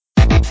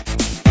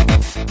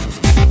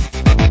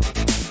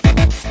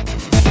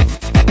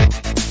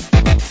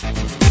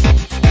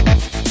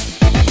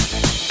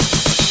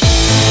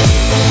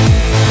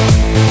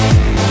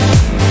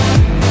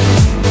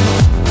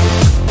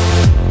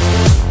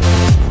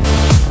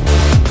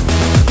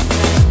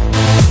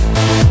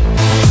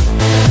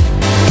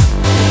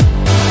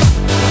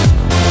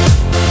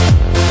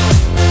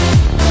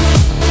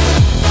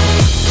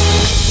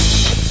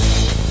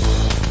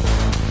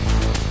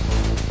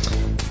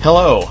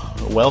Hello,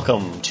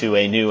 welcome to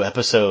a new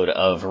episode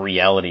of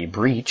Reality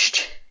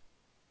Breached.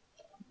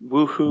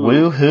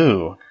 Woohoo.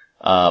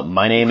 Woohoo.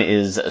 My name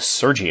is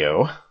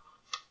Sergio.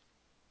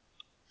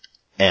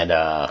 And,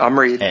 I'm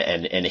Reed.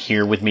 And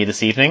here with me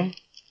this evening...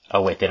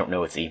 Oh wait, they don't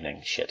know it's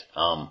evening. Shit.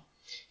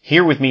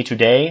 Here with me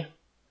today...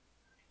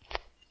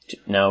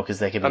 No, because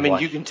they could be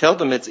you can tell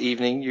them it's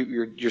evening.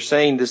 You're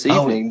saying this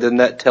evening, then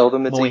that tell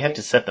them it's evening? Well, we have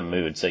to set the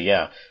mood, so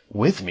yeah.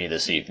 With me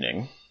this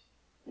evening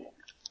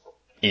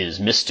is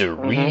Mr.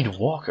 Reed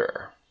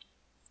Walker.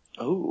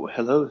 Oh,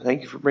 hello.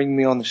 Thank you for bringing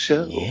me on the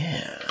show.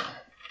 Yeah.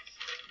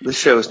 This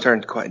show has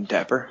turned quite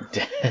dapper.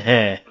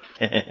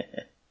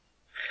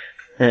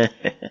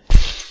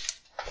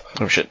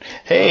 Oh shit.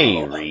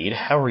 Hey, Reed,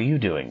 how are you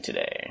doing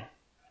today?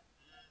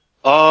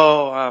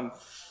 Oh, I'm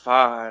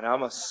fine.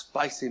 I'm a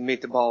spicy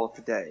meatball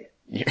today.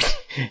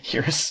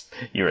 You're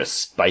a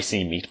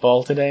spicy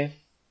meatball today?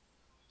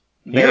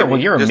 Maybe.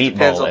 You're a Just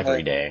meatball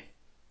every day.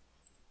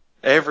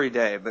 Every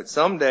day, but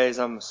some days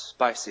I'm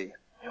spicy.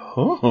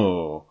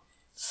 Ooh.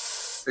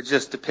 It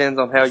just depends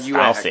on how you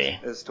Spicy.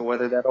 act as to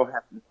whether that'll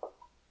happen.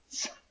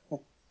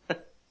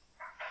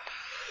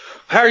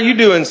 How are you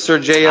doing,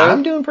 Sergio?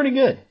 I'm doing pretty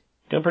good.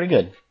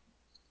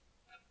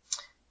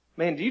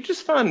 Man, do you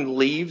just find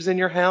leaves in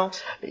your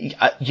house?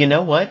 You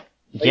know what?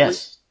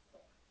 Yes.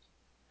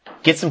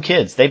 Get some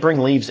kids. They bring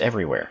leaves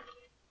everywhere.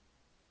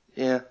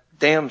 Yeah.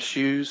 Damn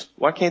shoes.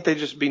 Why can't they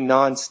just be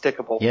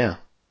non-stickable? Yeah.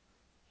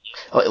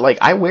 Like,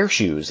 I wear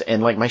shoes,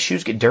 and, like, my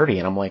shoes get dirty,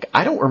 and I'm like,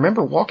 I don't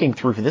remember walking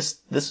through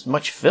this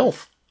much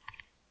filth.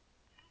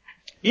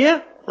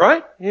 Yeah,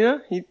 right? Yeah,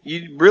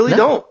 you really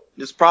don't.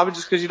 It's probably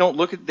just because you don't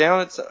look it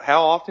down. It's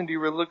how often do you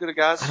really look at a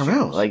guy's shoes? I don't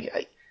know.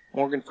 Like,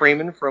 Morgan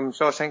Freeman from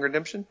Shawshank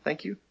Redemption.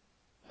 Thank you.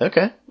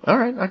 Okay. All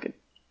right. I could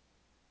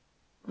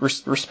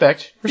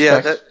respect.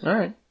 Yeah. All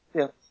right.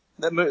 Yeah.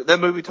 That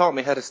movie taught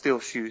me how to steal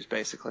shoes,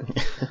 basically.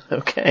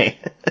 Okay.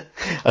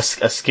 A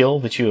skill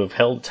that you have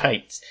held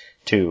tight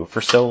to for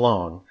so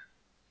long.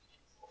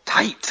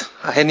 Tight.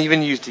 I hadn't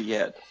even used it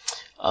yet.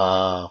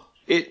 I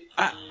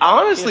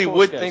honestly Yeah,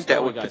 would guys, think that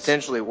follow would guys.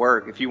 potentially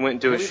work if you went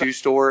into a shoe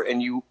store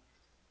and you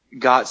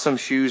got some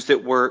shoes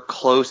that were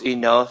close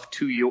enough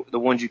to the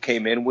ones you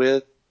came in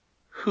with.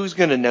 Who's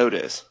gonna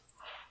notice?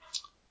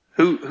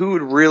 Who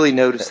would really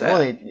notice that?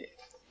 Well,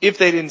 if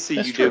they didn't see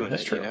you doing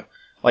that's it, true. you know?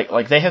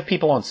 Like they have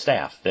people on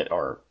staff that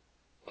are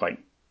like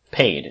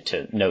paid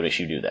to notice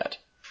you do that.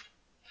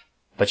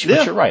 But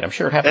you're right. I'm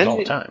sure it happens all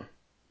the time.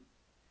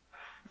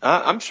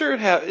 I'm sure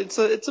it's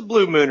a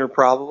blue mooner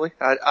probably.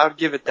 I'd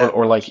give it that.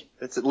 Or like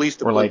it's at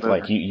least a or blue like mooner.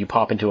 like you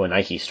pop into a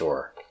Nike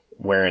store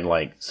wearing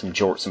like some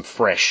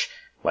fresh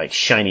like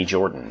shiny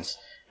Jordans,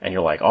 and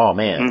you're like, oh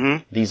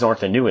man, these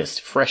aren't the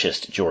newest,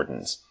 freshest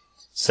Jordans.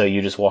 So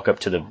you just walk up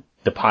to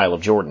the pile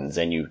of Jordans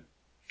and you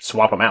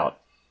swap them out,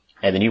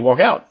 and then you walk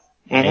out,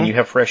 and you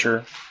have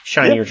fresher,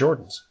 shinier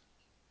Jordans.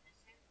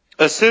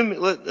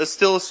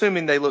 Still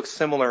assuming they look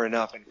similar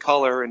enough in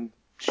color and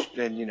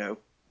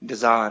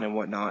design and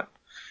whatnot.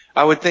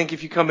 I would think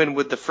if you come in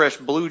with the fresh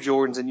blue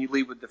Jordans and you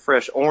leave with the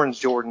fresh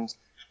orange Jordans,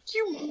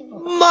 you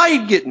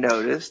might get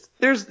noticed.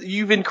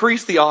 You've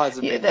increased the odds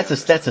of being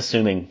noticed. That's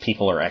assuming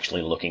people are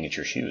actually looking at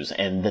your shoes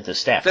and that the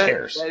staff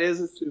cares. That is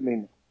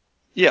assuming.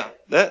 Yeah,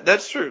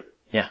 that's true.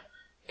 Yeah,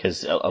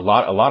 because a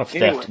lot of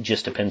theft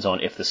just depends on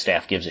if the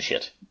staff gives a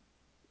shit.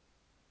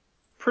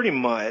 Pretty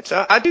much.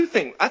 I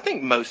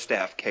think most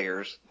staff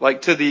cares,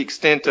 like to the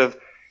extent of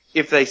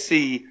if they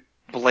see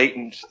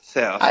blatant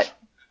theft.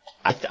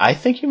 I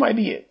think you might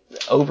be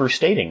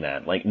overstating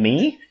that. Like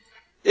me?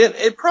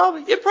 It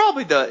probably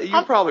does.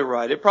 You're probably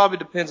right. It probably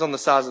depends on the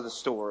size of the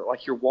store.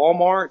 Like your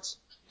Walmarts,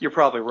 you're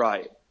probably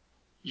right.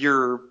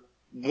 Your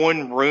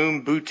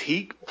one-room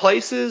boutique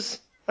places,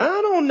 I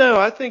don't know.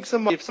 I think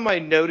if somebody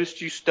noticed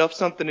you stuffed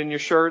something in your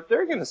shirt,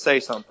 they're going to say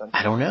something.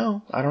 I don't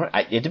know.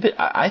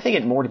 I think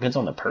it more depends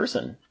on the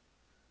person.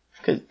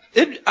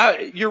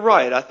 You're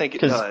right. I think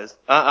it does.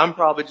 I'm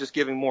probably just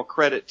giving more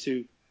credit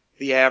to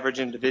the average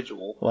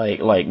individual.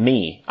 Like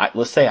me.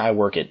 Let's say I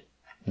work at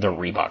the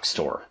Reebok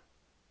store.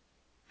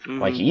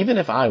 Like, even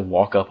if I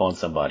walk up on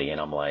somebody and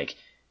I'm like,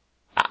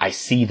 I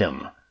see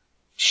them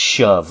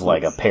shove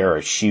like a pair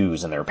of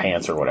shoes in their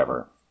pants or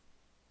whatever,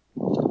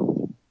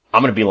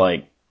 I'm gonna be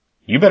like,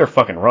 you better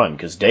fucking run,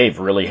 because Dave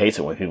really hates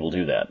it when people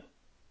do that.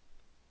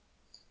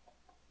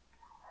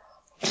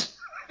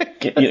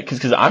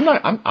 Because I'm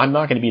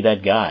not gonna be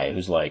that guy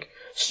who's like,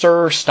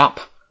 sir, stop.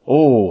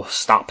 Oh,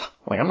 stop.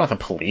 Like, I'm not the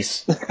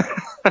police.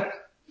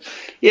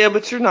 Yeah,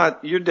 but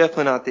you're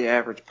definitely not the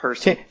average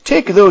person.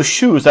 Take those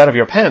shoes out of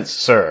your pants,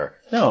 sir.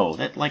 No,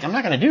 I'm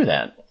not gonna do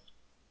that.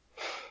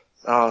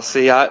 Oh,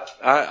 see,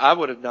 I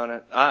would have done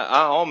it.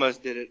 I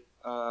almost did it,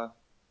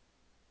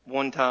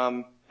 one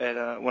time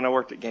when I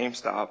worked at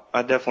GameStop.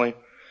 I definitely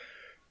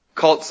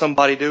caught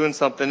somebody doing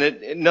something.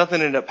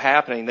 Nothing ended up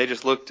happening. They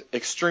just looked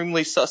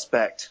extremely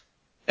suspect.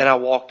 And I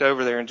walked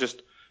over there and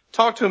just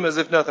talked to them as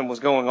if nothing was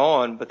going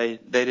on, but they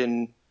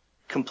didn't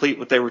complete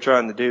what they were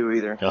trying to do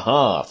either.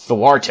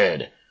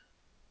 Thwarted.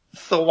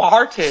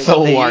 Thwarted.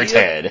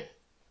 Thwarted.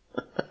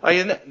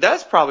 I mean,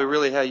 that's probably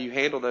really how you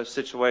handle those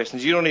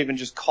situations. You don't even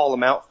just call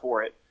them out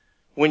for it.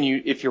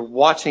 If you're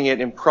watching it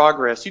in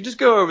progress, you just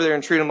go over there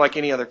and treat them like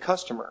any other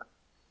customer.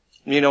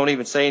 You don't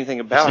even say anything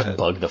about just it.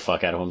 Bug the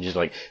fuck out of them. Just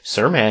like,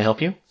 sir, may I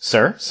help you?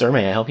 Sir,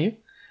 may I help you?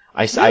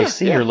 I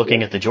see you're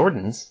looking at the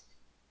Jordans.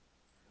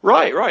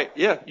 Right.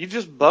 Yeah. You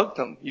just bug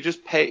them. You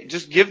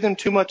just give them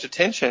too much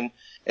attention.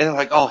 And they're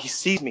like, oh, he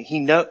sees me. He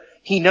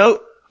knows.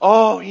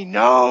 Oh, he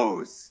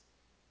knows.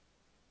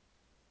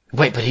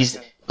 Wait, but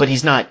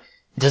he's not.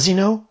 Does he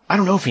know? I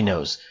don't know if he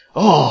knows.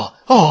 Oh,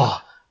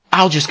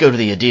 I'll just go to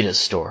the Adidas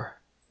store.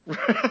 I'll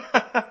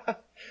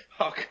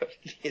go to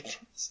the Adidas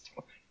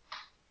store.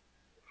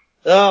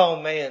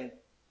 Oh, man.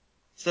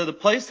 So the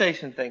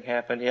PlayStation thing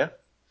happened, yeah?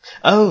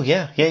 Oh,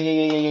 yeah.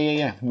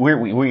 We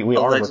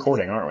are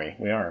recording, aren't we?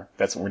 We are.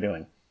 That's what we're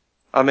doing.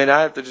 I mean,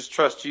 I have to just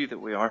trust you that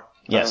we are.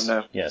 Yes. I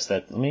don't know. Yes,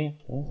 let me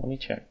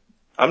check.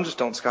 I'm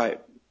just on Skype.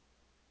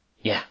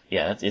 Yeah,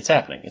 it's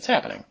happening. It's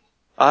happening.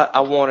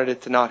 I wanted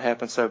it to not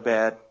happen so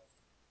bad.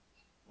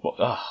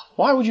 Well,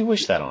 why would you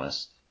wish that on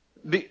us?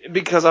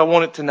 Because I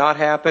want it to not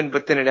happen,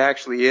 but then it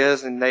actually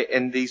is,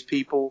 and these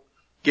people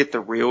get the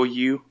real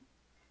you.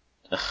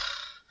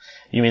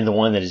 You mean the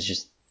one that is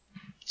just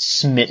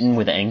smitten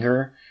with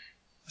anger?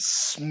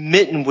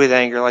 Smitten with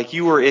anger, like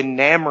you were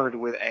enamored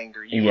with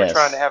anger. You were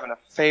trying to have an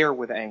affair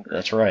with anger.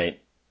 That's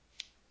right.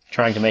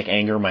 Trying to make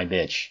anger my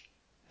bitch.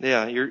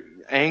 Yeah, your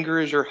anger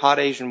is your hot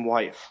Asian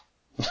wife,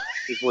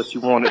 is what you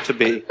want it to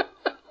be.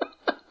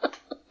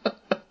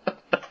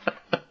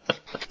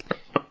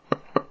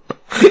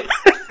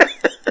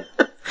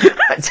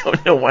 I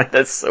don't know why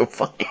that's so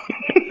funny.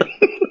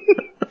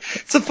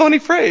 It's a funny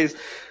phrase.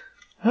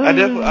 I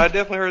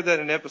definitely heard that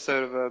in an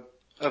episode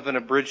of an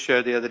abridged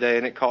show the other day,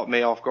 and it caught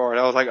me off guard.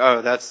 I was like,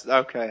 "Oh, that's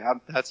okay.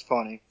 That's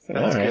funny.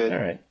 That's good." All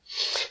right.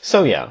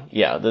 So yeah,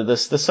 the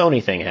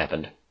Sony thing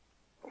happened.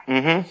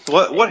 Mm-hmm.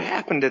 What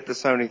happened at the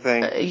Sony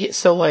thing?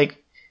 So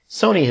like,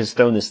 Sony has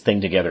thrown this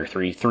thing together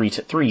 3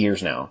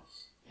 years now.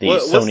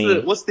 What's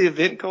the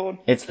event called?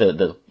 It's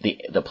the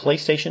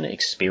PlayStation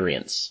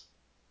Experience.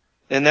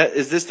 And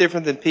is this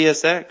different than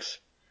PSX?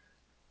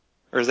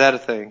 Or is that a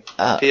thing?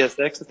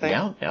 PSX a thing?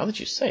 Now that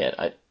you say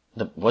it,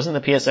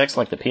 wasn't the PSX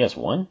like the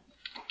PS1?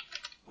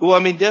 Well, I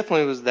mean,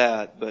 definitely was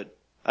that, but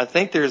I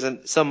think there's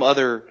some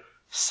other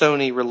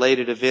Sony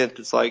related event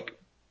that's like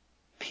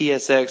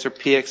PSX or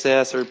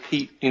PXS or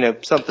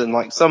something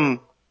like some.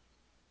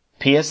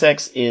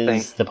 PSX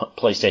is thing. the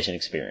PlayStation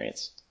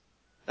Experience.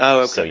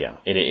 Oh, okay. So yeah,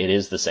 it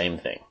is the same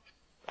thing.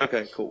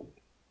 Okay, cool.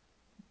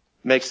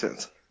 Makes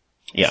sense.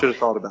 Yeah. Should have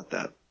thought about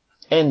that.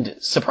 And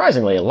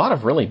surprisingly, a lot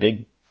of really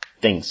big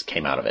things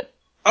came out of it.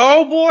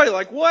 Oh boy,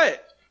 like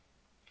what?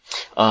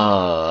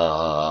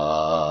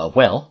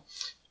 Well,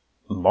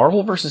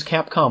 Marvel vs.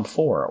 Capcom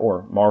 4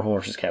 or Marvel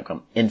vs.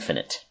 Capcom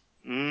Infinite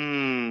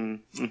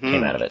came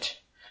out of it.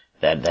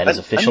 That is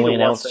officially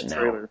announced now.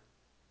 Trailer.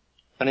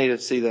 I need to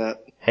see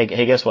that. Hey,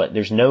 guess what?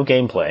 There's no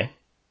gameplay.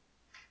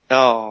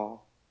 Oh.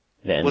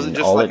 Then was it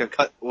just like a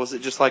cut? Was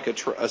it just like a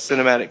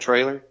cinematic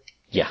trailer?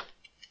 Yeah.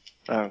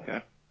 Oh,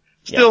 okay.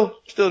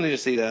 Still need to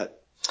see that.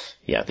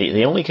 Yeah.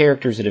 The only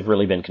characters that have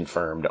really been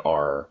confirmed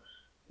are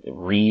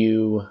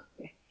Ryu,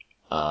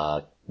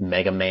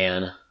 Mega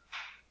Man.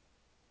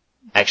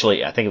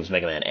 Actually, I think it was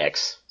Mega Man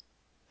X.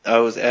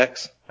 Oh, it was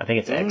X? I think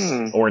it's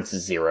X. Or it's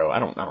Zero. I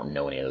don't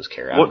know any of those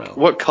characters.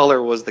 What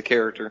color was the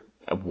character?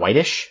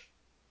 Whitish.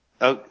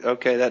 Oh,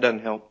 okay, that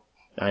doesn't help.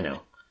 I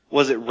know.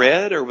 Was it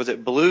red or was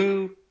it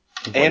blue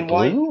and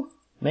white? Blue?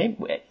 Maybe.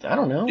 I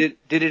don't know. Did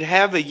it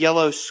have a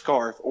yellow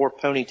scarf or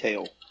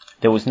ponytail?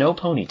 There was no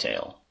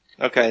ponytail.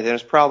 Okay, then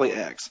it's probably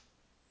X.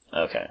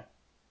 Okay.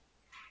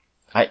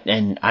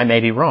 I may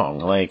be wrong.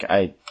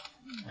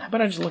 How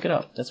about I just look it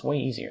up? That's way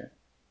easier.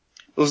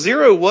 Well,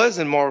 Zero was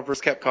in Marvel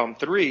vs. Capcom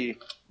 3,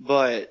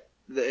 but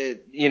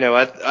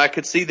I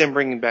could see them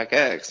bringing back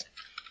X,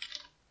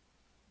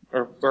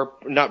 or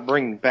not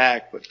bringing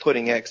back, but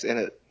putting X in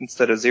it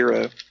instead of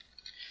Zero.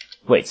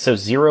 Wait, so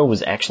Zero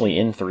was actually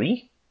in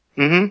 3?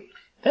 Mm-hmm.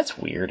 That's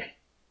weird.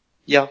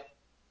 Yeah.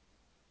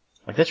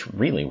 That's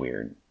really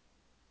weird.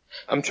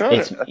 I'm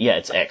trying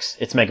it's X.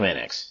 It's Mega Man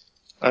X.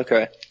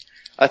 Okay.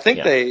 I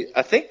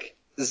think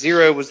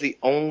Zero was the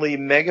only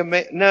Mega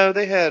Man. No,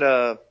 they had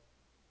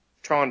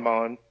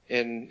Tronbone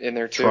in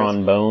there too.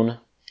 Tronbone.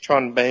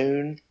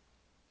 Tronbone.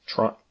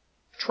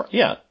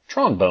 Yeah,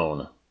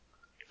 Tronbone.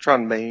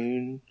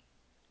 Tronbone.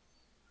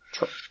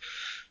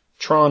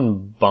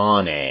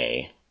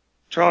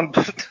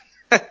 Tronbone.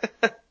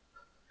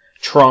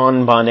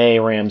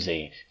 Tronbone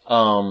Ramsey.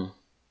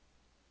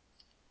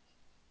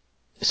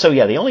 So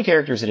yeah, the only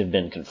characters that have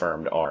been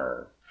confirmed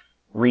are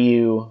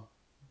Ryu,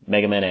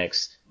 Mega Man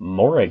X,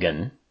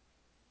 Morrigan.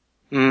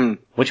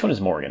 Which one is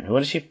Morrigan?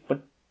 What is she?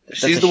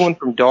 She's the one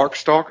from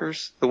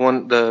Darkstalkers.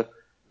 The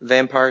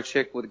vampire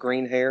chick with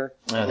green hair.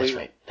 Oh, that's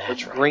right.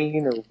 That's right.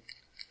 Green or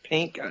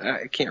pink?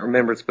 I can't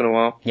remember. It's been a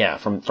while. Yeah,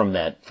 from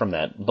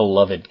that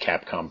beloved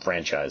Capcom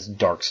franchise,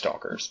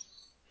 Darkstalkers.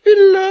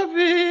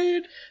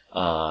 Beloved.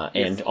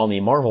 And on the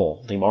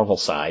Marvel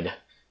side,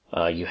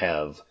 you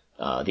have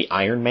the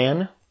Iron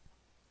Man,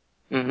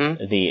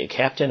 Mm-hmm. the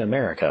Captain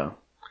America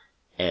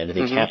and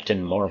the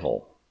Captain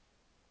Marvel.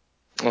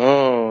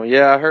 Oh,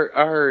 yeah, I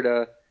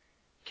heard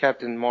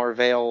Captain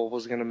Marvel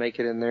was going to make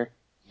it in there.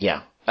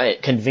 Yeah,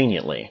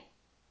 conveniently.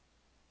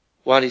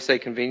 Why do you say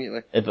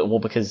conveniently? Well,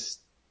 because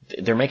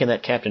they're making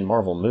that Captain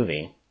Marvel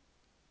movie.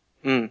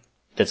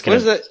 That's When going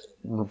is that?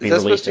 be Is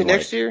that supposed released to in be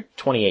next year?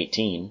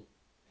 2018.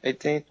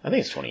 18? I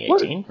think it's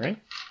 2018, right?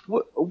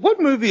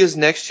 What movie is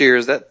next year?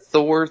 Is that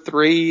Thor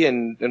 3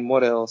 and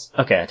what else?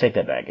 Okay, I take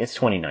that back. It's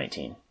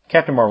 2019.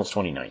 Captain Marvel's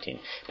 2019.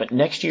 But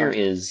next year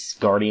is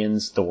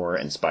Guardians, Thor,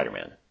 and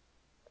Spider-Man.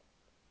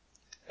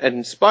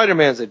 And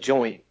Spider-Man's a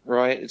joint,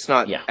 right? It's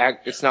not. Yeah.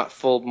 It's not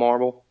full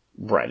Marvel.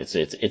 Right. It's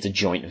a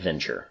joint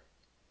venture.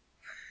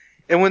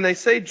 And when they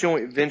say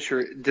joint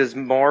venture, does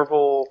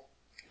Marvel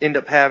end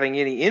up having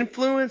any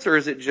influence, or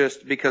is it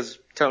just because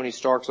Tony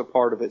Stark's a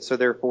part of it, so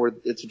therefore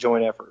it's a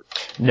joint effort?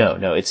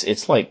 No.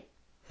 It's like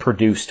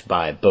produced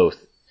by both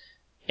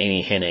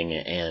Amy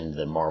Hennig and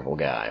the Marvel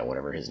guy,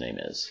 whatever his name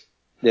is.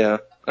 Yeah.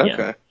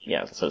 Okay.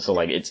 Yeah. So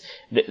like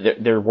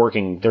they're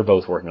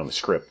both working on the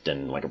script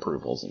and like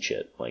approvals and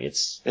shit. Like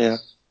it's. Yeah.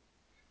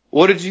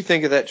 What did you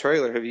think of that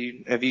trailer? Have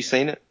you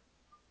seen it?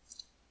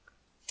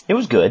 It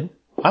was good.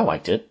 I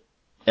liked it.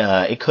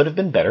 It could have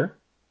been better.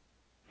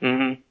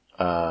 Mm-hmm.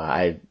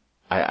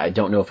 I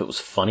don't know if it was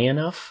funny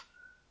enough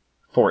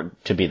for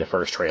it to be the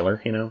first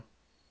trailer, you know?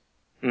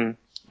 Mm.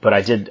 But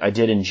I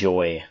did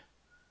enjoy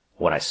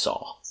what I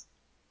saw.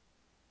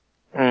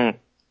 Mm.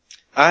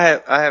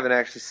 I haven't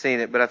actually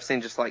seen it, but I've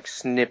seen just like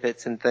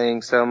snippets and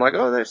things, so I'm like,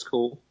 oh, that's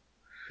cool.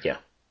 Yeah.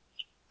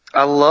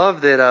 I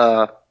love that,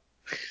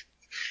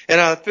 and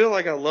I feel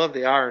like I love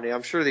the irony.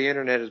 I'm sure the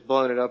internet has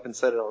blown it up and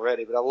said it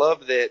already, but I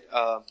love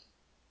that,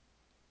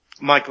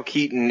 Michael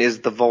Keaton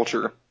is the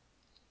Vulture.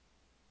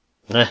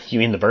 You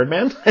mean the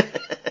Birdman?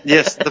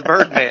 Yes, the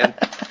Birdman.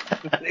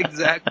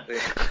 Exactly.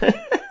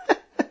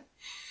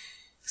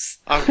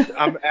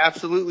 I'm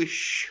absolutely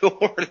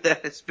sure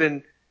that it's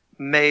been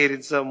made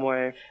in some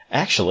way.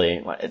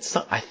 Actually,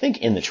 I think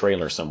in the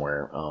trailer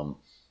somewhere,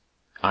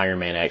 Iron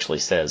Man actually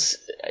says,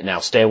 "Now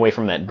stay away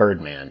from that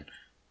Birdman."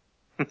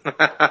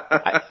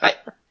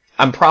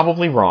 I'm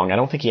probably wrong. I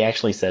don't think he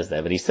actually says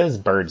that, but he says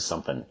bird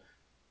something.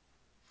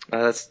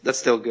 That's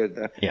still good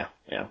though. Yeah.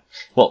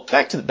 Well,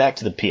 back to the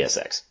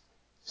PSX.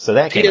 So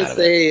that came out of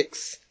it.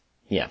 PSX.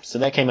 Yeah, so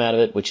that came out of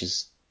it,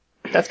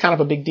 that's kind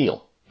of a big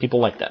deal. People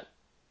like that.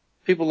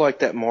 People like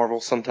that Marvel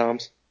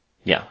sometimes.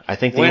 Yeah, I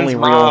think the When's only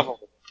Marvel?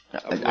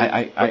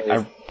 I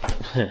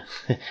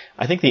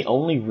think the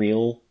only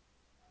real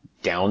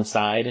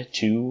downside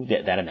to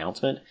that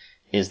announcement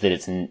is that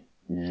it's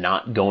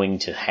not going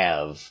to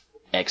have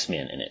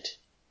X-Men in it.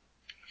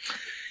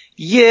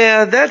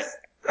 Yeah,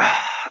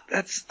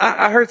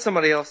 I heard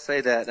somebody else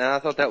say that, and I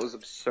thought that was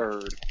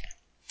absurd.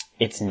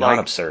 It's not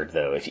absurd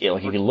though. If you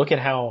look at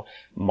how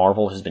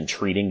Marvel has been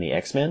treating the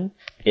X-Men,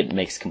 it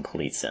makes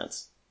complete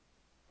sense.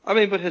 I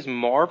mean, but has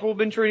Marvel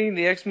been treating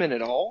the X-Men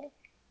at all?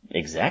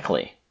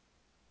 Exactly.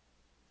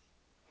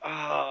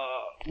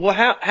 Well,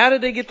 how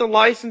did they get the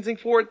licensing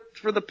for it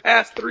for the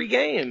past 3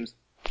 games?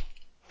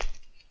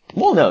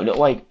 Well, no,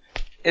 like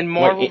in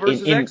Marvel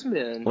versus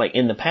X-Men, like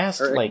in the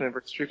past, or like X-Men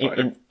versus Street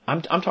Fighter.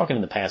 I'm talking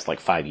in the past like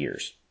 5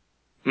 years.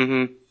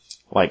 Mm-hmm.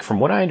 Like from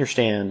what I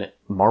understand,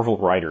 Marvel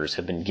writers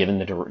have been given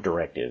the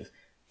directive: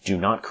 do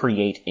not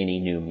create any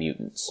new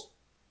mutants.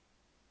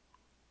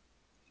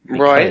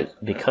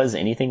 Because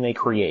anything they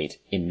create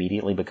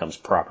immediately becomes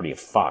property of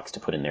Fox to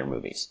put in their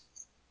movies.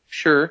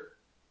 Sure.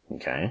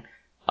 Okay.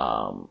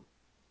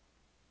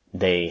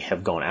 They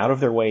have gone out of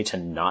their way to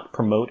not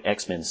promote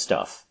X-Men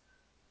stuff.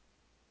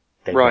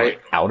 They've gone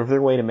out of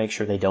their way to make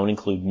sure they don't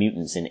include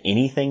mutants in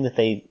anything that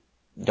they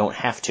don't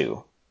have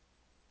to.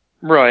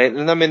 Right,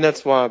 and I mean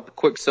that's why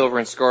Quicksilver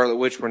and Scarlet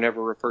Witch were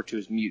never referred to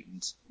as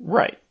mutants.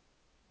 Right.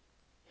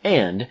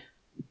 And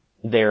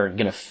they're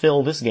gonna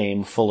fill this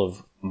game full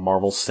of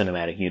Marvel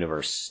Cinematic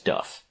Universe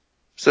stuff.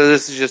 So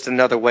this is just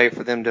another way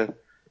for them to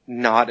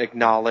not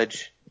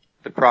acknowledge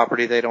the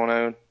property they don't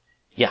own.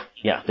 Yeah.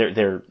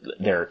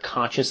 They're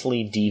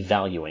consciously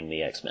devaluing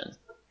the X-Men.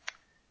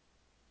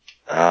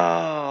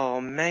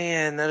 Oh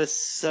man, that is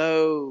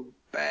so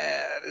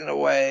bad in a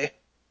way.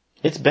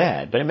 It's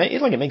bad, but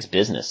it makes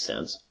business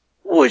sense.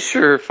 Well,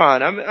 sure,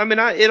 fine.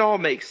 It all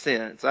makes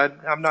sense.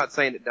 I'm not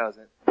saying it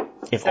doesn't.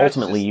 If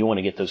ultimately you want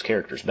to get those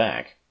characters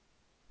back.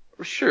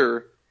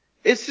 Sure.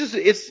 It's just,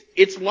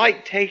 it's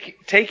like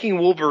taking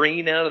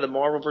Wolverine out of the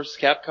Marvel vs.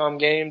 Capcom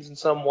games in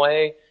some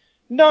way.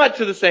 Not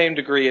to the same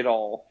degree at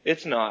all.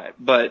 It's not.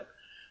 But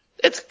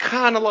it's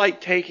kind of like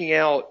taking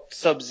out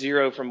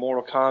Sub-Zero from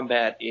Mortal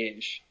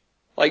Kombat-ish.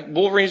 Like,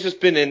 Wolverine's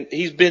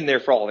he's been there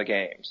for all the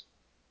games.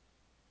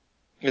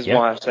 Is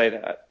why I say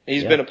that.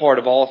 He's been a part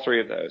of all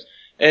 3 of those.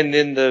 And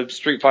then the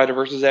Street Fighter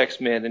vs.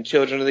 X-Men and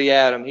Children of the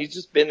Atom. He's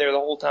just been there the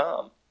whole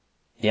time.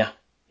 Yeah.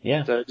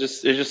 So it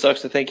just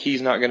sucks to think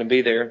he's not going to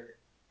be there.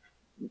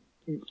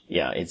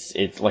 Yeah, it's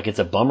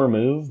a bummer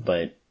move,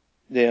 but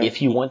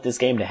if you want this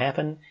game to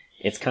happen,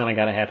 it's kind of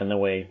got to happen the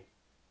way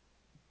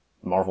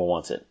Marvel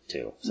wants it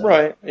to. So.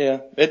 Right, yeah,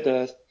 it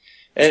does.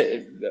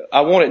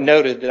 I want it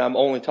noted that I'm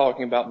only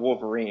talking about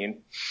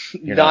Wolverine,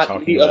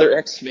 not the other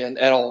X-Men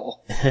at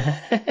all.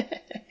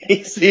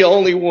 He's the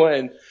only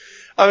one.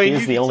 I mean,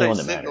 you could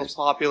say Sentinel's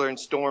popular and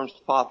Storm's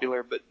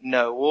popular, but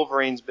no,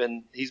 Wolverine's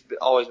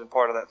always been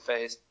part of that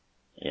phase.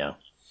 Yeah.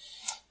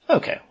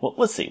 Okay, well,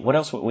 let's see. What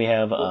else we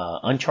have?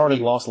 Uncharted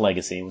Lost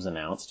Legacy was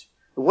announced.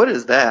 What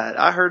is that?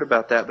 I heard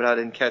about that, but I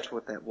didn't catch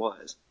what that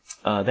was.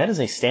 That is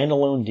a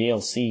standalone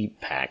DLC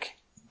pack.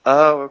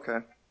 Oh, okay.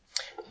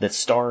 That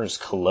stars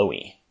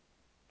Chloe.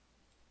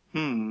 Do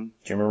you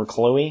remember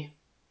Chloe?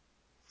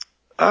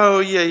 Oh,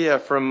 yeah.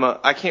 From,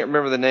 I can't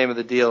remember the name of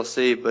the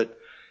DLC, but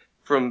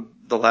from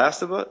The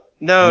Last of Us?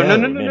 No.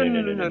 I'm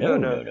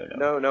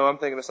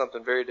thinking of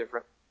something very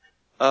different.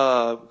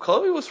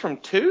 Chloe was from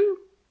 2?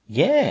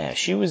 Yeah,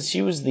 she was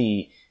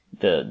the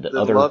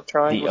other love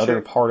triangle the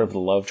other part of the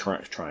love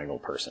triangle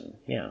person.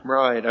 Yeah.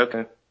 Right.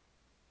 Okay.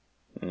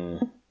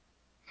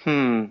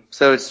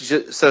 So it's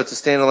a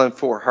standalone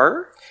for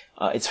her.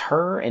 It's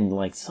her and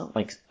like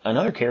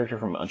another character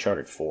from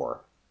Uncharted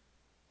 4.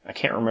 I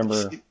can't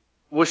remember.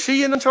 Was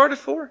she in Uncharted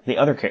 4? The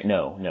other character?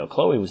 No.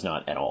 Chloe was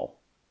not at all.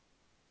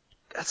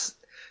 Is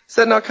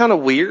that not kind of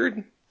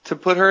weird to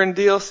put her in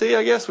DLC?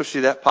 I guess was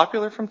she that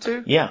popular from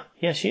 2? Yeah.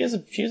 She is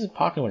a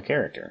popular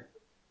character.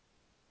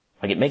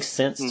 Like, it makes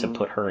sense to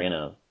put her in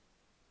a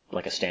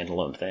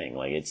standalone thing.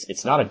 Like,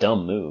 it's not a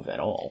dumb move at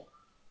all.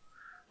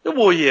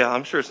 Well, yeah,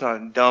 I'm sure it's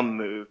not a dumb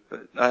move,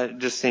 but it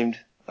just seemed,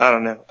 I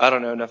don't know. I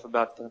don't know enough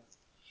about the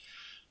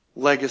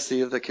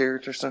legacy of the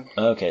character, so.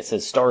 Okay, it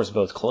says stars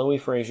both Chloe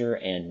Frazer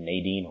and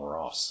Nadine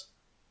Ross.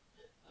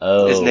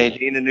 Oh. Is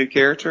Nadine a new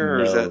character,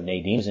 or is that?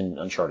 Nadine was in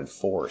Uncharted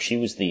 4. She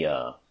was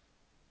the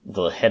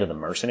head of the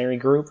mercenary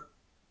group.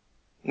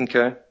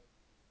 Okay.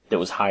 That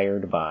was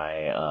hired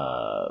by,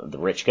 the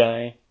rich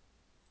guy.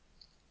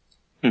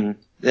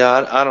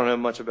 Yeah, I don't know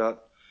much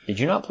about. Did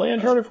you not play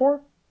Uncharted 4?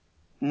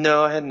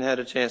 No, I hadn't had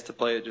a chance to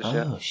play it just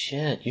yet. Oh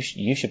shit!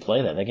 You should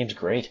play that. That game's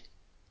great.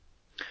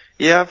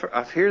 Yeah,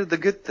 I've heard the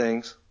good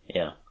things.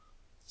 Yeah.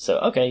 So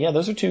okay, yeah,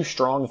 those are two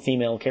strong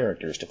female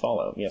characters to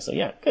follow. Yeah. So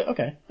yeah, good,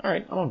 okay, all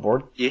right, I'm on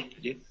board. Yeah.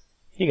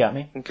 You got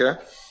me. Okay.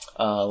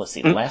 Let's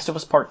see, Last of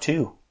Us Part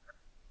 2.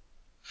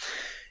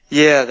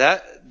 Yeah,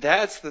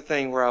 that's the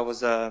thing where I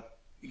was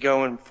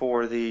going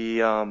for the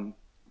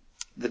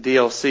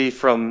DLC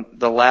from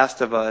The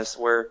Last of Us,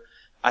 where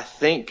I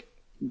think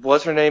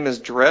what's her name is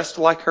dressed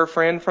like her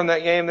friend from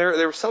that game.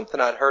 There was something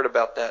I'd heard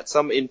about that.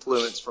 Some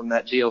influence from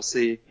that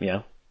DLC.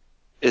 Yeah.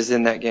 Is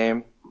in that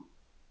game.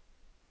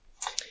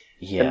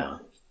 Yeah.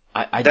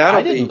 I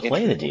didn't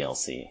play the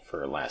DLC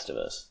for Last of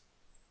Us.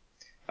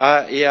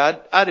 Yeah,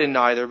 I didn't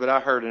either, but I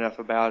heard enough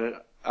about it.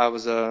 I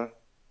was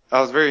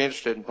very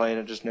interested in playing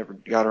it, just never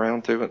got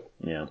around to it.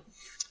 Yeah.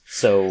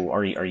 So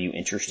are you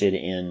interested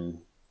in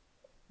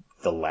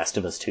The Last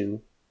of Us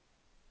 2?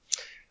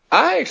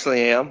 I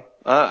actually am.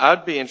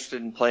 I'd be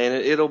interested in playing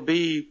it. It'll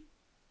be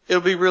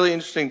really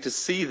interesting to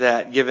see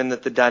that, given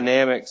that the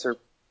dynamics are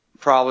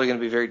probably going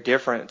to be very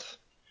different.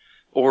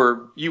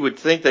 Or you would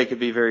think they could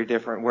be very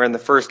different, where in the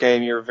first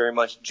game you're very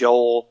much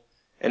Joel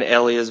and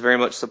Ellie is very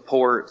much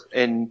support,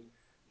 and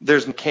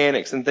there's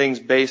mechanics and things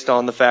based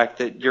on the fact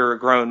that you're a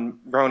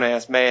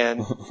grown-ass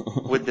man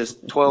with this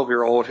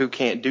 12-year-old who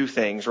can't do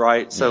things,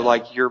 right? So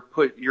like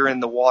you're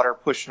in the water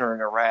pushing her in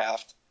a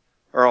raft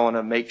or on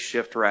a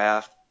makeshift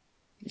raft.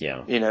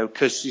 Yeah. You know,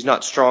 'cause she's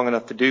not strong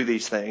enough to do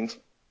these things.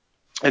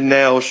 And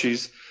now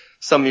she's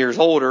some years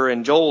older,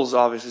 and Joel's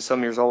obviously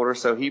some years older,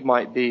 so he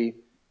might be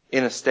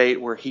in a state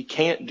where he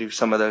can't do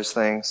some of those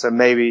things. So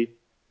maybe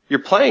you're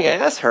playing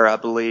as her, I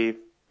believe.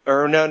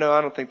 Or no, I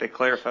don't think they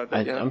clarified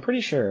that yet. I'm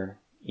pretty sure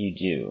you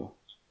do.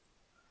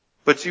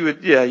 But you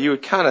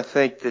would kind of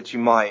think that you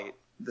might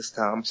this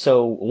time.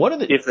 So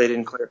if they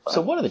didn't clarify?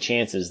 So what are the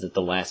chances that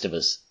The Last of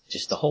Us,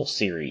 just the whole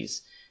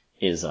series,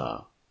 is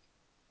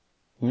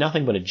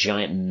nothing but a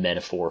giant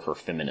metaphor for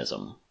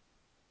feminism?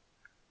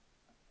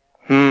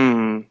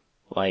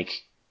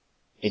 Like,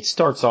 it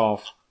starts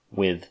off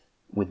with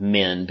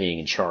men being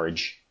in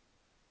charge,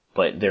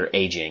 but they're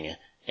aging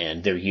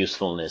and their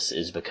usefulness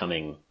is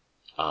becoming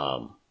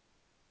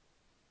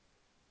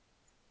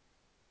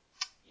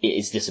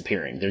is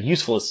disappearing. Their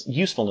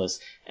usefulness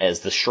as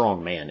the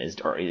strong man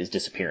is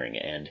disappearing,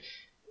 and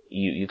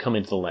you come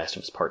into The Last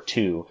of Us Part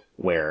 2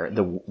 where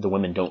the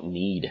women don't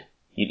need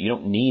you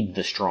don't need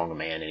the strong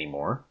man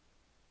anymore,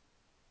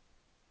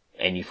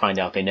 and you find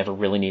out they never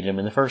really needed him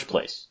in the first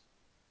place.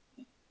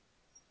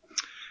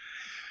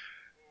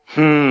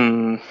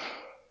 An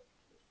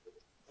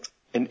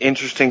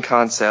interesting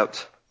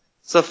concept.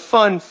 It's a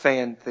fun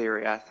fan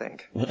theory, I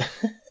think.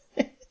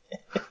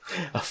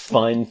 A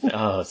fun,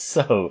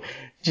 so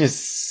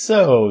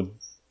dismissive.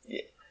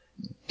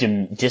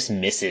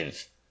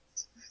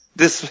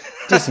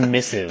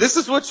 Dismissive. This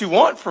is what you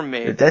want from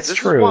me. That's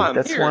true.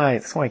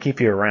 That's why I keep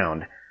you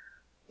around.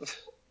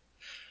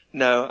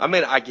 No, I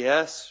mean, I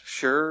guess,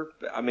 sure.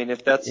 I mean,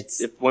 if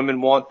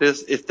women want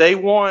this, if they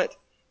want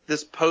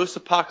this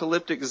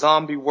post-apocalyptic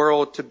zombie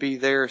world to be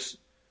theirs,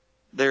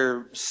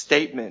 Yeah.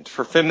 statement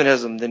for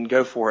feminism, then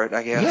go for it,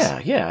 I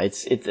guess. Yeah.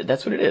 It's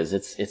that's what it is.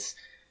 It's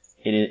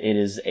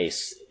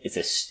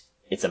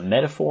a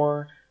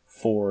metaphor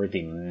for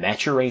the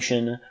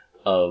maturation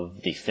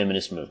of the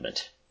feminist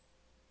movement.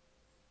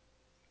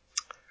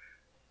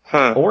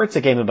 Huh. Or it's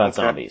a game about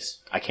zombies.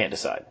 I can't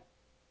decide.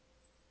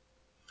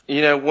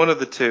 One of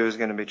the two is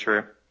going to be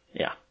true.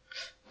 Yeah.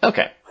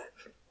 Okay.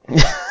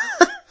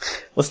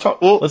 Let's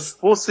talk.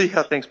 We'll see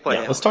how things play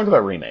out. Let's talk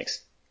about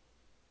remakes.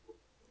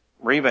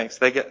 Remakes.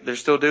 They're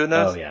still doing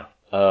those? Oh yeah.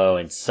 Oh,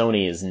 and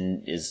Sony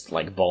is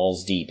like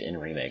balls deep in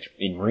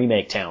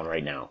remake town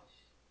right now.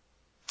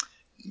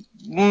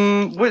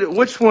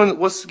 Which one?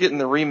 What's getting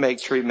the remake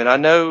treatment? I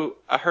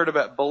heard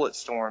about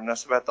Bulletstorm.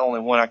 That's about the only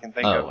one I can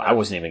think of. Oh, I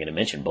wasn't even going to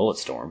mention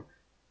Bulletstorm.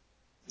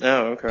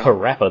 Oh, okay.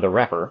 Parappa the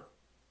Rapper.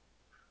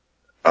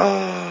 Oh,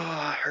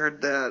 I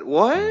heard that.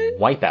 What?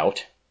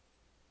 Wipeout.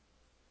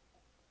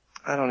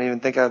 I don't even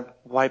think I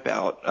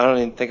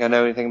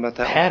know anything about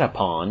that.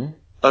 Patapon.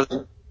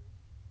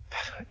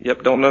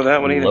 Yep, don't know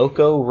that one either.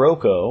 Loco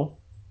Roco.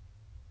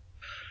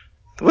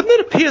 Wasn't that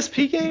a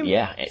PSP game?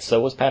 Yeah,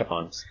 so was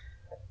Patapon.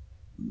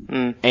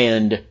 Mm.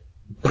 And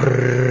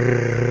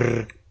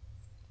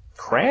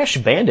Crash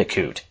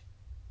Bandicoot.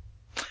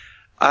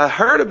 I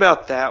heard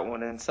about that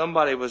one, and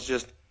somebody was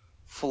just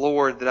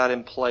floored that I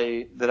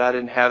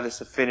didn't have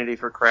this affinity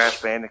for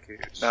Crash Bandicoot.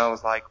 And I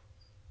was like,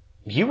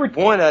 I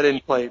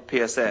didn't play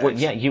PSX. Well,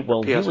 yeah, you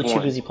were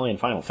too busy playing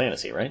Final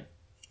Fantasy, right?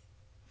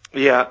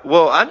 Yeah,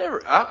 well,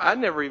 I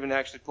never even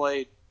actually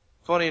played.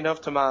 Funny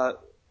enough, to my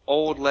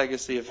old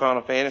legacy of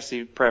Final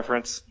Fantasy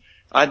preference,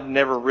 I'd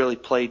never really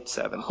played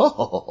 7.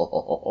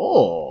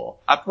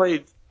 I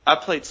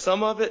played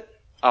some of it.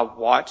 I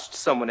watched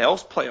someone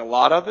else play a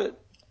lot of it,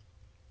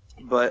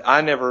 but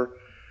I never,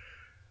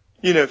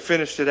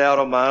 finished it out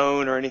on my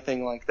own or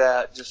anything like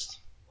that. Just,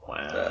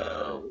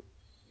 wow.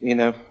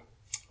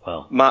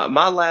 Well,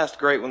 my last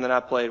great one that I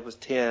played was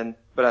 10,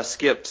 but I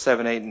skipped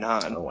 7, 8, and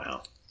 9. Oh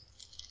wow.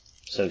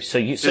 So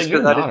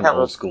you're not an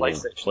old school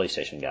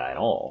PlayStation guy at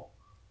all.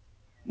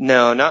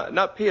 No,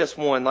 not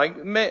PS1. Like,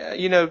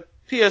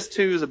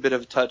 PS2 is a bit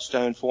of a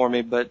touchstone for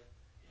me, but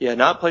yeah,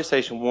 not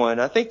PlayStation 1.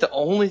 I think the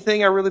only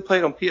thing I really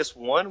played on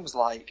PS1 was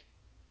like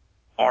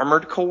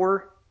Armored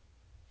Core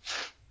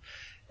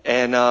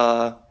and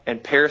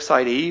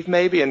Parasite Eve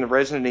maybe, and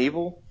Resident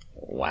Evil.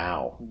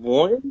 Wow.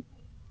 1?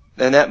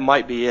 And that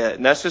might be it.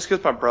 And that's just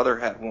because my brother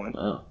had one.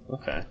 Oh,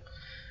 okay.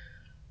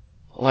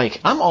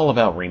 Like, I'm all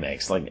about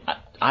remakes. Like,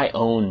 I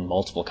own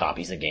multiple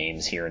copies of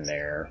games here and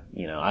there.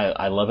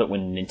 I love it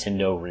when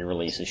Nintendo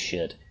re-releases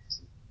shit.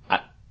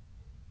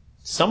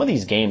 Some of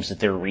these games that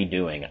they're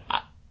redoing,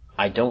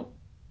 I don't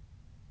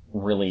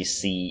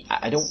see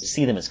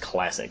them as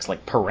classics.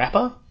 Like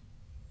Parappa?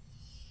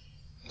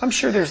 I'm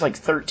sure there's like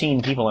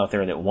 13 people out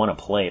there that want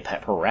to play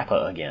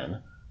Parappa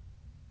again.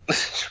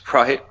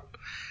 Right.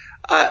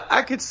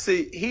 I could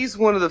see, he's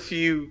one of the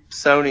few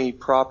Sony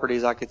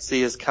properties I could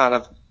see as kind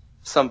of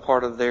some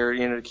part of their,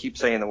 to keep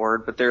saying the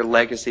word, but their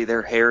legacy,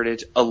 their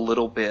heritage a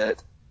little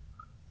bit.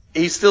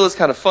 He still is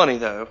kind of funny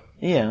though.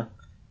 Yeah.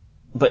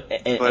 But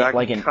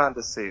I can kind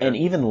of see it. And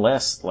even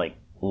less like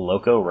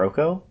Loco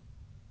Roco?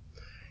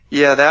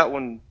 Yeah, that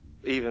one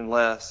even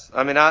less.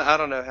 I mean, I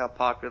don't know how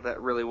popular that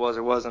really was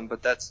or wasn't,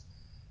 but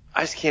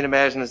I just can't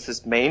imagine it's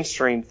this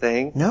mainstream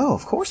thing. No,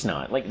 of course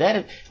not. Like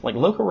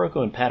Loco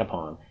Roco and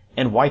Patapon,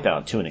 and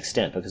Wipeout to an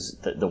extent, because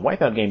the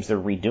Wipeout games they're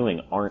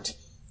redoing aren't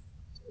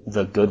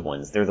the good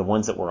ones. They're the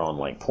ones that were on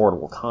like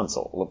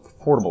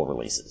portable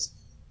releases.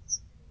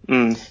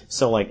 Mm.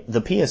 So like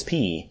the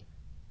PSP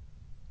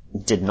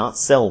did not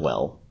sell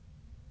well.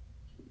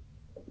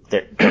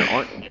 There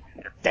aren't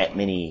that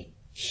many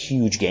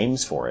huge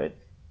games for it.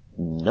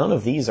 None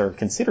of these are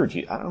considered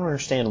huge. I don't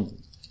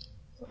understand.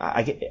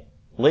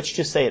 Let's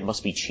just say it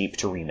must be cheap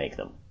to remake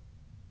them.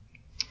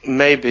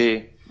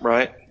 Maybe,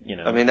 right?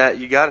 I mean,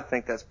 you got to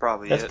think that's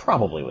probably it. That's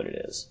probably what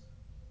it is.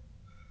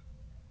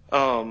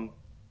 What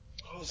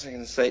was I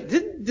going to say?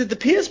 Did the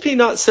PSP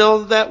not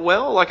sell that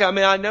well? Like, I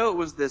mean, I know it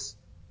was this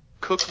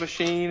cook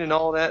machine and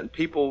all that, and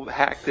people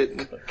hacked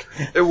it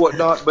and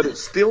whatnot, but it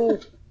still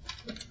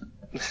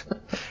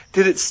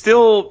did it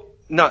still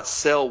not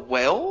sell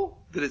well?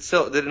 Did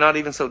it not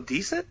even sell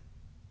decent?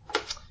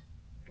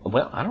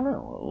 Well, I don't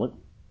know.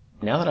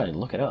 Now that I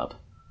look it up,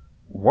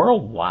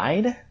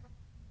 worldwide,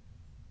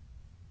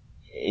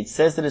 it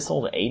says that it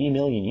sold 80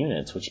 million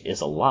units, which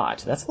is a lot.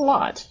 That's a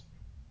lot.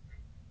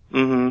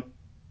 Mm-hmm.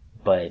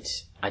 But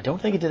I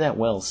don't think it did that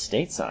well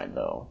stateside,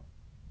 though.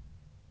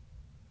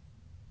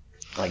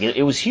 Like,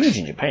 it was huge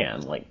in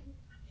Japan. Like,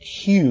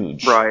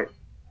 huge. Right.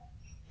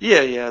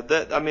 Yeah.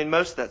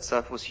 Most of that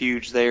stuff was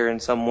huge there in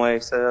some way.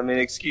 So, I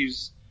mean,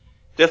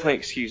 definitely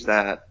excuse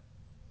that.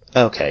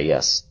 Okay,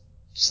 yes.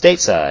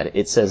 Stateside,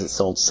 it says it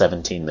sold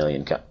 17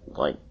 million,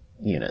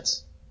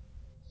 units.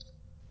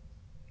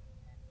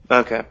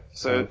 Okay.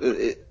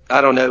 So,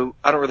 I don't know.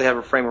 I don't really have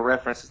a frame of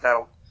reference. Is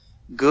that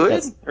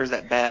good or is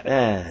that bad?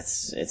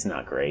 It's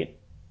not great.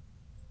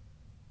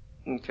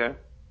 Okay.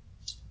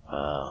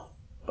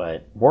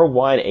 But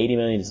worldwide, 80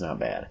 million is not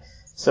bad.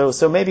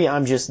 So maybe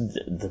I'm just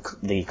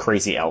the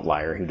crazy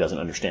outlier who doesn't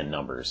understand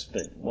numbers,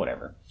 but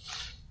whatever.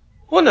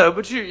 Well, no,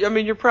 but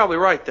you're probably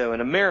right though.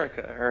 In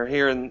America or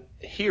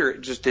here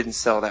it just didn't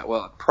sell that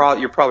well.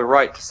 You're probably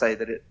right to say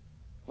that it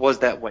was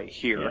that way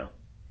here. Yeah.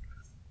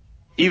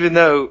 Even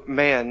though,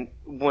 man,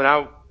 when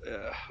I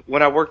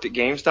worked at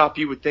GameStop,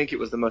 you would think it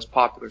was the most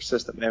popular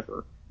system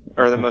ever,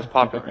 or the most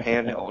popular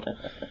handheld.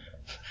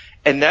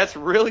 And that's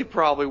really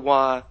probably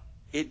why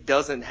it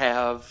doesn't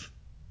have,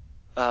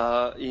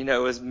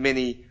 as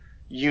many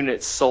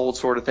units sold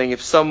sort of thing.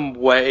 If some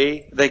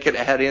way they could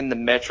add in the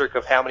metric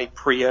of how many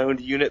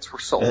pre-owned units were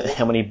sold.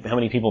 How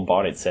many people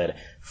bought it said,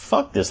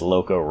 fuck this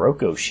Loco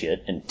Roco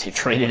shit, and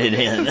traded it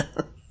in.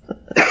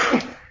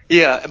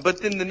 Yeah,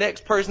 but then the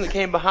next person that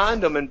came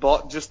behind them and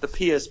bought just the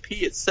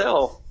PSP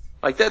itself,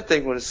 like that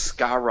thing would have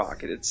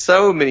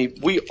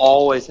skyrocketed. We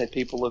always had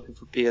people looking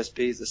for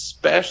PSPs,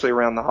 especially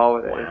around the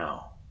holidays.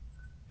 Wow.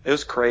 It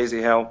was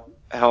crazy how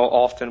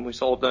often we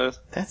sold those.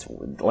 That's,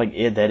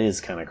 that is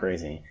kind of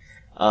crazy.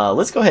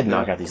 Let's go ahead and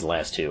knock out these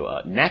last two.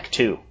 Knack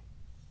 2.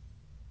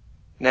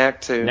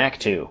 Knack 2. Knack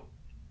 2.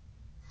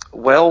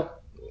 Well,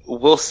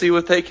 we'll see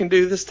what they can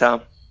do this time.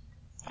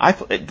 I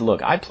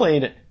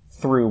played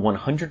through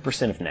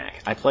 100% of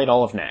Knack. I played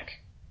all of Knack.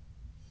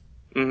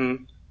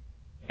 Mm-hmm.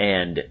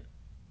 And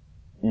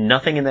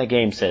nothing in that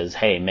game says,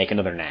 hey, make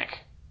another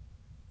Knack.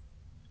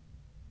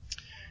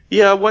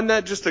 Yeah, wasn't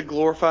that just a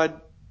glorified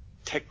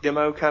tech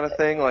demo kind of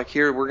thing? Like,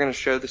 here, we're going to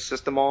show the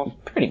system off?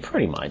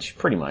 Pretty much.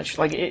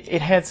 Like,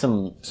 it had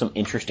some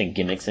interesting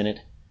gimmicks in it.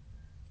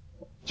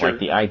 Sure.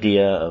 Like the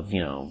idea of,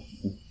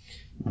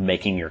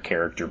 making your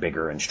character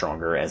bigger and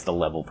stronger as the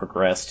level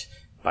progressed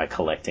by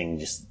collecting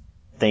just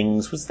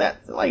things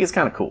it's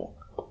kind of cool.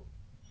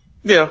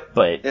 Yeah.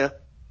 But yeah.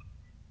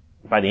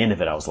 By the end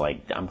of it, I was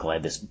like, I'm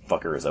glad this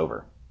fucker is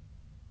over.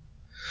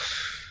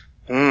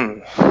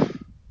 Okay.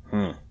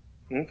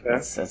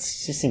 That just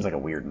seems like a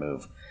weird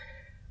move.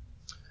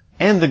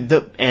 And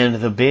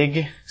the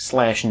big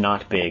 /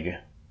 not big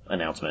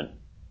announcement,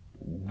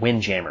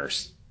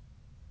 Windjammers.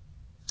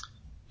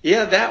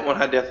 Yeah, that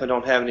one I definitely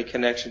don't have any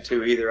connection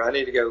to either. I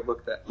need to go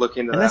look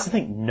into that. And that's the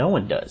thing, no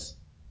one does.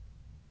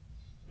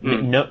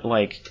 No,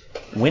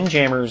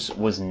 Windjammers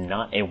was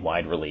not a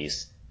wide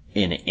release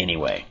in any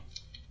way.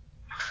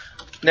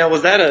 Now,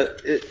 is that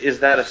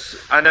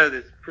I know that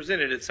it's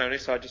presented at Sony,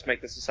 so I just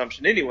make this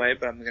assumption anyway,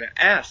 but I'm going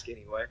to ask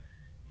anyway.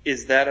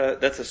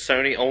 That's a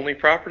Sony only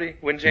property,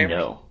 Windjammers?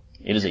 No.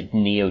 It is a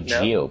Neo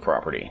Geo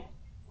property.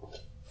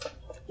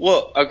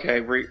 Well,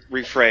 okay,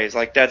 rephrase.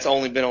 Like, that's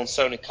only been on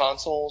Sony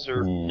consoles,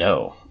 or?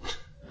 No.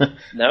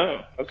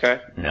 No? Okay.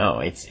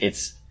 No, it's...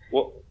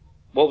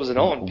 What was it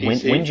on,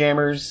 PC?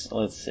 Windjammers,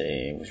 let's see,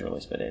 it was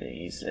released by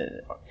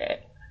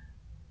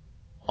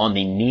on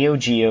the Neo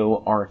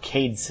Geo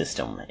arcade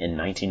system in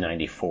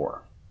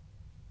 1994.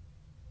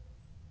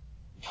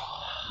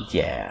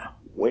 Yeah.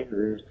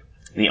 Weird.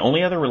 The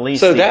only other release...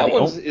 So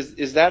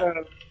is that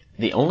a...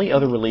 The only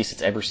other release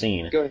it's ever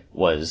seen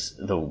was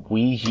the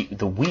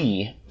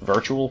Wii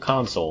Virtual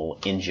Console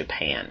in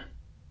Japan.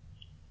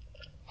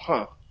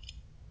 Huh.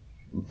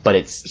 But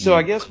it's so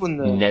I guess when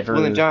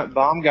the Giant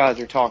Bomb guys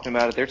are talking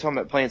about it, they're talking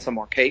about playing some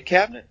arcade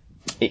cabinet.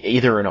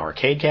 Either an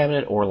arcade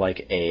cabinet or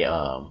like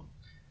a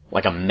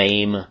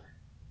MAME,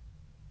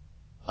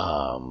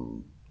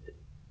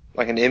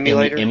 like an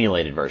emulator,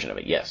 emulated version of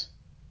it. Yes.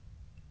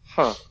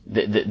 Huh.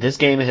 This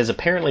game has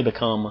apparently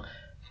become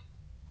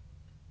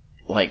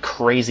like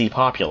crazy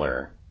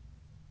popular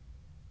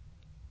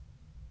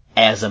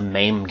as a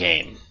MAME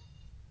game.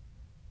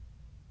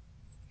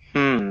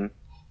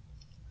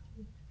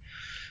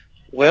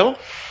 Well,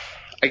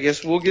 I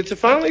guess we'll get to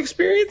finally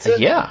experience it.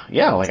 Yeah,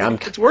 like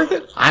it's worth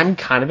it. I'm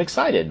kind of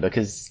excited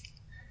because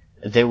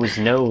there was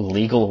no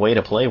legal way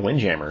to play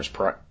Windjammers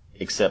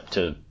except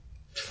to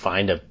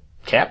find a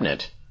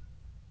cabinet.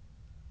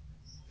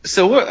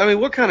 So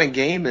what kind of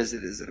game is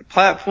it? Is it a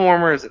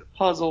platformer? Is it a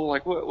puzzle?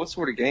 Like what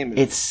sort of game is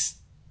it?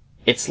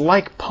 It's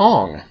like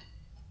Pong.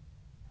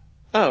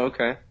 Oh,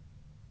 okay.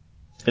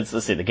 Let's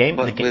see, the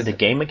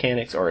game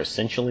mechanics are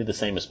essentially the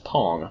same as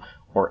Pong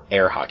or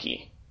air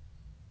hockey,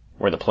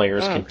 where the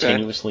players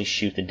continuously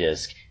shoot the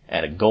disc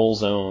at a goal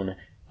zone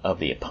of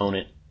the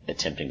opponent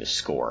attempting to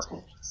score.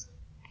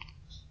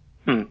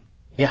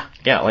 Yeah,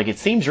 like it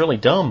seems really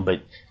dumb,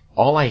 but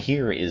all I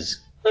hear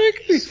is it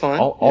could be fun.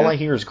 All I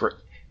hear is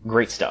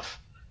great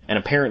stuff. And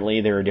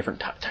apparently there are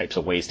different types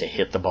of ways to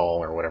hit the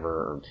ball or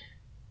whatever.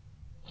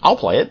 I'll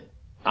play it.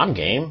 I'm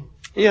game.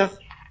 Yeah.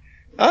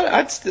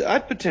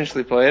 I'd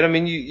potentially play it. I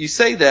mean, you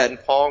say that, and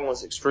Pong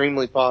was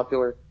extremely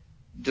popular.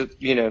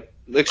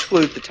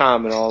 Exclude the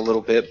time and all a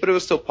little bit, but it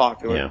was still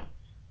popular. Yeah.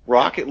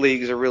 Rocket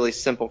League is a really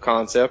simple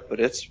concept, but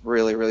it's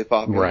really, really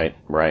popular.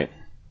 Right.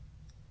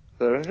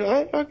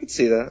 So I could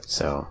see that.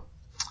 So,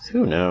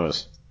 who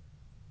knows?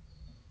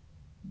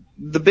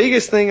 The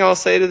biggest thing I'll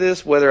say to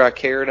this, whether I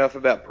care enough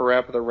about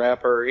Parappa the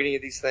Rapper or any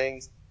of these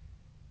things,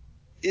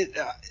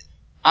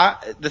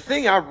 the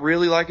thing I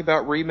really like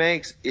about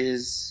remakes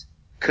is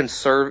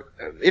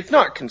if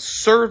not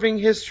conserving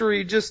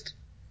history, just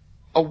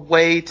a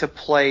way to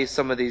play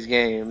some of these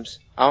games.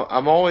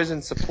 I'm always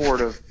in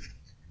support of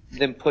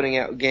them putting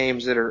out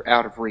games that are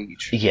out of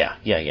reach. Yeah.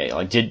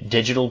 Like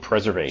digital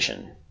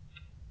preservation.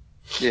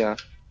 Yeah.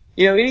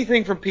 You know,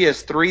 anything from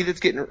PS3 that's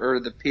getting, or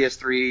the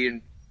PS3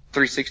 and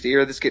 360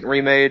 era that's getting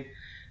remade,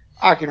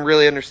 I can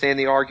really understand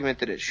the argument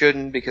that it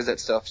shouldn't because that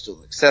stuff's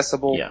still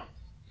accessible. Yeah.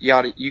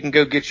 You can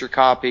go get your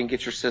copy and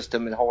get your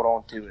system and hold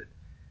on to it.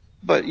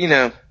 But, you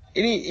know,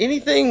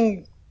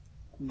 anything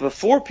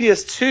before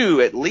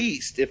PS2 at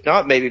least, if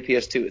not maybe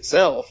PS2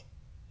 itself,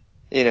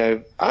 you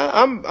know,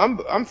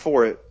 I'm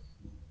for it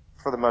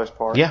for the most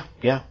part. Yeah.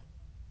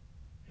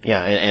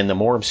 And the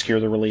more obscure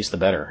the release, the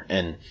better.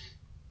 And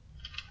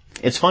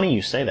it's funny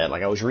you say that.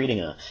 Like, I was reading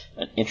an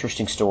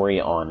interesting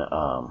story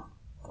on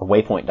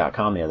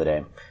Waypoint.com the other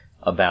day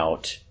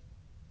about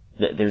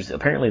there's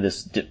apparently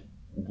this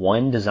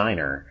one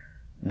designer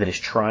that is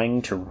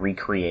trying to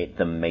recreate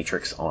the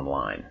Matrix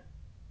Online.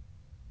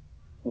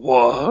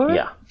 What?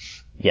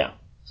 Yeah.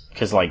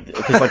 Because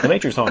the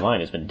Matrix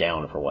Online has been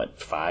down for what,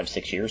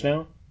 5-6 years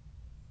now?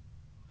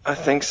 I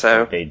think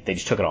so. They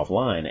just took it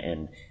offline,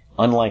 and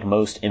unlike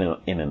most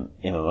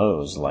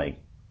MMOs, like,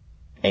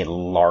 a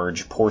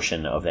large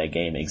portion of that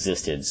game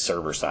existed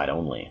server side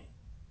only.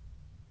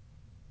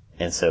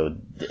 And so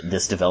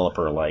this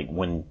developer, like,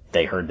 when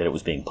they heard that it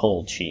was being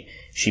pulled, she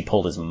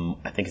pulled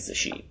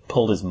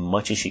pulled as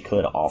much as she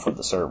could off of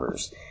the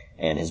servers,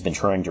 and has been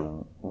trying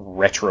to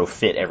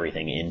retrofit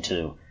everything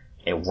into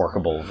a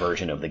workable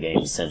version of the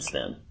game since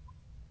then.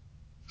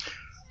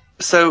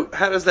 So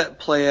how does that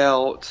play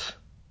out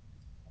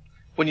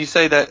when you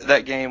say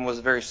that game was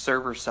very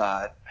server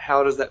side?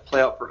 How does that play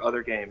out for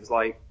other games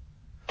like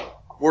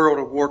World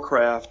of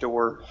Warcraft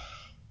or,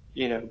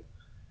 you know,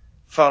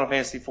 Final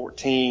Fantasy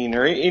 14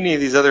 or any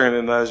of these other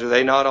MMOs? Are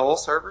they not all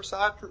server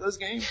side for those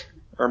games,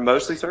 or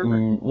mostly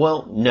server?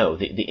 Well, no.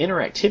 The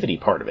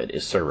interactivity part of it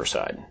is server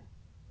side,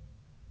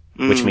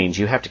 which means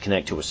you have to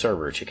connect to a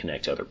server to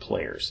connect to other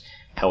players.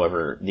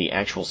 However, the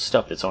actual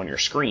stuff that's on your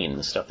screen,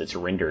 the stuff that's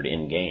rendered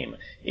in game,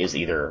 is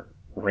either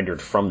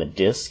rendered from the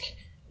disk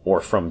or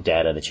from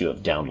data that you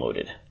have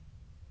downloaded.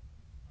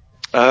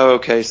 Oh,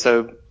 okay.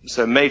 So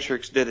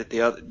Matrix did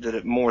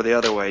it more the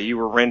other way. You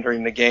were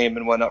rendering the game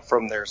and whatnot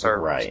from their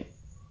servers. Right.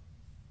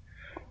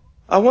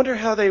 I wonder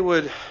how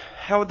would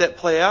that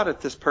play out if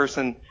this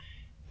person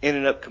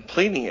ended up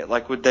completing it?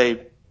 Like, would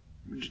they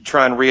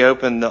try and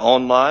reopen the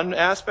online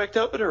aspect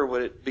of it, or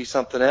would it be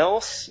something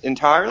else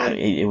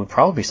entirely? It would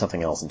probably be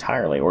something else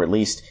entirely, or at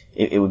least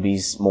it would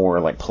be more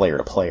like player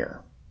to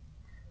player.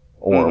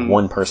 Or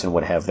one person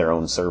would have their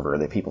own server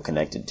that people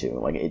connected to.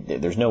 Like,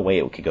 there's no way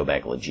it could go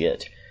back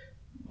legit.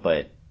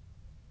 But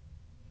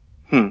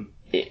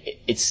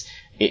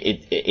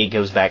it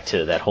goes back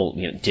to that whole,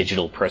 you know,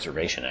 digital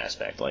preservation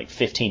aspect. Like,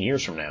 15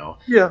 years from now,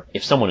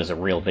 if someone is a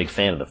real big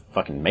fan of the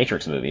fucking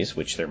Matrix movies,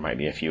 which there might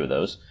be a few of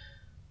those,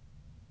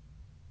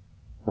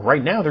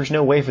 right now there's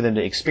no way for them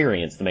to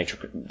experience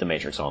the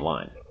Matrix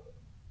Online.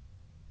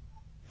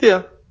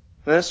 Yeah,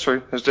 that's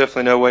true. There's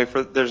definitely no way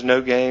there's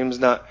no games,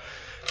 not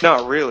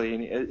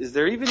really. Is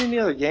there even any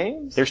other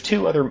games? There's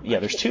two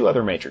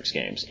other Matrix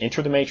games.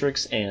 Enter the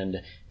Matrix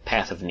and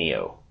Path of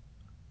Neo.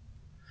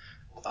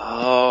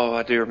 Oh,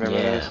 I do remember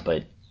those. Yeah,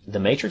 but the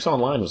Matrix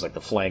Online was like the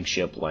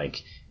flagship,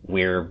 like,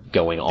 we're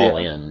going all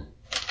in.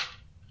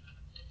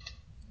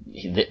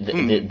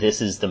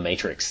 This is the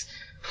Matrix.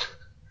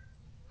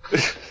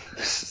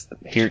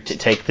 Here,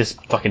 take this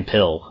fucking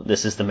pill.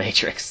 This is the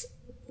Matrix.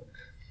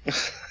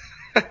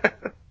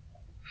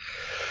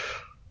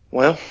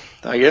 Well,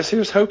 I guess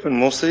here's hoping.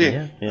 We'll see.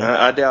 Yeah.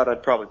 I doubt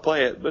I'd probably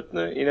play it, but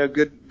you know,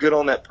 good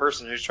on that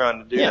person who's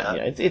trying to do that.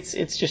 Yeah,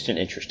 it's just an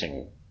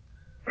interesting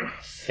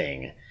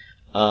thing.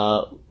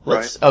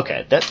 Right.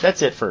 Okay,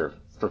 that's it for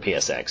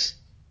PSX.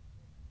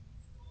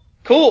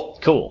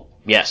 Cool.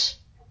 Yes,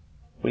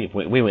 we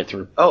went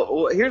through.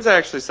 Oh, well, here's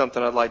actually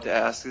something I'd like to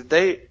ask. Did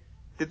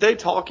they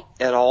talk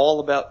at all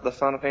about the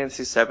Final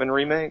Fantasy VII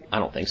remake? I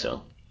don't think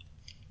so.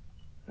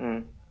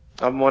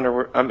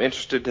 I'm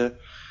interested to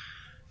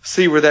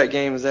see where that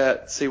game is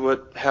at, see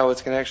how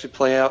it's going to actually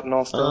play out and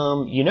all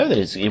stuff. You know that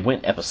it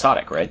went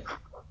episodic, right?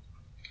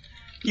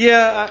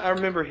 Yeah, I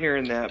remember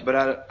hearing that, but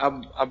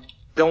I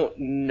don't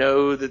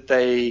know that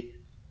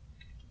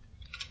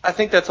I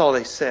think that's all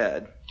they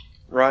said,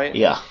 right?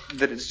 Yeah.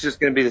 That it's just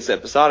going to be this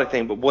episodic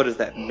thing, but what does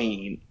that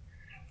mean?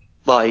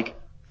 Like,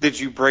 did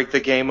you break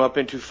the game up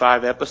into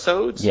 5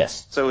 episodes?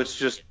 Yes. So it's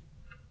just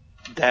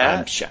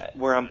that,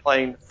 where I'm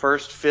playing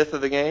first fifth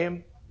of the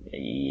game?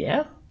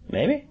 Yeah,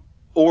 maybe.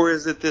 Or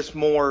is it this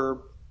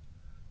more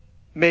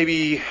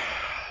maybe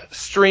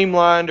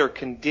streamlined or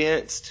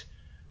condensed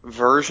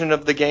version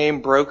of the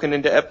game broken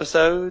into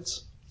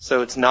episodes?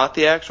 So it's not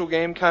the actual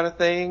game kind of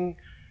thing?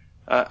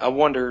 I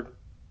wonder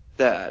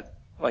that.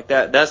 Like,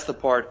 that's the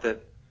part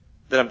that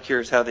I'm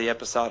curious how the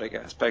episodic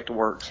aspect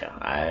works. Yeah,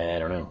 I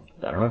don't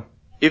know.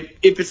 If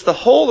it's the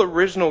whole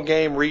original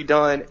game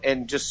redone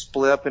and just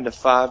split up into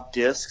 5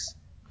 discs,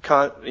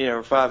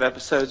 5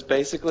 episodes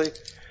basically,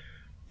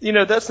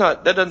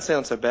 that doesn't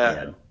sound so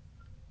bad. Yeah.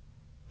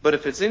 But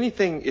if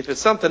it's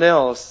something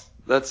else,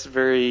 That's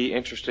very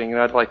interesting,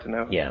 and I'd like to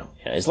know. Yeah.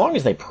 As long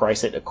as they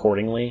price it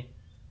accordingly,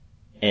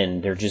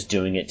 and they're just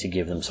doing it to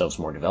give themselves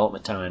more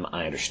development time,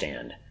 I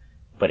understand.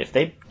 But if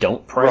they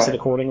don't price it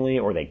accordingly,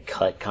 or they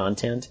cut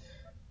content,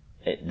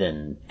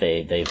 then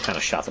they've kind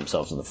of shot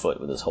themselves in the foot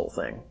with this whole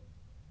thing.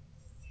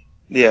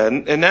 Yeah,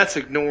 and that's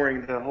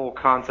ignoring the whole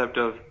concept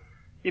of,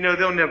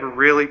 they'll never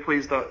really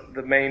please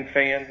the main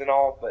fans and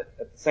all, but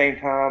at the same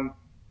time,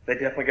 they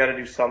definitely got to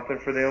do something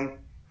for them.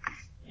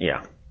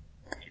 Yeah.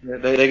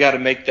 They got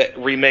to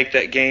remake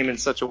that game in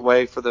such a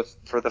way for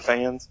the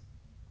fans,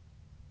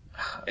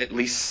 at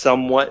least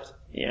somewhat.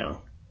 Yeah.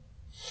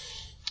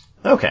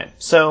 Okay,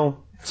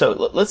 so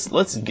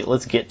let's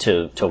get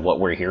to what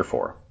we're here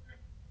for.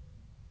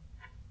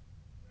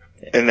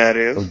 And that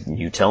is?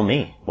 You tell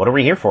me. What are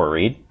we here for,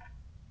 Reed?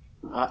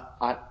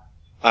 I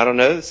don't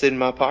know. It's in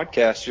my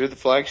podcast. You're the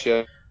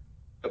flagship.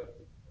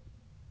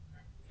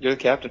 You're the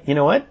captain. You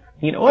know what?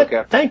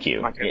 Okay. Thank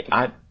you.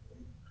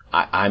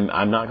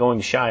 I'm not going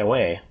to shy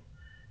away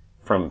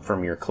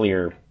from your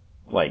clear,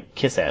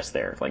 kiss ass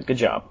there. Good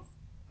job.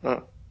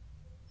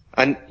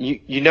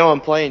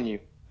 I'm playing you,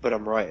 but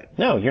I'm right.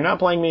 No, you're not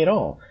playing me at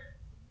all.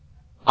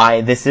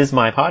 This is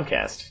my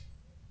podcast.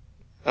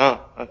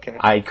 Oh, okay.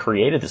 I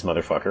created this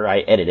motherfucker. I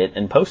edit it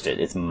and post it.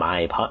 It's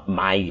my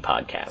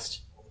podcast.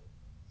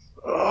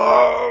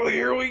 Oh,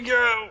 here we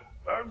go.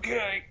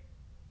 Okay.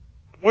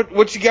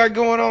 What you got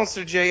going on,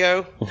 Sir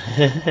J.O.?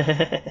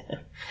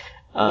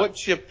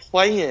 What you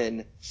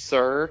playing,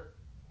 sir?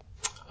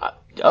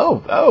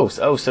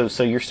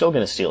 So you're still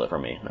gonna steal it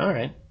from me. All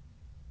right.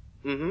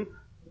 Mm-hmm.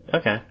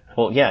 Okay.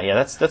 Well, yeah,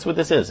 that's what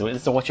this is.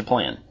 It's what you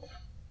playing.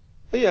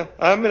 Yeah,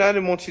 I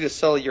didn't want you to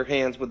sully your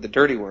hands with the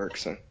dirty work,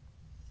 so.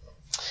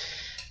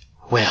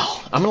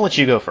 Well, I'm gonna let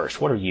you go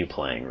first. What are you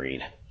playing,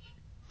 Reed?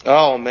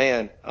 Oh,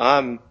 man.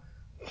 I'm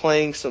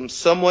playing some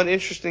somewhat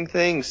interesting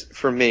things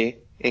for me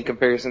in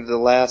comparison to the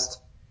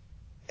last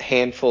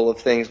handful of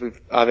things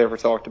I've ever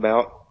talked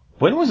about.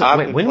 When was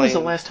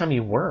the last time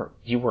you were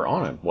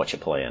on a What You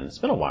Playin'? It's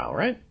been a while,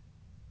 right?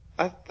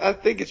 I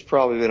think it's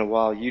probably been a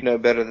while. You know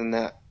better than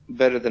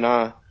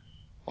I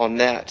on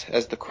that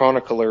as the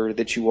chronicler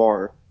that you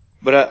are.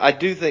 But I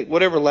do think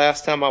whatever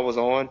last time I was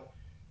on,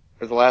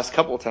 or the last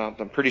couple of times,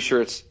 I'm pretty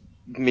sure it's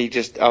me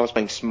I was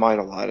playing Smite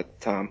a lot at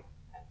the time.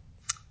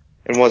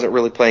 And wasn't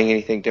really playing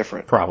anything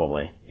different.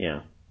 Probably,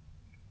 yeah.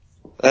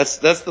 That's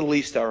the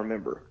least I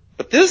remember.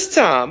 But this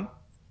time,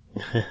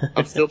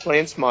 I'm still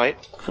playing Smite.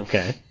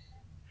 Okay.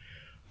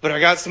 But I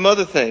got some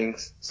other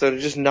things. So to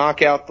just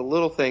knock out the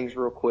little things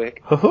real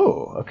quick.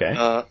 Oh,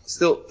 okay.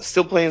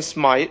 Still playing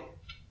Smite.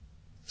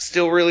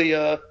 Still really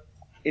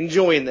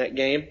enjoying that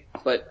game.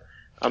 But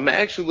I'm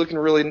actually looking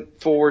really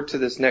forward to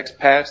this next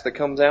patch that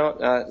comes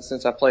out.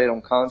 Since I play it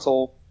on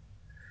console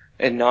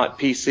and not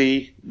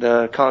PC,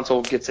 the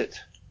console gets it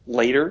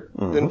later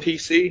than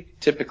PC.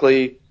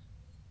 Typically,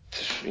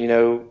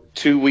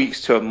 2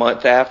 weeks to a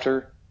month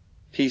after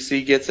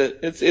PC gets it.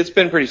 It's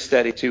been pretty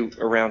steady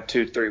around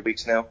 2 to 3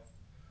 weeks now.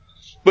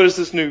 But it's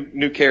this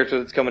new character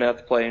that's coming out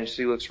to play, and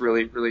she looks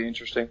really, really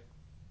interesting.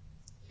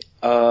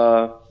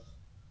 But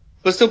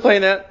still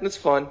playing that. It's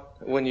fun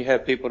when you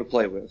have people to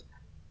play with.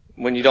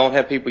 When you don't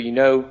have people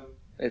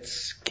it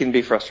can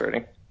be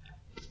frustrating.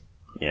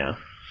 Yeah.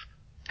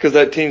 Because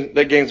that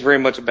game's very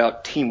much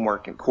about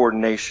teamwork and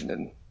coordination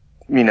and,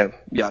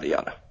 yada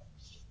yada.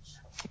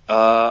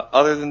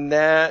 Other than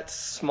that,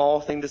 small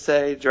thing to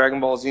say,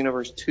 Dragon Ball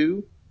Xenoverse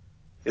 2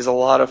 is a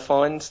lot of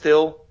fun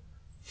still,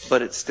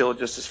 but it's still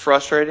just as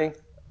frustrating.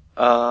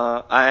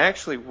 I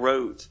actually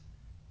wrote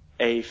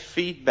a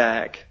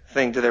feedback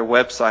thing to their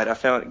website.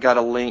 I got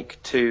a link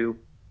to,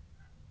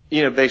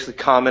 basically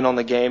comment on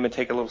the game and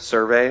take a little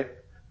survey.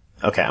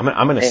 Okay, I'm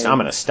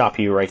gonna stop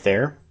you right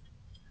there.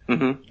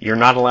 Mm-hmm. You're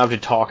not allowed to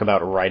talk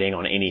about writing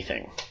on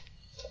anything.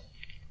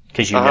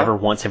 Because you never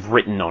once have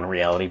written on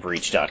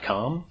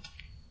realitybreach.com.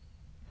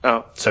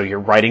 Oh. So your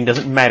writing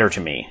doesn't matter to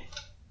me.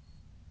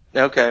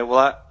 Okay,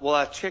 well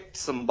I checked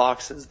some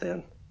boxes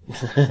then.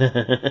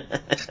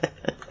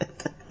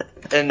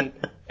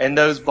 And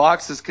those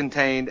boxes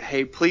contained,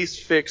 hey, please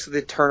fix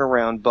the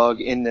turnaround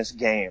bug in this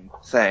game.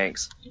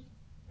 Thanks.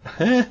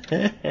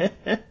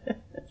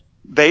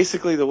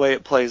 Basically the way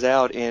it plays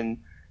out in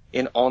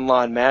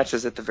online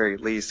matches at the very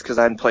least, because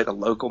I hadn't played a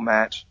local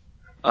match,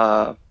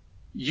 so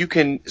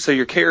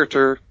your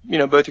character,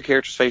 both your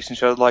characters face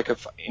each other like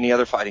any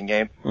other fighting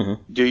game,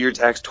 do your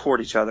attacks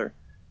toward each other.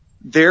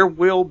 There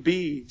will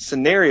be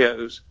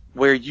scenarios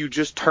where you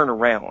just turn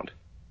around.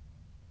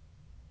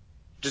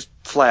 Just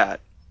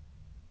flat.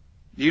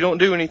 You don't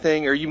do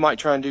anything, or you might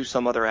try and do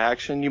some other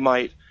action. You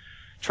might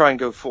try and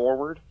go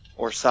forward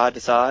or side to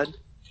side,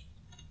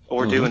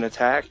 or do an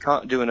attack,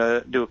 do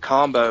a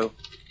combo,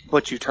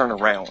 but you turn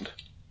around.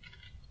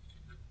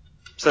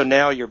 So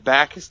now your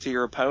back is to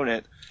your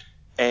opponent,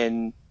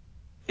 and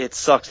it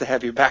sucks to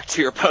have your back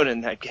to your opponent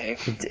in that game.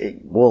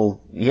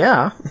 Well,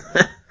 yeah.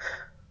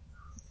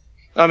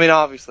 I mean,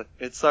 obviously,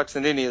 it sucks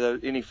in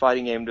any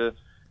fighting game to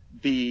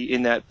be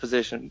in that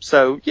position.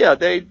 So yeah,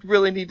 they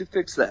really need to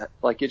fix that.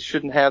 It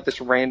shouldn't have this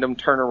random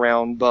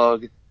turnaround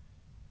bug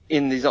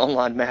in these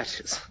online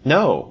matches.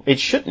 No, it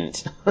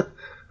shouldn't.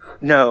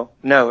 No,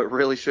 it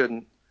really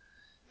shouldn't.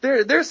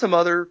 There's some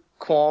other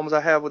qualms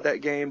I have with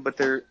that game, but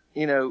they're,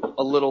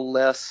 a little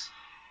less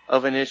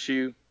of an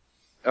issue,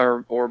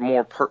 or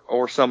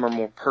some are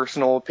more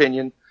personal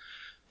opinion.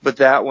 But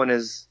that one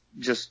is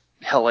just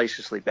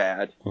hellaciously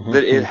bad.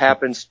 That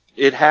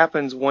it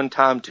happens one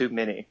time too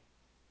many.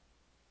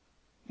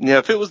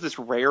 If it was this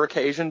rare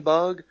occasion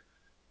bug,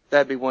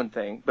 that'd be one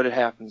thing, but it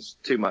happens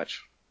too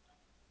much.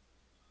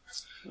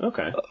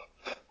 Okay.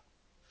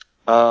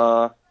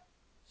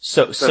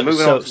 So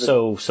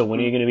when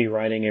are you going to be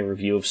writing a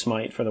review of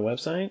Smite for the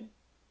website?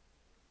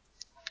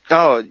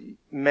 Oh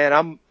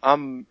man,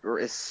 I'm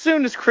as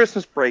soon as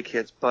Christmas break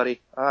hits,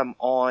 buddy, I'm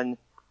on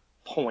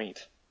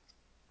point.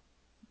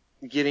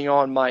 Getting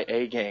on my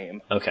A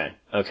game. Okay.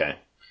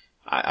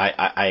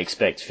 I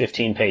expect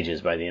 15 pages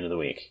by the end of the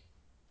week.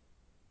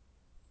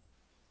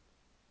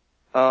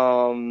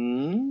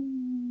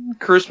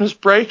 Christmas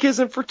break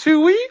isn't for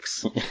 2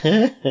 weeks?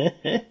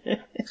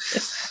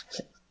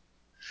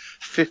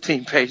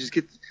 15 pages.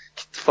 Get the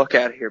fuck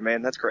out of here,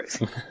 man. That's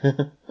crazy.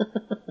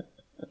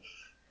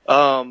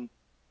 Other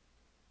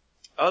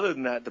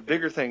than that, the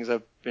bigger things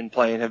I've been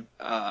playing have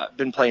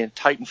been playing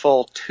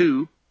Titanfall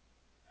 2.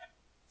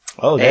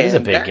 Oh, that is a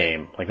big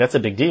game. Like, that's a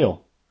big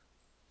deal.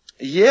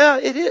 Yeah,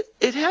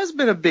 it has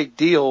been a big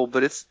deal,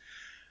 but it's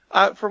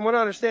from what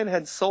I understand, it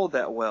hadn't sold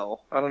that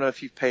well. I don't know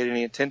if you've paid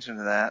any attention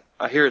to that.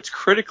 I hear it's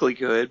critically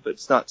good, but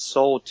it's not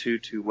sold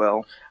too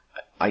well.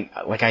 I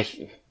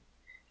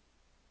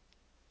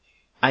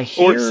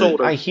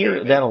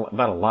hear that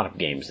about a lot of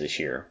games this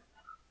year.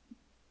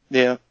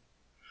 Yeah.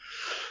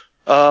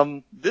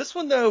 This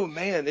one though,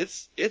 man,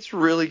 it's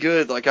really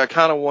good. Like, I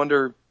kind of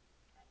wonder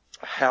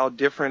how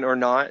different or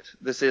not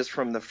this is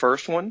from the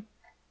first one.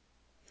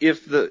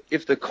 If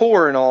the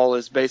core and all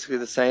is basically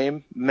the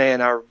same,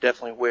 man, I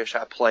definitely wish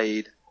I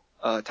played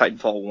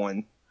Titanfall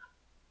 1.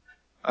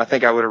 I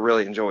think I would have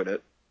really enjoyed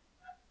it.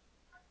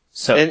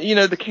 So, and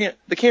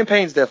the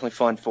campaign's definitely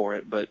fun for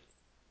it, but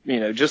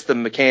just the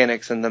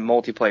mechanics and the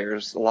multiplayer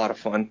is a lot of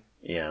fun.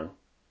 Yeah.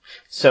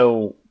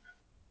 So,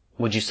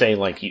 would you say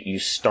like you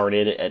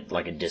started at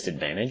like a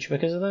disadvantage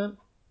because of that?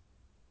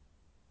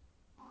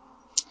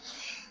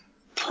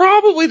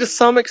 Probably to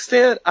some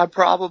extent. I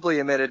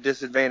probably am at a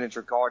disadvantage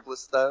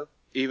regardless, though.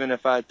 Even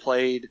if I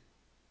played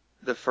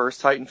the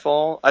first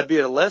Titanfall, I'd be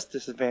at a less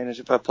disadvantage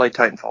if I played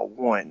Titanfall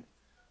 1.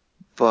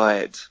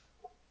 But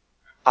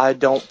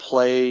I've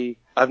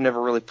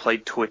never really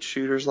played Twitch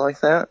shooters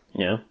like that.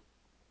 Yeah.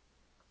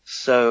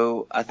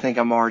 So I think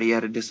I'm already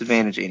at a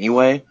disadvantage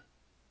anyway.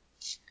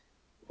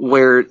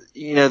 Where,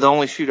 the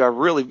only shooter I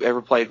really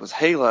ever played was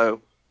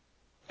Halo.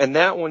 And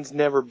that one's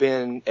never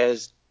been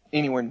as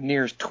anywhere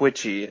near as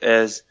twitchy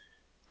as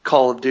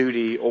Call of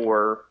Duty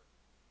or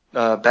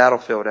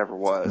Battlefield ever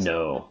was.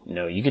 No,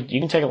 you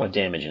can take a lot of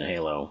damage in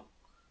Halo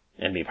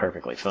and be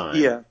perfectly fine.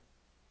 Yeah,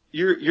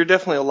 you're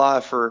definitely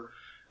alive for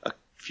a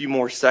few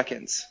more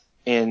seconds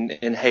in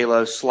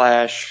Halo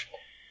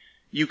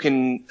 / you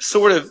can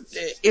sort of,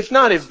 if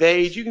not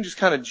evade, you can just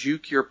kind of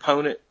juke your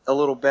opponent a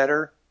little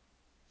better.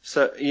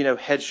 So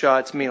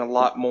headshots mean a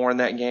lot more in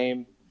that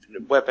game,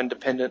 weapon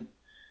dependent.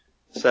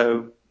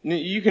 So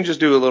you can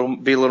just be a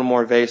little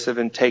more evasive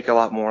and take a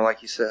lot more,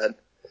 like you said.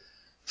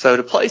 So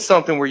to play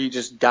something where you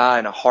just die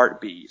in a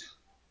heartbeat,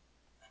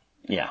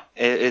 yeah,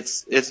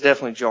 it's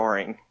definitely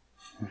jarring,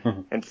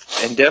 and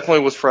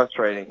definitely was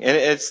frustrating, and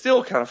it's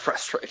still kind of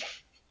frustrating.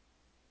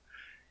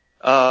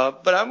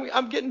 But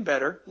I'm getting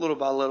better little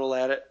by little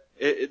at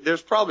it.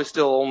 There's probably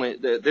still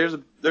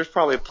there's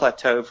probably a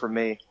plateau for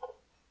me,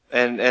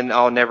 and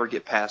I'll never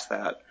get past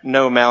that.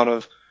 No amount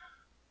of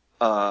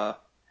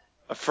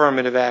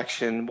affirmative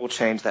action will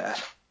change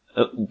that.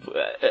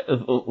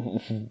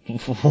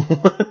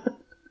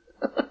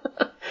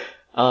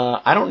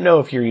 I don't know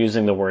if you're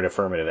using the word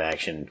affirmative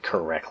action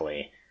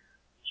correctly.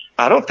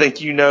 I don't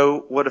think you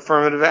know what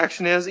affirmative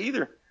action is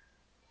either.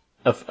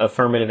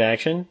 Affirmative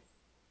action?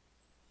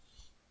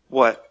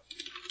 What?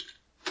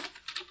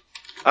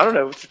 I don't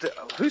know.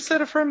 Who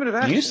said affirmative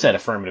action? You said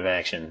affirmative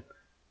action.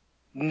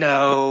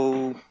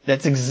 No.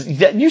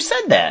 You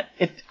said that.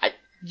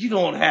 You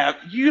don't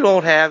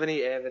have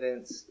any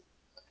evidence.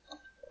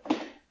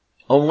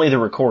 Only the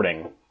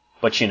recording,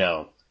 but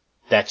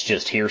that's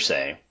just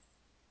hearsay.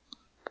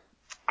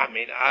 I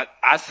mean,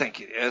 I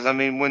think it is. I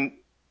mean, when,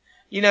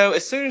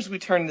 as soon as we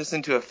turn this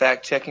into a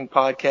fact-checking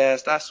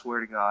podcast, I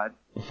swear to God.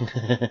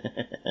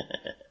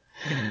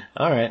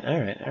 All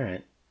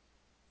right.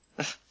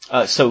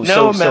 So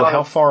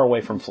how far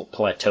away from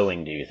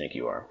plateauing do you think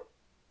you are?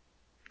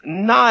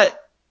 Not,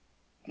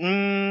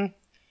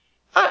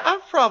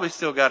 I've probably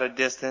still got a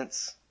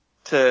distance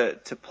to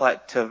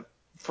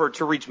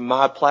reach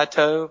my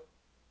plateau,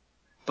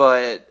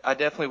 but I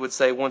definitely would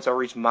say once I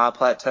reach my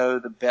plateau,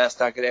 the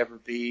best I could ever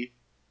be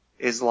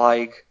is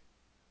like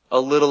a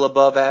little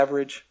above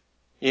average,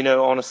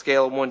 on a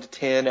scale of 1 to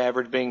 10,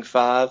 average being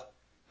 5.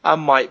 I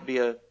might be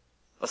a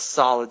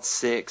solid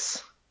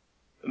 6,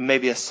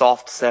 maybe a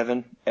soft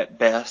 7 at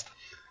best.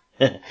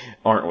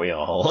 Aren't we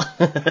all?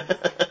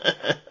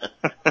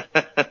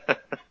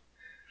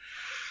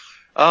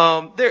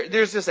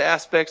 There's just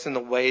aspects in the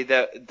way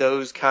that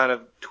those kind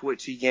of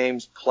twitchy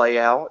games play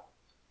out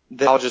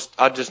that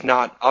I'll just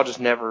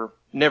never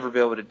be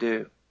able to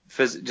do.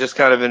 Just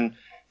kind of in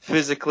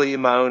physically,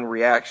 my own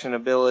reaction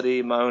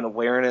ability, my own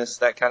awareness,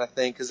 that kind of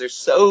thing. Cause there's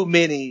so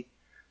many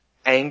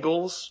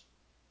angles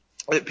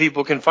that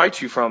people can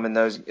fight you from in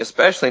those,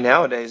 especially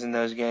nowadays in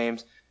those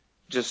games,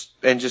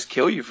 just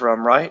kill you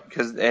from, right?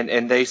 Cause,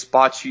 and they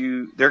spot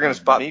you, they're going to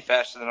spot me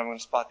faster than I'm going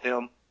to spot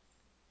them.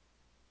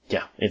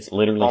 Yeah, it's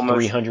literally almost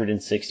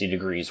 360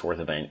 degrees worth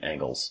of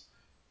angles.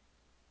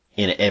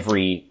 In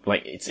every,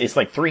 like, it's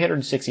like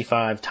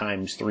 365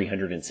 times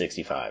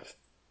 365.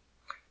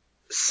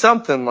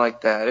 Something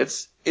like that.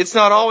 It's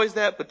not always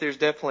that, but there's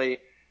definitely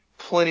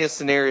plenty of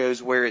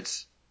scenarios where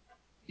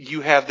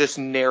you have this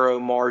narrow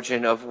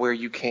margin of where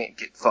you can't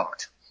get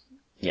fucked.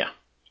 Yeah.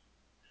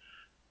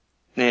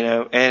 You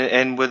know,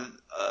 and with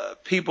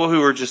people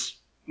who are just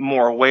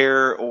more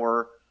aware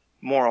or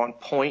more on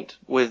point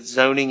with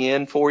zoning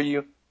in for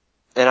you,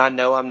 and I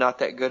know I'm not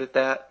that good at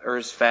that or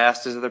as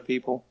fast as other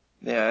people.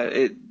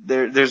 Yeah,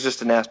 there's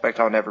just an aspect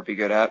I'll never be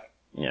good at.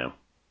 Yeah.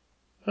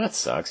 That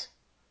sucks.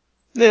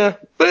 Yeah,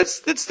 but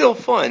it's still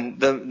fun.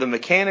 The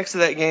mechanics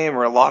of that game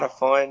are a lot of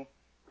fun,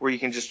 where you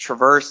can just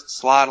traverse,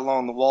 slide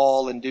along the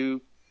wall, and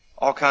do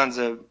all kinds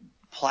of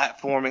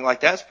platforming.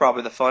 Like, that's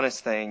probably the funnest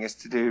thing, is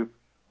to do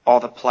all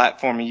the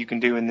platforming you can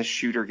do in this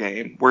shooter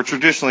game, where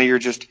traditionally you're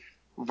just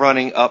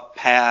running up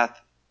path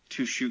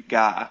to shoot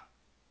guy.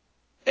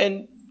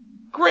 And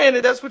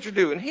granted, that's what you're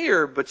doing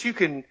here, but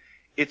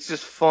it's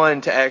just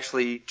fun to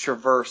actually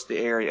traverse the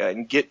area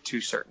and get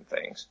to certain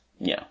things.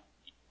 Yeah.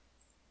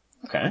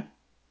 Okay.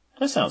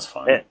 That sounds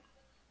fun.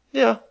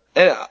 Yeah.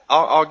 And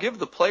I'll give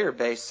the player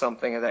base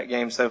something of that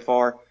game so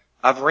far.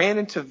 I've ran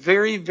into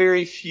very,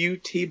 very few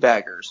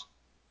teabaggers.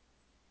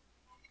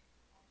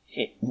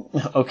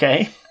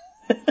 Okay.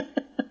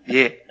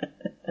 Yeah.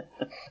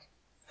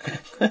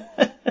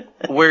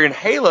 Where in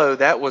Halo,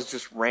 that was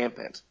just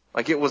rampant.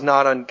 Like, it was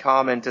not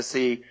uncommon to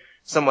see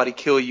somebody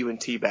kill you and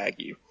teabag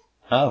you.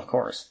 Oh, of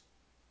course.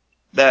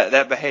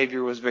 That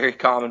behavior was very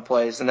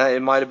commonplace, and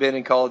it might have been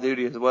in Call of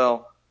Duty as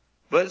well.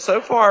 But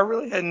so far,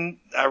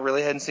 I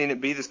really hadn't seen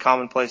it be this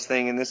commonplace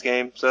thing in this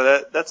game.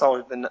 So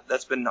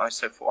that's been nice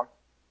so far.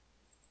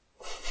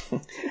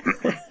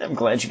 I'm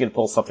glad you could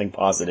pull something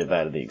positive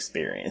out of the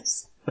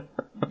experience.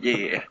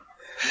 Yeah.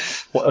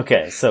 Well,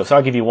 okay, so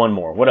I'll give you one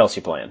more. What else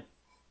you playing?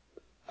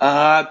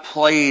 I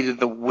played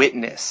The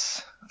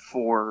Witness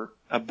for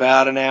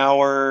about an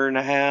hour and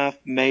a half,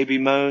 maybe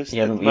most.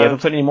 You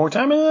haven't put any more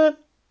time into that?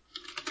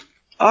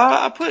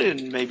 I put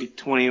in maybe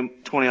 20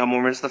 odd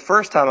more minutes. The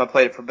first time I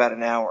played it for about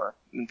an hour,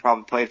 and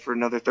probably played for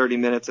another 30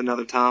 minutes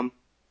another time.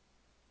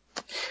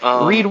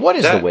 Reed, what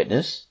is The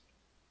Witness?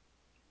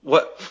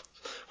 What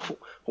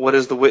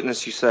is The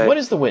Witness, you say? What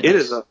is The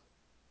Witness?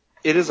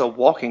 It is a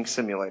walking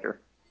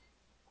simulator.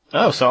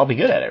 Oh, so I'll be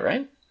good at it,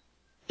 right?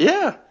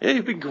 Yeah,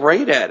 you'd be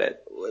great at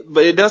it.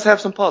 But it does have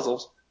some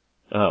puzzles.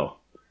 Oh.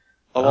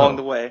 Along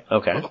the way.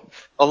 Okay.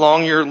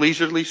 Along your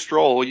leisurely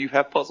stroll, you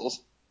have puzzles.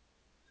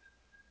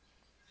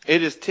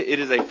 It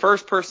is a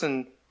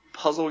first-person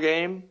puzzle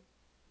game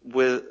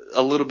with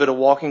a little bit of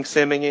walking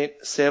sim in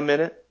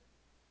it.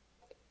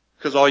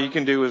 Because all you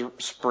can do is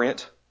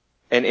sprint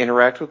and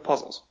interact with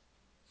puzzles.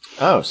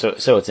 Oh,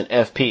 so it's an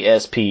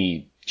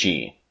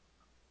FPSPG.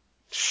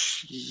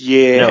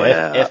 Yeah. No,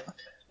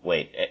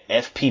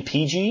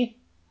 FPPG?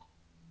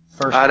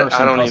 First-person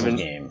puzzle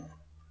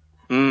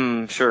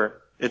game.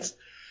 Sure.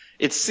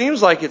 It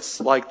seems like it's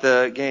like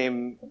the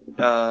game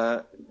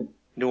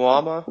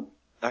Nuama.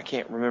 I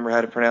can't remember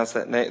how to pronounce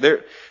that name.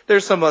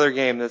 There's some other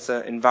game that's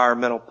an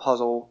environmental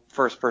puzzle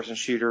first-person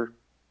shooter,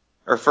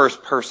 or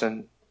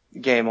first-person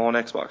game on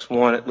Xbox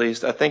One at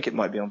least. I think it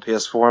might be on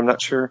PS4. I'm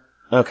not sure.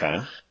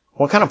 Okay.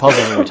 What kind of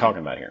puzzles are we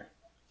talking about here?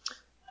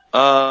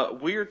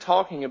 We are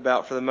talking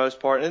about, for the most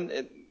part,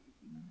 and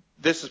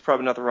this is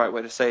probably not the right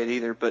way to say it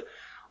either, but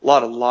a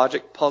lot of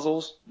logic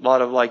puzzles. A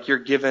lot of, like, you're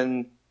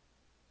given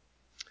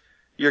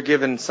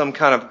some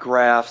kind of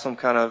graph, some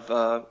kind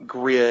of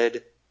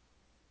grid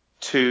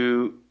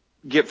to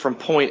get from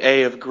point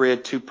A of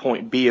grid to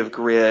point B of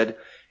grid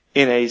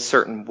in a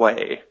certain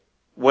way.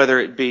 Whether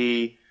it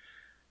be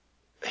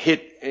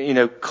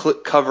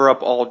cover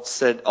up all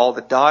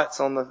the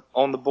dots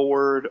on the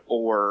board,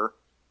 or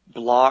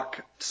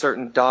block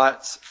certain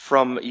dots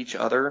from each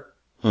other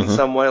in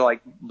some way,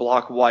 like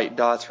block white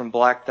dots from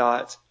black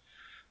dots.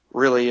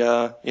 Really,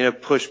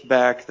 push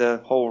back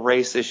the whole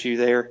race issue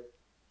there.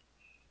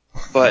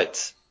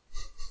 But,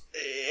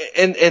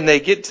 and they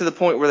get to the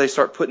point where they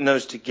start putting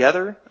those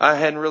together. I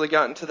hadn't really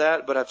gotten to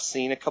that, but I've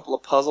seen a couple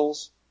of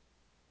puzzles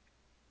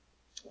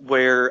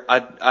where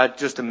I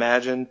just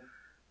imagine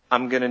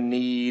I'm gonna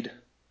need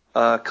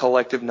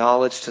collective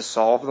knowledge to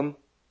solve them.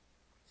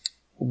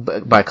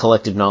 By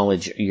collective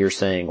knowledge, you're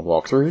saying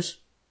walkthroughs?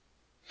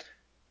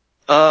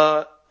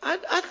 I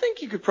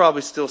think you could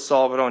probably still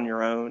solve it on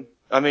your own.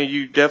 I mean,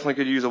 you definitely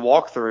could use a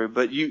walkthrough,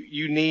 but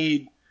you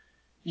need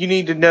you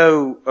need to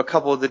know a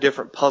couple of the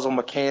different puzzle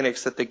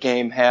mechanics that the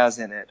game has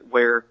in it.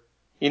 Where,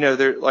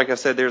 there, like I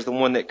said, there's the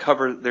one that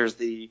covers.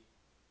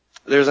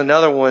 There's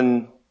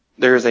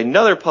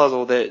another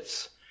puzzle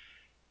that's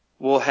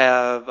will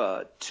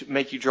have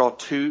make you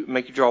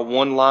draw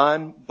one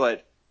line,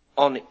 but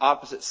on the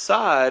opposite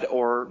side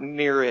or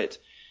near it,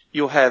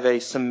 you'll have a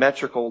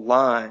symmetrical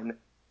line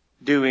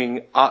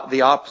doing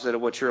the opposite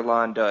of what your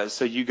line does.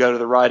 So you go to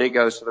the right, it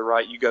goes to the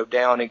right. You go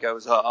down, it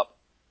goes up,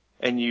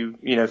 and you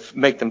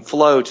make them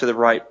flow to the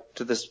right,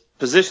 to the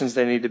positions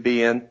they need to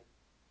be in.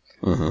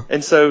 Mm-hmm.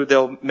 And so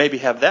they'll maybe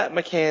have that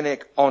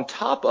mechanic on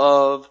top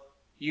of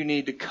you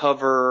need to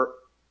cover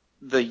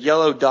the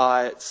yellow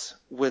dots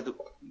with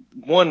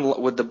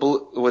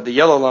the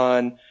yellow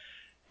line,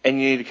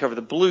 and you need to cover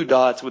the blue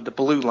dots with the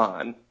blue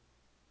line,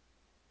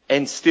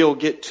 and still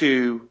get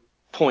to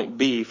point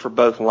B for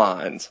both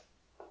lines.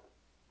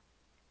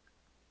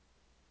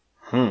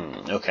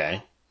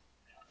 Okay.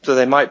 So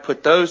they might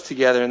put those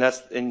together,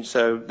 and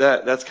so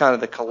that's kind of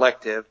the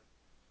collective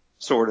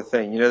sort of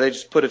thing. They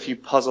just put a few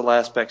puzzle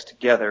aspects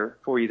together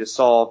for you to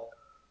solve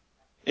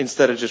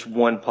instead of just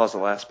one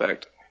puzzle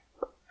aspect.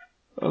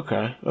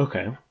 Okay.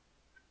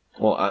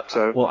 Well,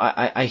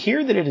 I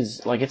hear that it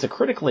is it's a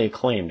critically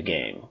acclaimed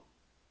game.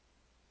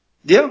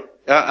 Yeah,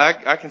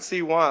 I can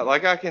see why.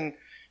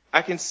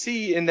 I can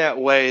see in that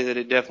way that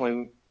it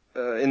definitely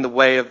in the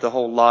way of the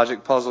whole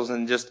logic puzzles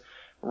and just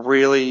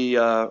really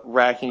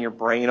racking your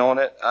brain on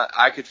it.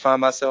 I could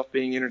find myself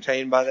being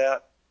entertained by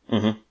that.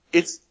 Mm-hmm.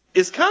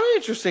 It's kind of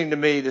interesting to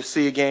me to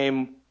see a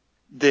game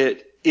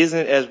that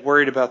isn't as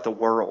worried about the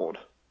world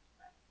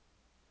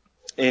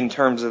in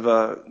terms of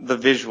the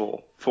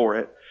visual for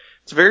it.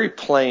 It's very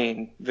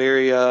plain,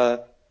 very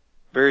low.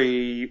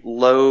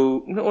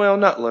 Well,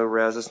 not low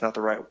res. That's not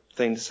the right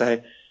thing to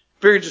say.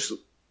 Very just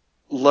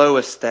low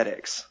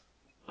aesthetics.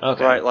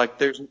 Okay. Right? Like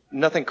there's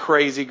nothing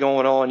crazy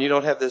going on. You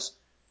don't have this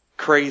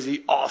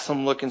crazy,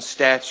 awesome looking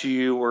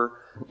statue or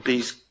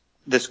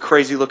this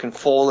crazy looking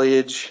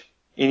foliage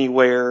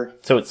anywhere.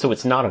 So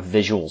it's not a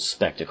visual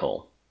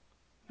spectacle.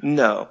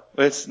 No,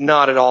 it's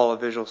not at all a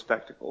visual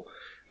spectacle.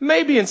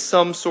 Maybe in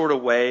some sort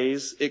of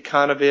ways it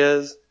kind of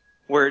is,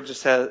 where it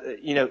just has,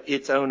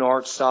 its own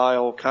art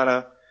style kind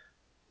of,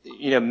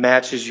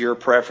 matches your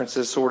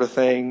preferences sort of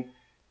thing,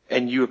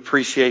 and you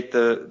appreciate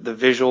the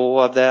visual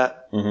of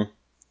that. Mm-hmm.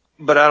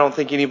 But I don't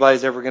think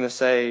anybody's ever going to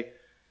say,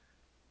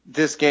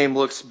 this game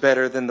looks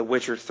better than The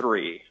Witcher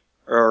 3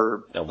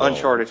 or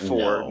Uncharted 4.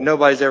 No.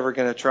 Nobody's ever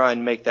going to try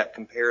and make that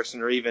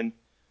comparison or even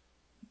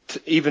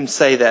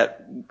say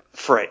that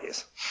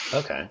phrase.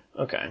 Okay.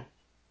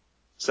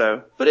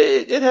 So, but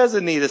it has a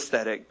neat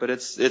aesthetic, but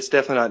it's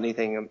definitely not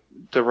anything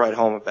to write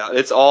home about.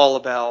 It's all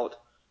about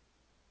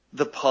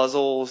the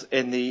puzzles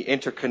and the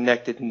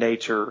interconnected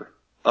nature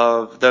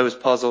of those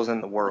puzzles in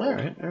the world.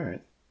 All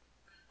right.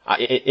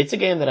 It's a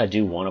game that I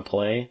do want to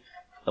play.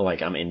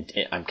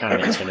 I'm kind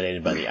of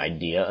intimidated by the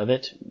idea of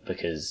it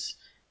because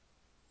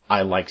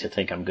I like to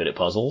think I'm good at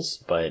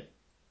puzzles, but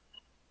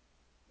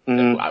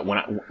when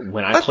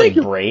I played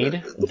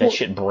Braid, that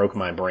shit broke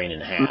my brain in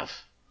half.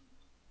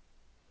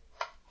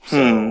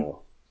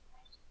 So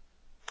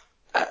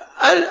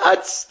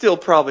I'd still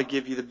probably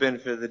give you the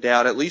benefit of the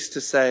doubt, at least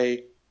to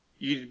say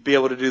you'd be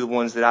able to do the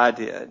ones that I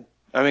did.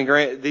 I mean,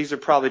 granted, these are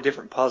probably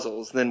different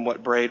puzzles than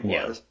what Braid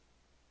was.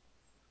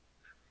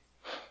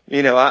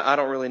 Yeah. I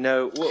don't really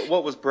know.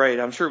 What was Braid?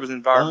 I'm sure it was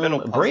environmental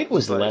puzzles. Braid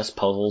was less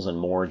puzzles and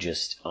more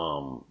just,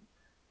 the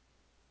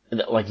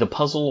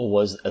puzzle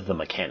was the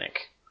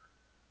mechanic.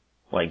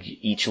 Like,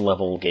 each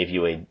level gave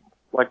you a...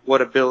 Like,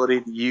 what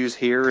ability to use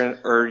here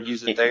or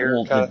use it there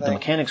kind of thing? The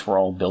mechanics were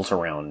all built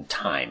around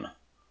time.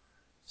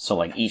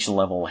 So, each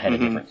level had a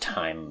different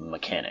time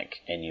mechanic,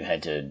 and you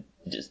had to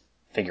just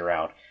figure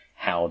out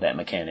how that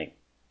mechanic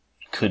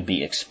could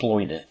be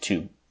exploited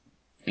to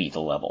beat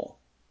the level.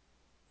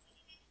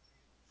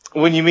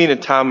 When you mean a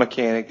time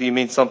mechanic, do you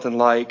mean something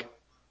like,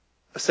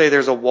 say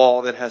there's a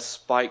wall that has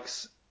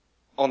spikes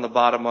on the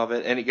bottom of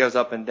it and it goes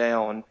up and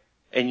down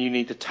and you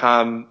need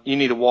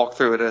to walk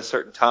through it at a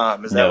certain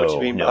time? Is that what you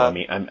mean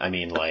by? I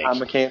mean time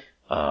mechanic?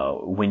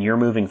 When you're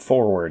moving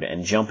forward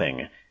and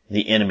jumping,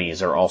 the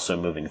enemies are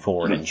also moving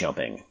forward and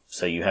jumping.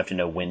 So you have to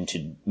know when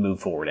to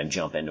move forward and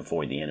jump and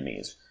avoid the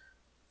enemies.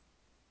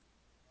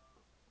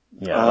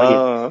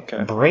 Yeah.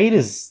 Okay. Braid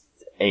is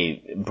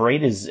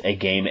a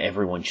game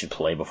everyone should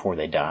play before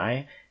they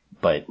die,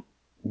 but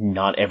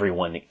not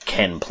everyone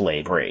can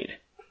play Braid.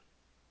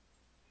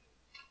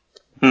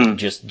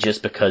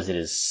 Just because it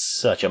is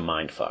such a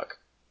mindfuck.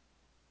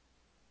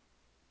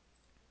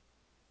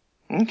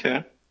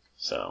 Okay.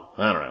 So,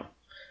 I don't know.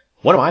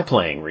 What am I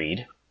playing,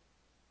 Reed?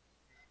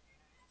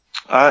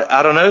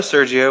 I don't know,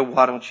 Sergio.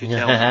 Why don't you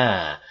tell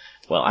me?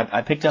 Well,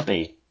 I picked up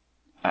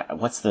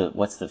what's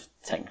the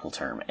technical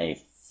term?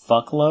 A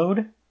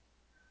fuckload?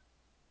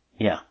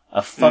 Yeah,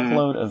 a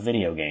fuckload of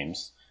video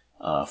games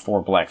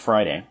for Black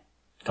Friday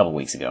a couple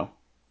weeks ago.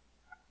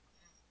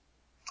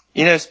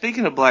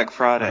 Speaking of Black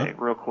Friday,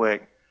 real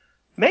quick,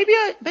 maybe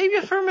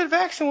affirmative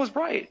action was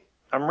right.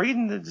 I'm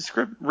reading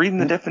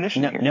the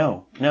definition here.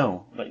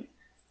 No, but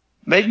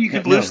Maybe you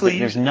could loosely.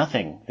 There's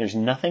nothing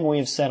we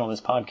have said on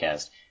this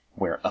podcast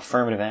where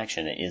affirmative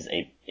action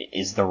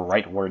is the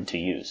right word to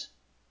use.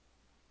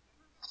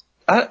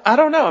 I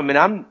don't know. I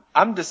mean,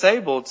 I'm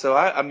disabled, so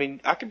I mean,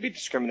 I could be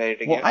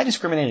discriminated against. Well, I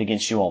discriminate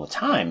against you all the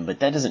time,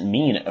 but that doesn't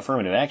mean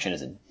affirmative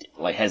action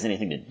has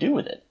anything to do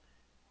with it.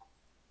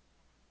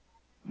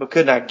 But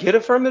couldn't I get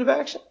affirmative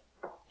action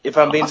if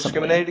I'm being Possibly.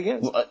 discriminated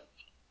against? Well,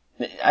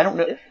 I don't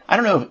know. I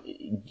don't know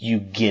if you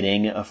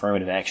getting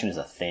affirmative action is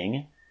a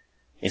thing.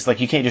 It's like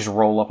you can't just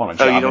roll up on a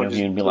job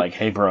interview and be like,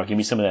 "Hey, bro, give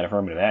me some of that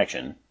affirmative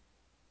action."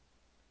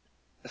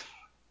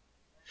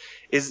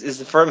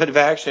 Is affirmative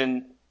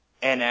action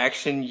an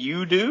action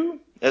you do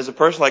as a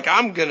person? Like,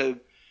 I'm gonna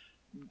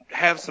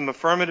have some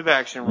affirmative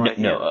action right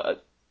here. No.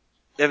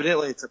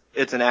 Evidently,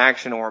 it's an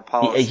action or a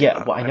policy.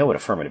 Yeah. Well, I know what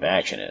affirmative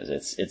action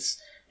is.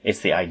 It's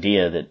the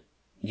idea that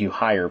you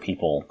hire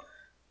people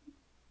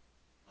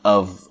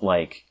of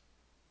like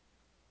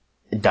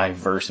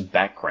diverse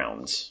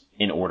backgrounds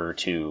in order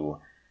to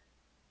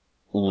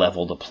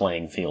level the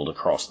playing field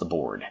across the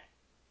board.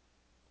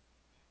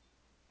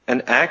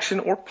 An action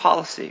or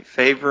policy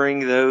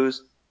favoring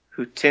those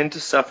who tend to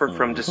suffer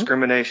from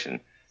discrimination,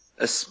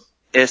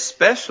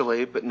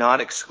 especially but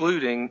not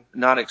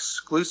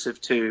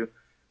exclusive to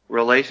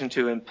relation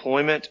to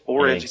employment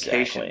or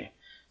education.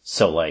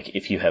 So, like,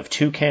 if you have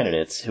two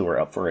candidates who are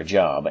up for a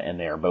job and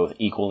they are both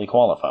equally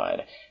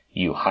qualified,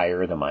 you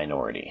hire the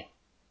minority.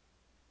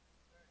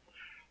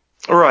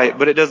 Right,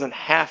 but it doesn't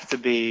have to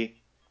be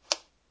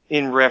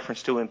in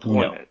reference to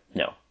employment.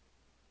 No.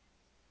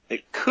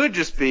 It could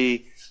just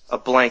be a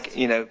blank,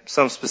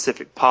 some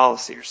specific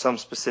policy or some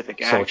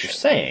specific action. So what you're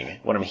saying,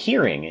 what I'm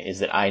hearing is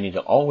that I need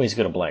to always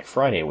go to Black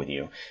Friday with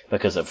you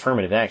because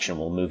affirmative action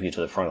will move you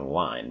to the front of the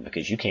line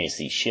because you can't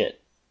see shit.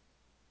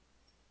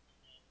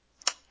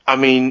 I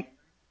mean,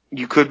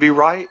 you could be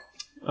right.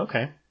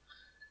 Okay.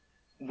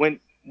 When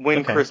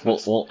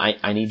Christmas. Well,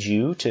 I need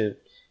you to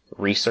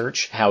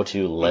research how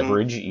to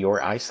leverage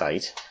your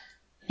eyesight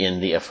in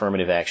the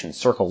affirmative action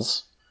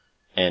circles,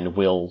 and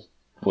we'll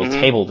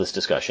table this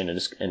discussion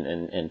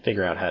and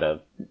figure out how to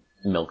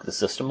milk the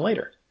system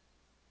later.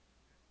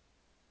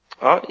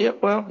 Yeah,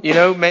 well,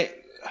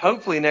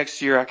 hopefully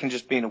next year I can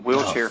just be in a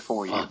wheelchair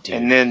for you. Dude.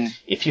 And then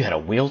if you had a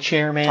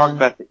wheelchair, man, talk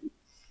about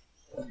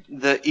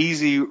the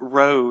easy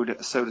road,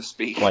 so to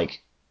speak.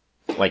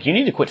 Like you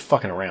need to quit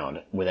fucking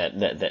around with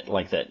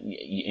that.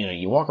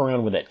 You walk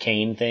around with that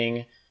cane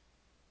thing.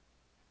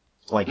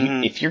 Like,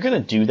 if you're gonna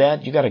do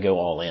that, you gotta go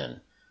all in.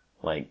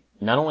 Like,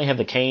 not only have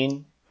the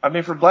cane. I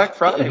mean, for Black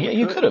Friday. Yeah,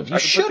 you could have. You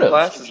should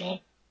have.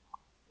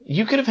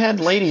 You could have had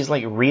ladies,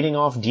 like, reading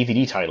off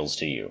DVD titles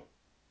to you.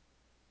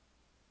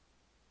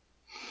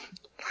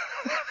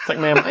 It's like,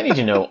 ma'am, I need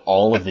to know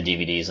all of the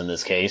DVDs in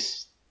this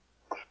case.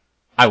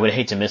 I would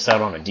hate to miss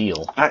out on a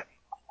deal.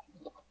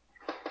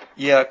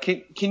 Yeah,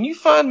 can you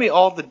find me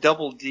all the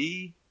Double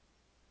D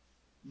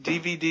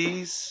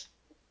DVDs?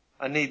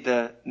 I need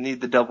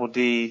the Double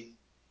D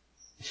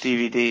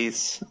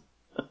DVDs.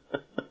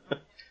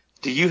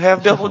 Do you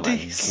have Double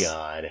Ds? Oh my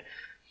God.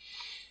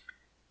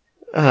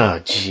 Oh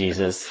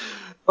Jesus.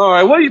 All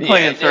right, what are you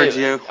playing,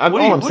 Sergio?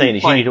 All I'm saying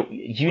is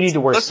you need to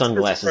wear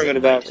sunglasses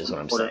at night, is what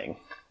I'm saying.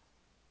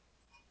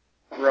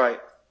 Right.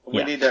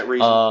 We need that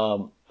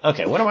reason.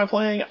 Okay, what am I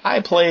playing?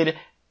 I played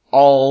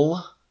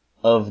all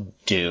of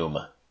Doom.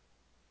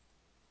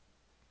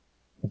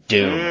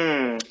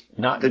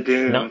 Not the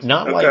Doom.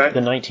 Not like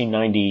the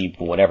 1990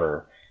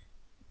 whatever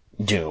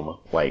Doom,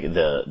 like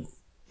the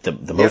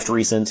most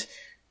recent,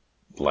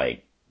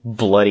 like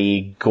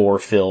bloody,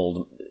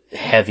 gore-filled,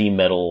 heavy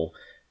metal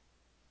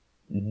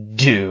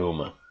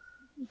Doom.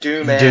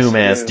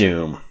 Doom-ass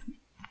Doom.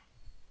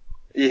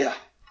 Yeah.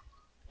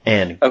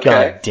 And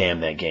god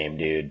damn that game,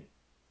 dude.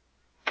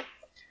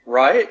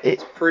 Right?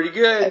 It's pretty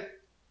good.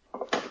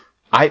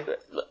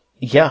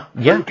 Yeah.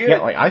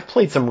 Like, I've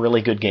played some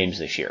really good games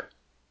this year.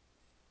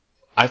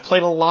 I've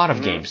played a lot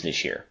of games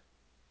this year.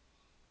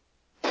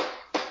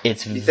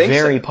 It's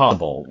very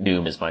possible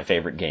Doom is my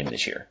favorite game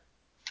this year.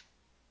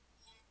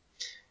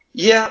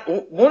 Yeah,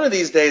 one of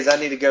these days I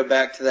need to go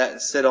back to that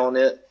and sit on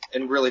it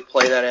and really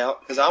play that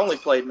out, because I only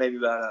played maybe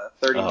about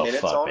 30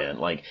 minutes on it.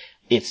 Like,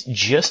 it's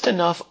just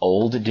enough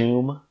old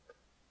Doom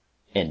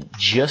and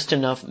just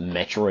enough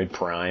Metroid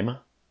Prime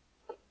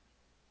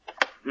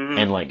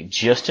and like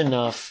just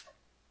enough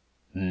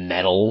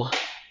metal,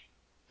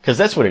 because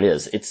that's what it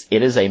is.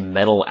 It is a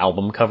metal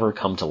album cover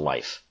come to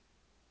life.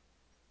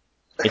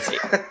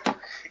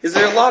 Is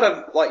there a lot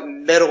of like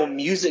metal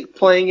music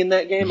playing in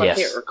that game? Yes.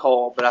 I can't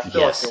recall, but I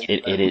feel like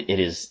it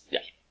is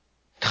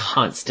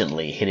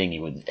constantly hitting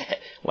you with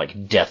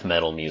like death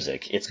metal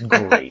music. It's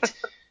great.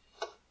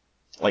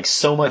 Like,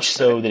 so much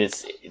so that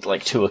it's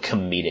like to a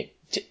comedic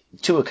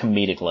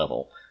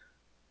level.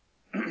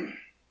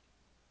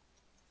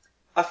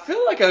 I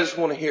feel like I just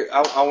want to hear.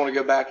 I want to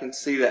go back and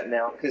see that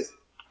now, because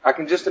I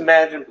can just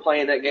imagine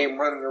playing that game,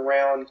 running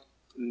around,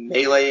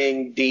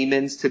 meleeing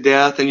demons to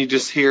death, and you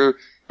just hear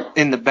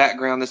in the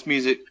background this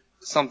music,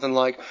 something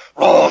like.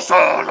 No,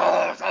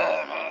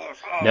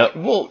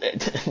 well,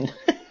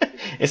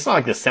 it's not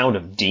like the sound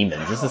of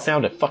demons. It's the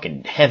sound of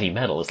fucking heavy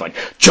metal. It's like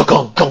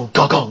chugong gong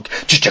gong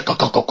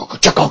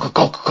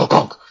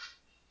chugong.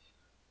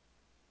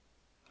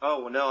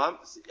 Oh no,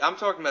 I'm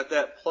talking about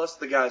that plus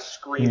the guy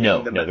screaming.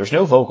 No, there's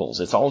no vocals.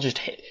 It's all just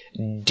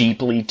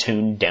deeply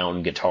tuned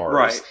down guitars.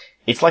 Right.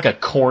 It's like a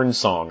Korn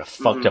song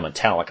fucked a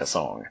Metallica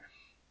song.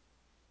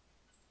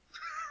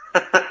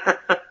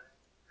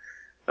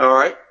 All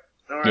right.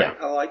 Yeah.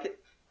 I like it.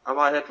 I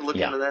might have to look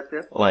into that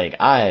then. Like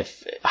I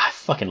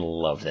fucking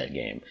love that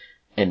game,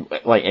 and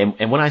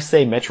when I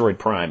say Metroid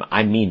Prime,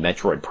 I mean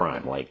Metroid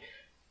Prime. Like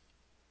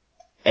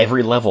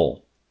every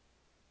level,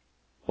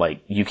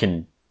 like you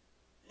can.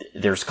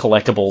 There's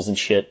collectibles and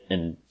shit,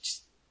 and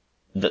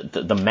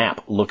the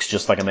map looks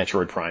just like a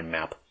Metroid Prime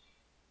map.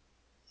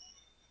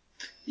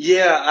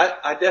 Yeah,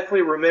 I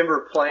definitely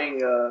remember playing,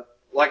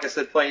 like I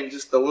said, playing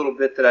just the little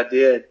bit that I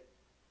did.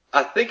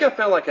 I think I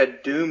found like a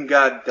Doom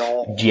Guy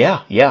doll.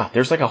 Yeah.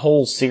 There's like a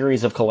whole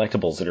series of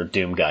collectibles that are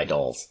Doom Guy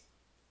dolls.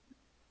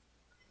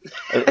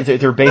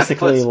 They're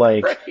basically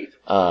like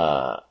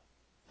pop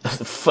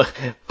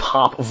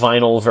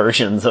vinyl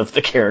versions of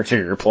the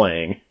character you're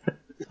playing.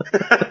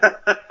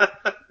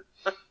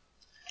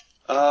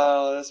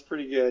 Oh, that's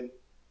pretty good.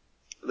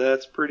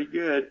 That's pretty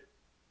good.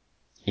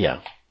 Yeah.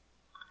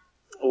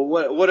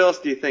 Well, what else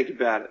do you think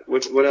about it?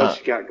 What else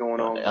you got going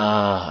on?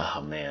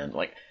 Oh man,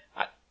 like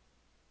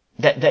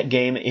that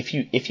game. If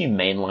you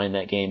mainline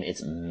that game,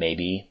 it's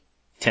maybe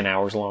 10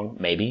 hours long.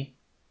 Maybe.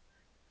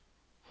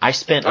 I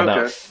spent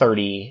about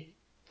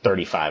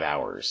 35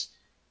 hours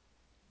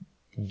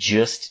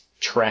just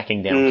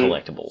tracking down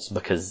collectibles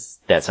because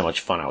that's how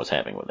much fun I was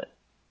having with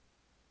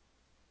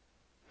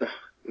it.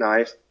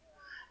 Nice.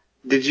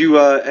 Did you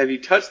have you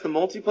touched the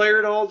multiplayer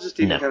at all? Just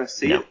to even kind of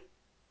see it?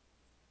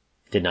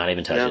 Did not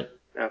even touch it.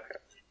 Okay.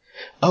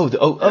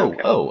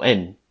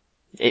 And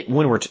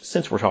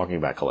since we're talking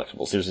about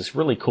collectibles, there's this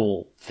really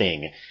cool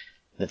thing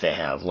that they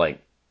have.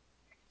 Like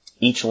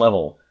each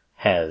level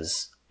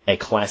has a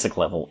classic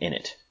level in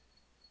it.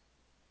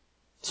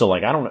 So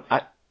like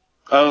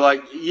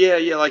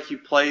like you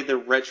play the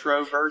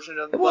retro version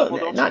of the level.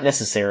 Well, not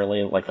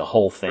necessarily like the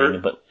whole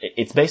thing, but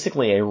it's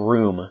basically a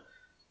room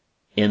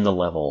in the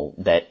level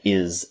that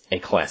is a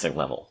classic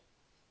level.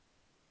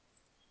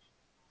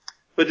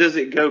 But does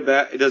it go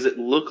back? Does it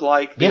look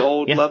like the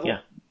old level? Yeah.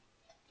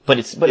 But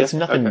it's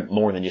nothing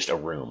more than just a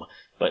room.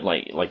 But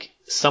like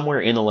somewhere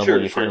in the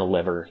level you find a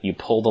lever, you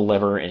pull the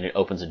lever and it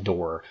opens a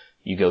door.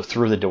 You go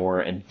through the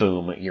door and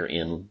boom, you're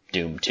in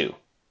Doom 2.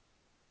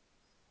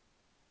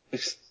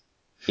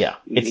 Yeah,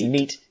 it's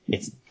neat.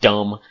 It's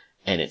dumb,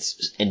 and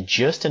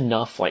just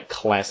enough like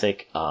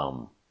classic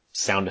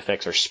sound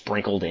effects are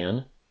sprinkled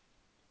in.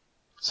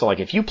 So like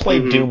if you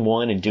played Doom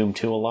 1 and Doom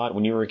 2 a lot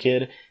when you were a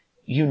kid,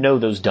 you know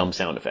those dumb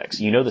sound effects.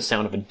 You know the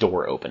sound of a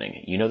door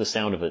opening. You know the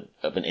sound of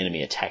an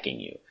enemy attacking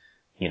you.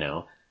 You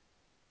know?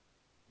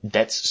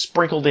 That's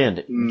sprinkled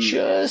in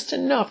just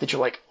enough that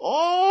you're like,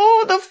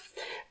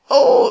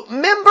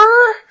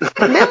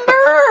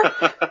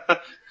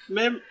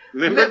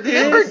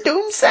 remember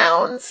Doom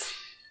sounds?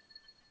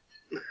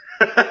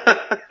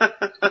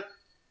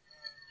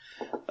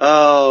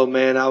 Oh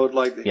man, I would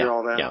like to hear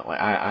all that.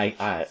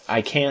 Yeah,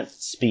 I can't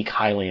speak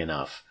highly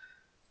enough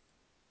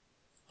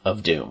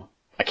of Doom.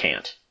 I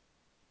can't.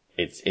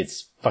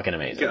 It's fucking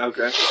amazing.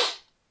 Okay.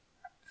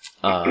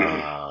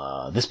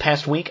 This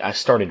past week I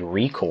started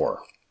ReCore.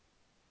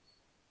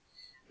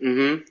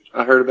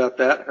 I heard about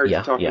that. Heard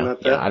you talking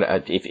about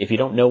that. If you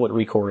don't know what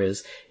ReCore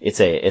is, it's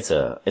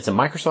a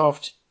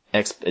Microsoft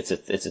it's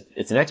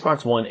an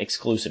Xbox One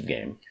exclusive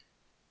game.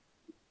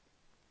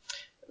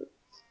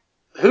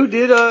 Who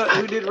did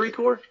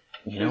ReCore?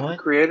 You know what? The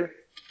creator?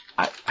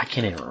 I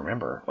can't even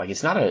remember. Like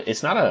it's not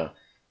a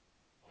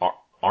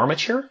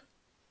armature?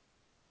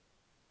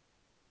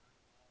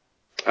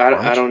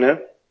 I don't know.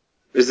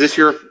 Is this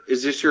your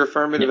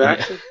affirmative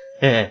action?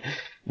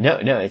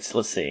 No,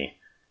 let's see.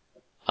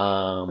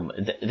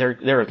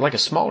 They're like a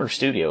smaller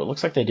studio. It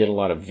looks like they did a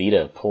lot of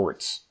Vita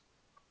ports.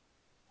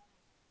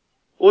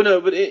 Well,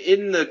 no, but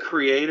isn't the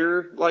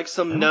creator like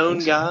some known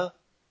guy?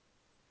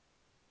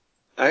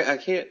 I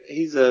can't.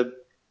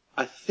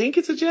 I think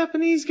it's a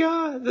Japanese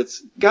guy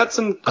that's got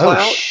some clout.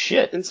 Oh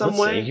shit! In some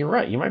way. See. You're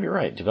right. You might be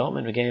right.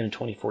 Development began in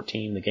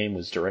 2014. The game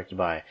was directed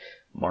by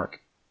Mark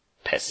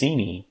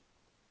Passini,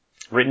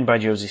 written by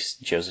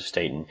Joseph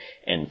Staten,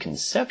 and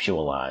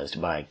conceptualized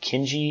by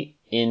Kenji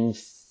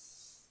Inafune.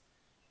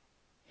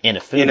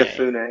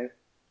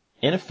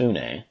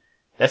 Inafune.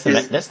 That's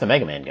the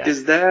Mega Man guy.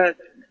 Is that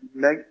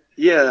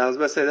Yeah, I was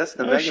about to say that's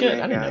the Mega shit,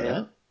 Man I didn't guy. know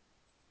that.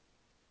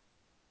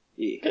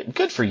 Yeah.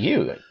 Good for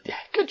you.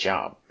 Good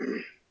job.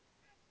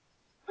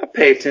 I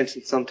pay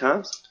attention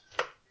sometimes.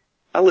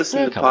 I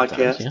listen to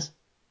podcasts.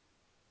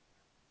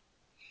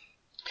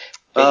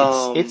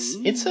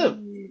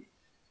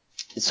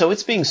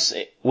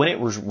 When it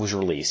was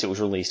released, it was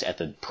released at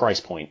the price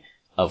point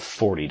of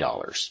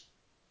 $40.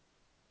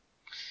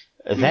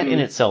 That in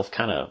itself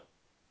kind of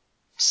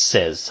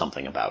says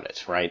something about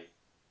it, right?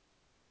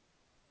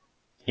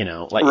 You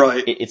know,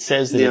 like it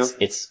says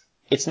that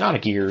it's not a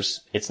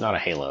Gears, it's not a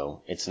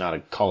Halo, it's not a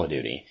Call of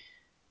Duty,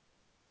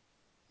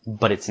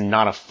 but it's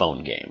not a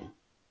phone game.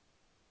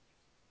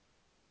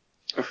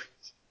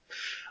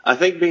 I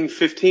think being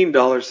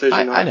 $15 says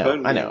you're not a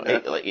phone game. I know.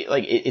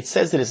 It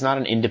says that it's not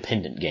an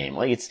independent game.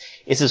 Like, it's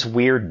this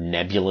weird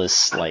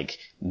nebulous, like,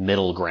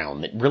 middle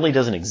ground that really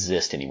doesn't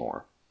exist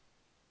anymore.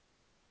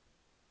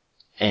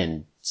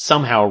 And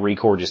somehow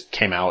Recore just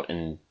came out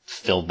and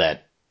filled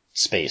that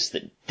space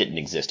that didn't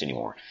exist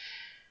anymore.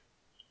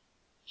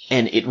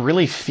 And it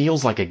really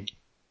feels like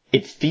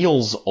it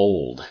feels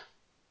old.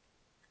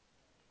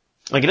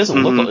 Like, it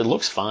doesn't look, it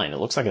looks fine. It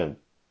looks like a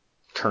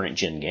current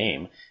gen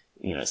game.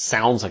 You know, it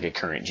sounds like a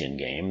current gen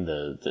game.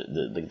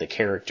 The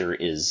character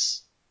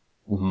is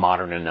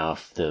modern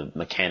enough. The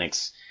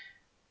mechanics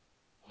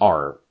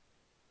are,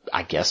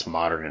 I guess,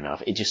 modern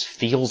enough. It just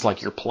feels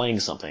like you're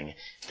playing something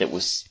that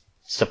was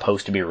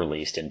supposed to be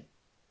released in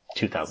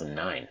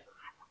 2009.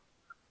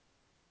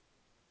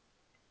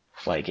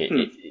 Like,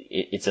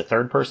 it's a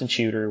third-person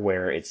shooter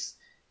where it's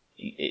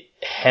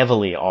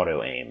heavily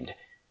auto-aimed,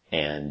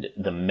 and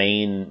the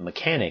main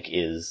mechanic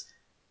is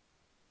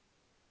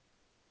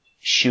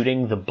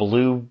shooting the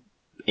blue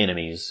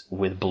enemies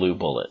with blue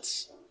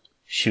bullets,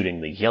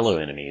 shooting the yellow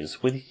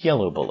enemies with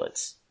yellow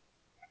bullets,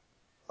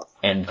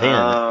 and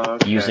then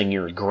using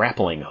your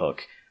grappling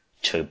hook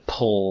to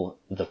pull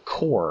the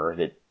core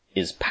that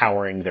is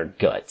powering their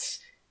guts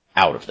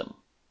out of them.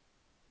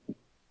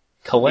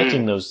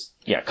 Collecting those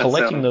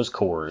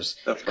cores,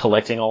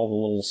 collecting all the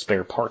little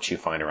spare parts you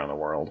find around the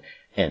world,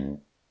 and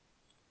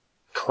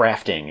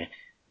crafting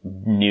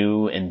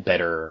new and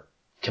better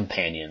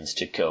companions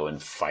to go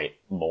and fight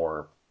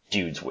more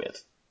dudes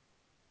with.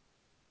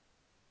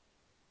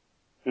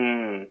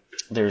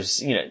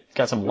 There's,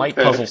 got some light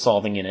puzzle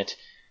solving in it.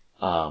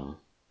 And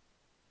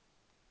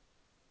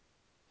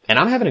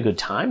I'm having a good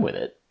time with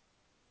it.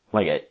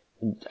 Like,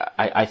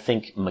 I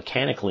think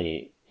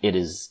mechanically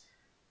it's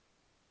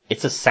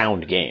a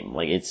sound game.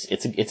 Like,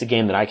 it's a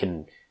game that I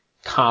can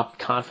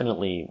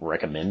confidently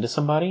recommend to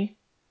somebody.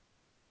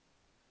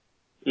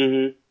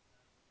 Mm-hmm.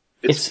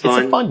 It's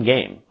a fun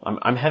game.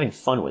 I'm having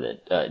fun with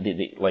it.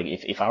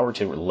 If I were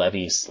to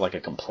levy like a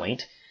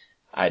complaint,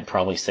 I'd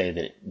probably say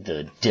that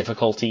the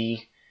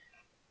difficulty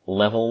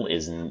level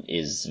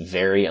is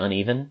very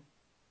uneven.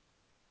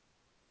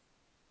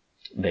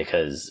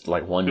 Because,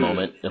 like, one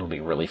moment it'll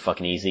be really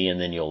fucking easy, and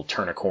then you'll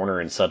turn a corner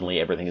and suddenly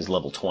everything is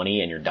level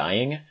 20 and you're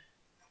dying.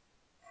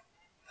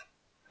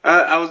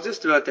 I was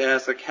just about to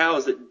ask, like, how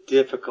is it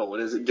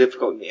difficult? Is it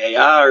difficult in the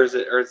AI, or is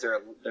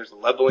there's a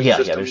leveling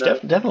system? Yeah, there's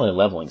definitely a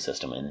leveling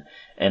system,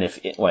 and if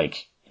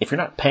you're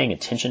not paying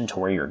attention to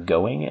where you're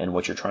going and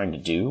what you're trying to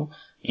do,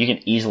 you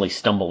can easily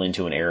stumble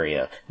into an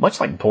area,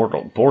 much like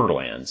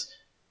Borderlands,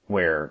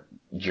 where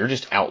you're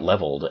just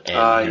out-leveled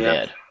and you're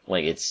dead.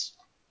 Like, it's...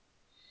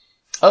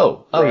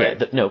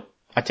 Right. No,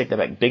 I take that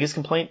back. Biggest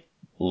complaint?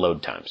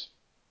 Load times.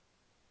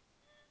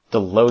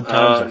 The load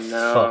times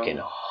are fucking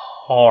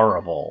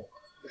horrible.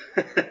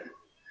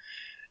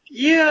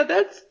 Yeah,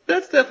 that's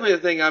definitely a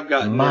thing I've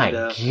gotten My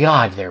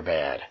God, they're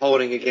bad.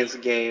 Holding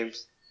against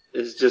games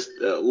is just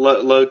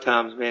load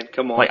times, man.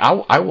 Come on. Like,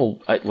 I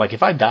will,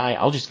 if I die,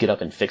 I'll just get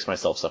up and fix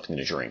myself something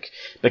to drink.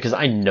 Because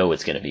I know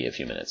it's going to be a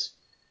few minutes.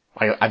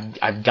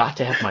 I've got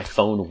to have my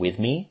phone with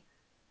me,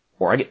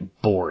 or I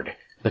get bored,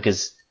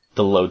 because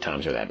the load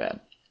times are that bad.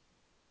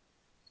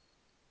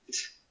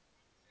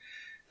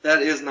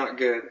 That is not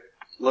good.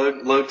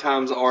 Load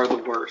times are the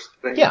worst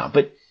thing. Yeah,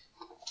 but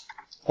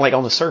like,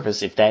 on the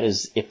surface, if that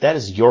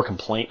is your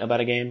complaint about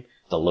a game,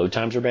 the load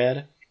times are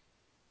bad.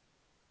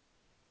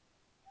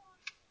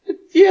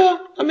 Yeah,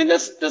 I mean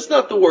that's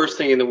not the worst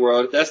thing in the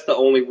world. That's the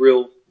only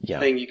real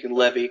thing you can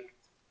levy.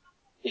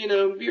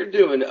 You're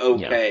doing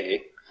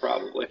okay,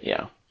 probably.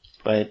 Yeah,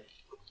 but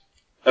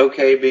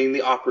okay being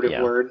the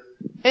operative word.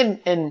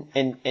 And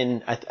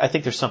I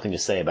think there's something to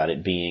say about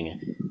it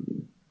being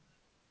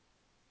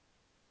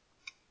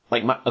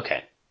like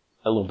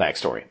a little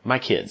backstory. My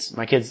kids,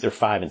 they're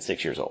 5 and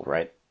 6 years old,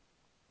 right?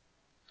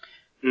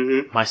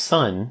 Mm-hmm. My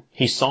son,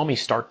 he saw me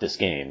start this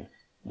game,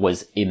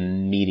 was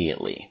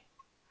immediately,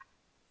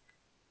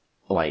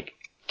 like,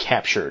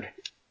 captured.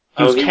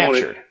 He was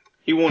captured.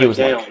 He was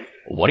down. Like,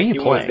 what are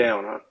you playing?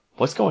 Down, huh?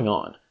 What's going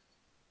on?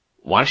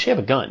 Why does she have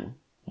a gun?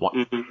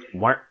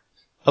 Why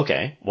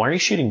are you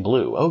shooting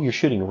blue? Oh, you're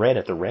shooting red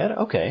at the red?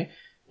 Okay.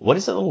 What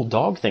is that little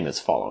dog thing that's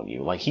following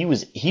you? Like, he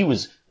was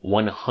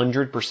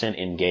 100%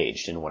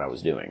 engaged in what I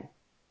was doing.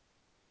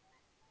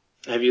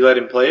 Have you let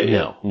him play it?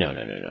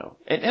 No.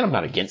 And I'm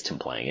not against him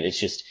playing it. It's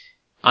just,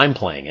 I'm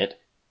playing it.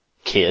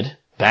 Kid,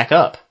 back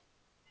up.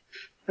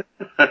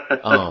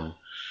 No,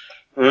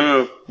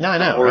 I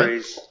know,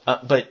 right?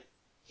 But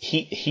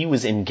he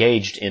was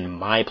engaged in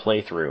my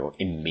playthrough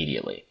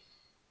immediately.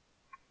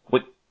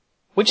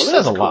 Which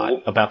says a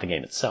lot about the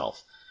game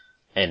itself.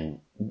 And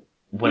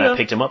when I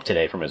picked him up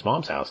today from his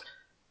mom's house,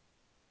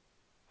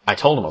 I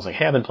told him, I was like,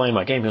 hey, I've been playing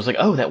my game. He was like,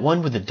 oh, that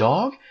one with the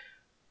dog?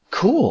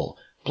 Cool.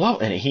 Blah.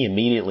 And he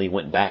immediately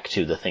went back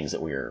to the things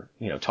that we were,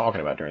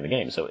 talking about during the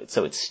game. So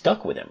it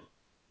stuck with him.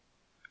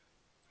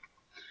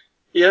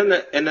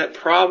 Yeah, and that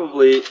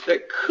probably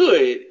that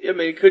could. I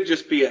mean, it could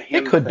just be a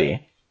him. It could thing,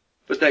 be,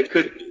 but that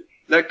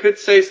could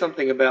say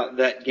something about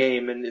that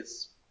game and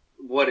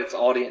what its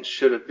audience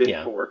should have been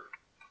yeah. for.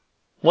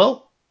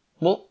 Well,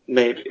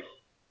 Maybe.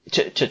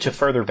 to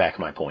further back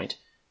my point,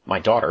 my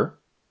daughter,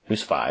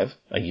 who's 5,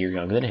 a year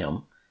younger than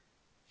him,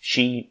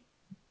 she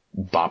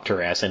bopped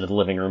her ass into the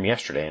living room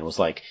yesterday and was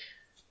like,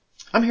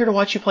 "I'm here to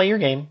watch you play your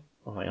game."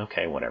 I'm like,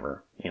 okay,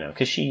 whatever,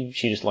 because she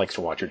just likes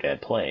to watch her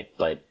dad play,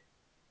 but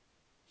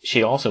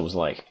she also was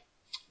like,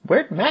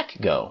 "Where'd Mac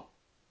go?"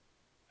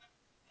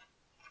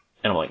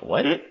 And I'm like,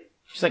 "What?"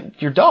 She's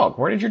like, "Your dog.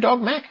 Where did your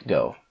dog Mac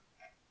go?"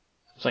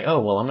 I was like, "Oh,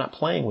 well, I'm not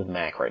playing with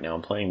Mac right now.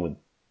 I'm playing with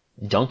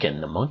Duncan,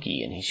 the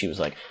monkey." And she was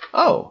like,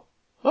 "Oh,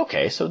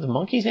 okay, so the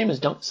monkey's name is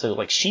Duncan." So,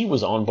 like, she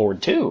was on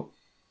board too.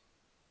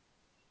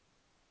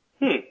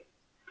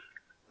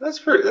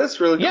 That's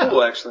really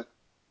cool, actually.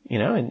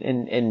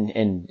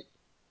 And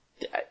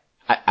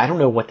I don't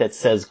know what that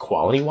says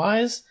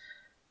quality-wise,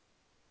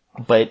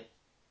 but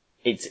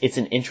it's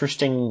an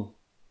interesting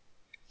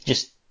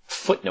just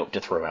footnote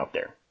to throw out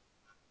there.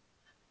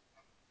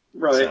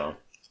 Right. So.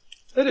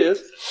 It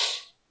is.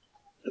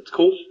 It's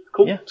cool.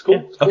 Cool. Yeah, it's cool.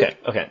 Yeah. It's cool.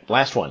 Okay.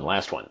 Last one.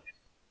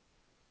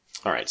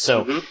 All right.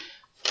 So,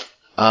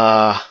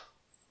 Lay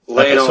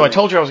okay. it So on I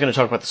told you I was going to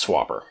talk about the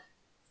Swapper.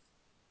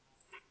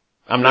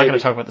 I'm not going to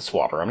talk about the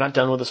Swapper. I'm not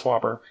done with the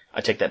Swapper.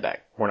 I take that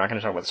back. We're not going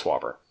to talk about the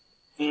Swapper.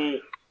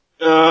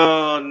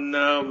 Oh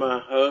no, my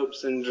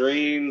hopes and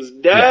dreams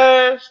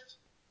dashed.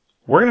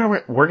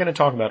 Yeah. We're gonna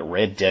talk about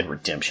Red Dead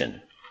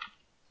Redemption.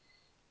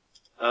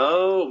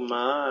 Oh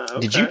my. Okay.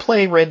 Did you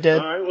play Red Dead?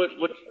 All right.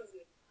 What?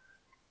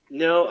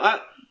 No,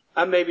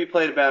 I maybe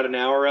played about an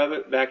hour of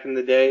it back in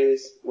the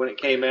days when it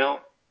came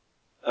out.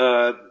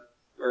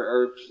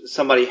 Or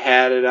somebody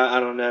had it. I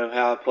don't know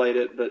how I played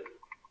it, but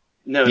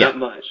no, not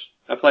much.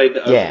 I played the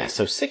opening. Yeah,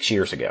 so 6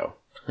 years ago,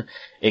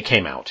 it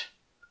came out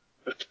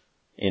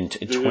in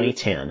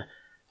 2010,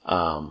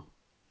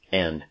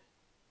 and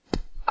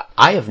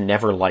I have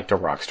never liked a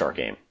Rockstar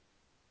game.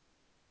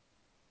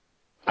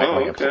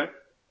 Okay.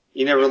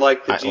 You never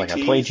liked the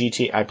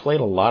GTA. I played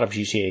a lot of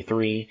GTA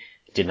 3,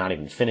 did not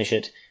even finish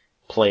it.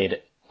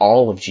 Played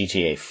all of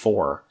GTA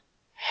 4,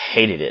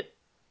 hated it.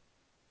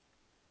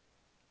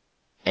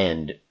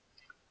 And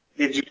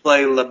did you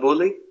play La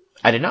Bully?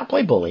 I did not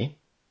play Bully,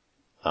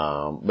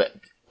 but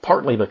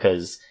partly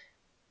because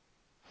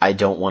I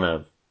don't want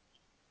to.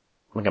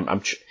 Like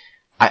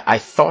I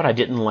thought I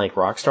didn't like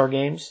Rockstar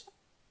games,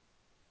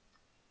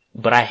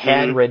 but I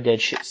had Red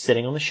Dead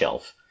sitting on the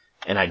shelf,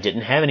 and I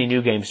didn't have any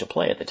new games to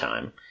play at the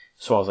time.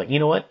 So I was like, you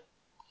know what?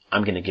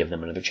 I'm going to give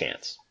them another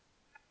chance.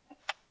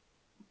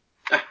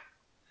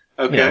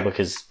 Okay.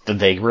 Because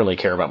they really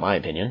care about my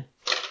opinion.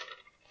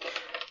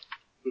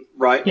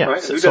 Right. Yeah.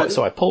 Right.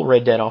 So I pull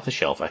Red Dead off the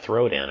shelf, I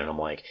throw it in, and I'm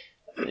like,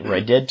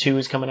 Red Dead 2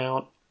 is coming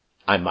out.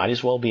 I might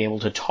as well be able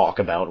to talk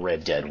about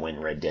Red Dead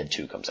when Red Dead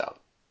 2 comes out.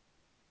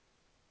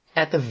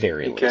 At the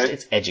very least,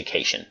 it's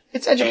education.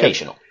 It's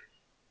educational.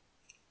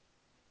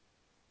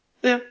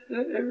 Yeah,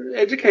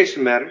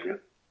 education matters, yeah.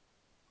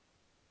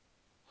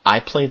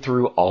 I played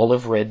through all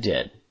of Red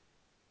Dead.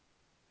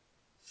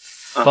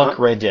 Fuck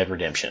Red Dead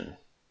Redemption.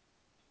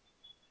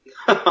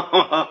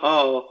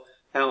 Oh,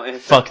 how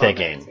fuck that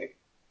game.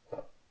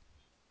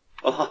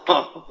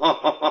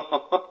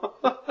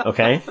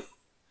 Okay?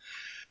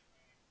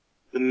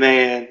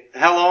 Man,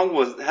 how long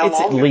it's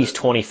at least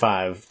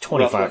 25,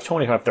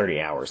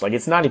 30 hours. Like,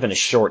 it's not even a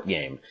short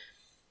game.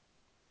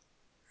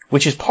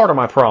 Which is part of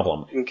my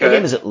problem. Okay. The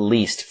game is at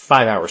least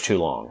 5 hours too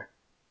long.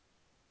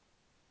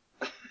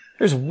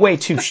 There's way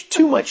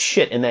too much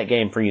shit in that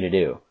game for you to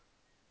do.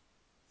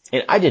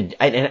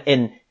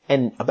 And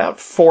and about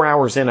 4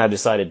 hours in, I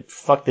decided,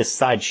 fuck this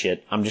side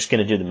shit, I'm just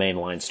gonna do the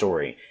mainline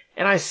story.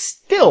 And I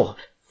still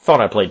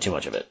thought I played too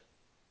much of it.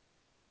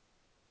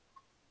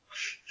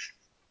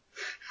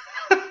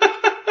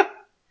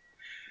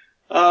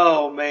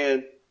 Oh,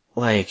 man.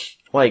 Like.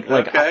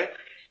 Okay.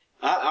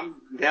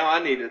 I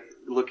need to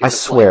look into I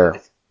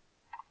swear.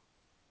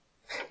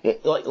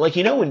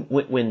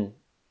 When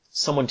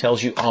someone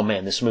tells you, oh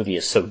man, this movie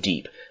is so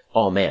deep.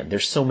 Oh man,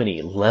 there's so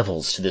many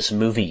levels to this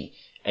movie.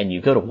 And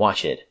you go to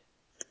watch it,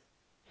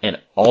 and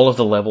all of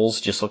the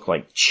levels just look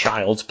like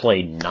child's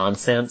play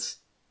nonsense.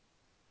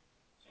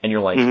 And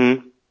you're like,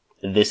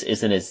 this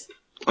isn't as...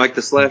 Like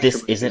the slash...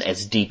 This isn't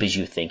as deep as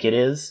you think it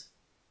is.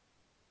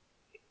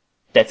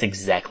 That's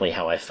exactly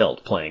how I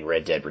felt playing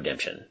Red Dead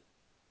Redemption.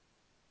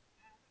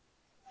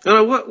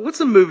 What's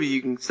a movie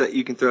you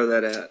can throw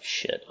that at?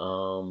 Shit,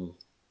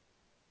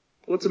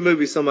 What's a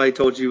movie somebody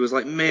told you was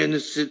like, man,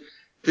 this shit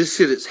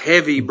is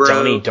heavy, bro.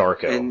 Donnie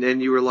Darko.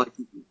 And you were like...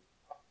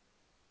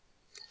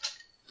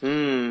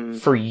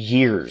 For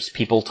years,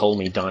 people told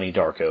me Donnie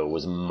Darko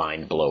was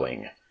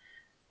mind-blowing.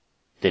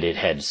 That it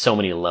had so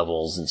many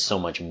levels and so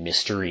much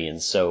mystery and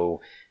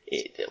so...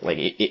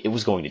 It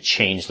was going to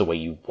change the way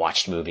you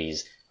watched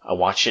movies. I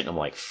watched it and I'm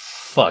like,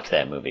 fuck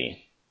that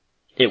movie.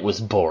 It was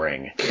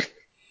boring.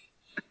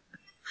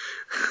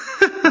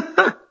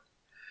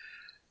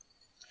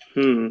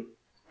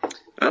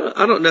 I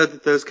I don't know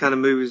that those kind of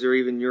movies are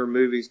even your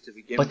movies to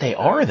begin with. But they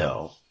are,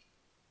 though.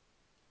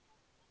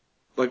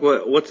 Like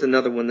what's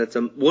another one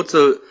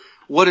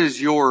what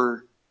is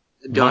your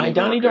Donnie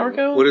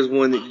Darko? What is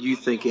one that you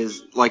think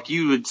is, like,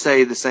 you would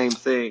say the same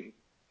thing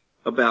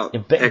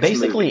about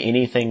basically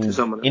anything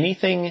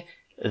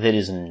that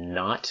is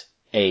not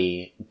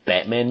a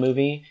Batman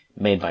movie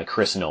made by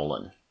Chris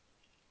Nolan.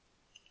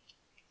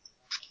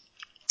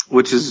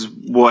 Which is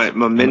what?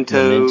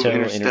 Memento,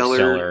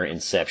 Interstellar,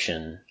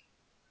 Inception.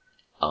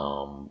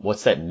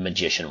 What's that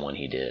magician one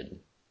he did?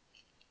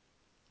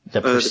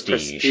 The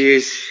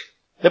Prestige.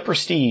 The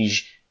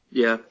Prestige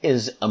yeah.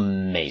 is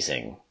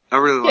amazing. I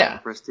really like The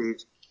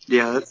Prestige.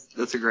 Yeah,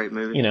 that's a great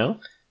movie. You know?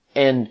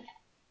 And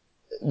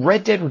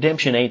Red Dead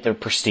Redemption ain't The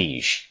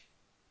Prestige.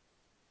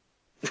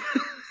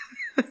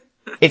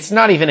 It's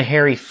not even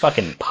Harry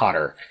fucking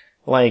Potter.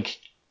 Like,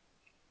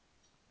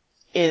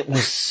 it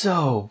was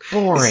so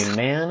boring,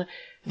 man.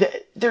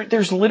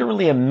 There's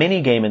literally a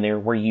mini game in there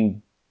where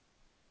you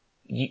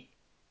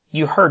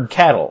herd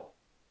cattle.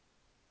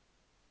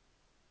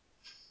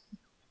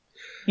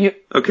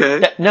 Okay.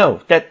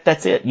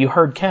 That's it. You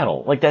herd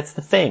cattle. Like, that's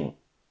the thing.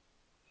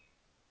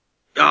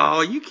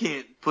 Oh, you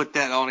can't put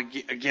that on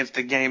against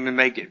a game and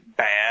make it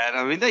bad.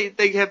 I mean,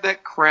 they have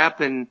that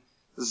crap in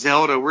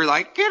Zelda. We're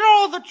like, get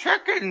all the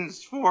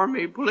chickens for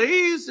me,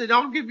 please, and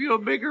I'll give you a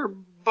bigger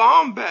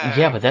bomb bag.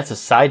 Yeah, but that's a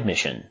side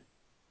mission.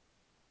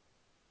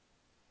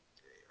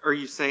 Are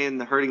you saying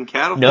the herding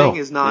cattle thing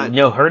is not?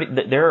 No,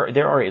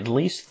 there are at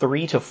least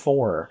 3 to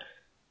 4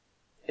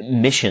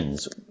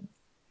 missions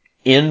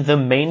in the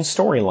main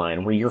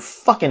storyline where you're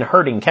fucking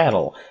herding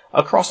cattle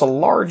across a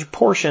large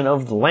portion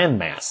of the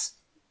landmass.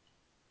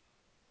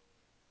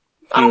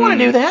 I don't want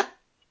to do that.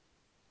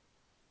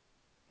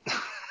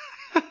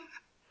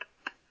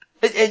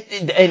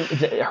 And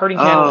herding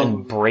cattle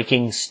and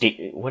breaking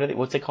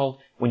what's it called?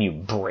 When you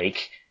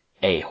break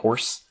a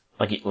horse,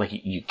 like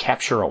you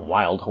capture a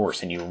wild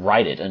horse and you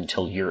ride it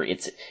until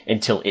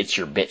it's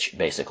your bitch,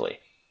 basically.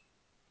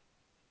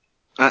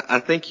 I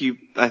think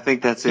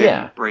that's it.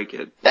 Yeah. You break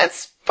it.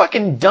 That's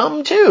fucking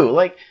dumb too.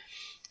 Like,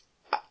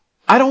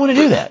 I don't want to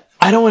do that.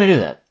 I don't want to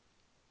do that.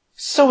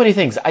 So many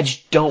things I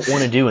just don't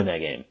want to do in that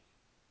game.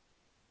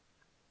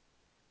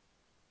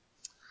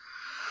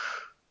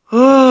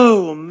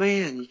 Oh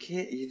man,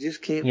 you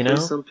just can't play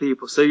some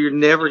people. So you're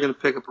never gonna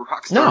pick up a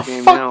Rockstar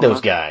game now. No, fuck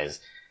those guys.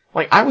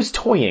 Like, I was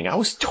toying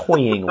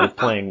with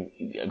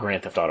playing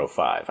Grand Theft Auto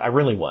 5. I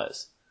really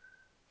was.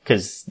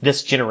 Cause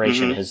this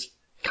generation has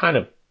kind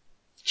of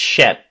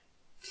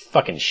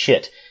fucking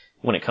shit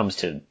when it comes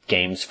to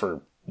games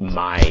for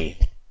my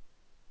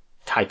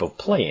type of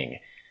playing.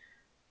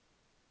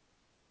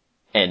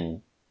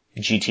 And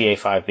GTA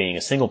 5 being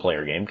a single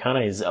player game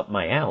kinda is up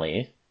my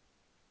alley.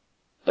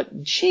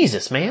 But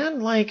Jesus, man,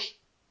 like,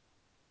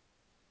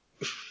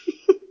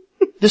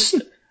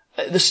 the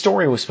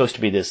story was supposed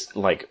to be this,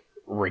 like,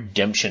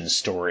 redemption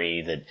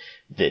story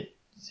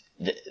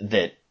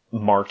that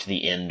marked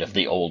the end of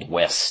the Old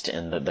West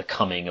and the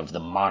coming of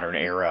the modern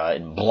era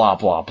and blah,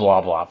 blah,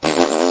 blah,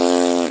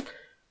 blah.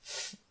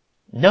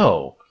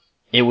 No.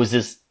 It was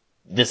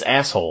this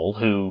asshole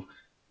who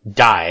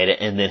died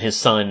and then his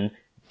son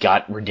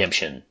got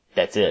redemption.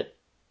 That's it.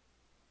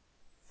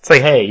 It's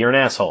like, hey, you're an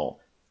asshole.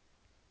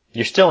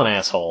 You're still an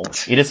asshole.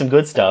 You did some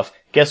good stuff.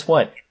 Guess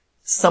what?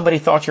 Somebody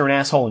thought you were an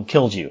asshole and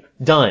killed you.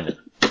 Done.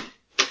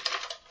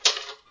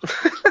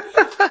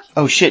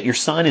 Oh shit, your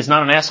son is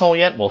not an asshole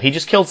yet? Well, he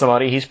just killed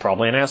somebody. He's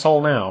probably an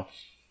asshole now.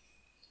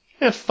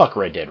 Fuck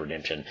Red Dead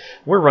Redemption.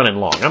 We're running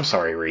long. I'm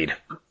sorry, Reed.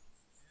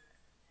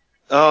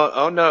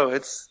 Oh no,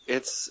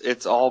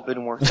 it's all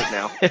been worth it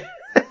now.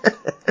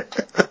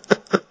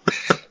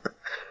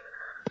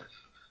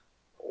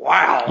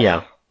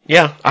 Wow.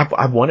 Yeah.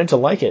 I wanted to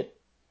like it.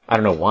 I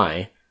don't know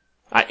why.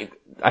 I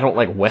don't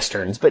like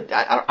westerns, but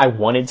I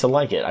wanted to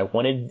like it. I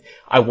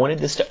wanted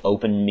this to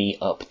open me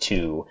up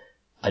to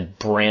a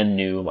brand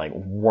new, like,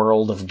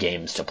 world of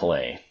games to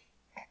play.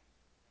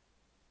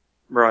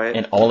 Right.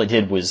 And all it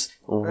did was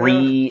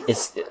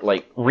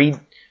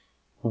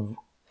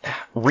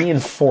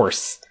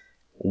reinforce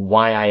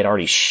why I had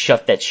already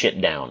shut that shit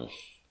down.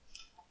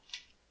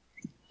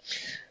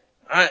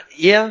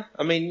 Yeah,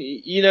 I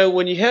mean,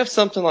 when you have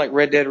something like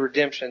Red Dead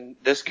Redemption,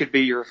 this could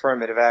be your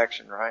affirmative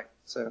action, right?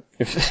 So.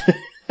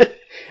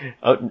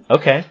 Oh,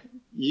 okay.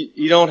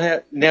 You don't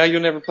have, now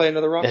you'll never play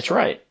another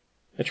Rockstar.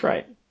 That's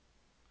right.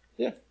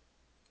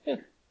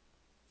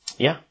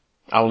 Yeah.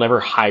 I'll never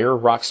hire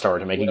Rockstar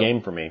to make a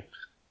game for me.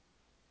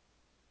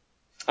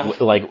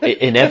 Like,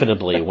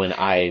 inevitably, when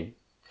I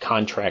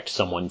contract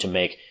someone to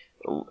make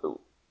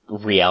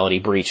Reality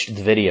Breach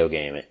the video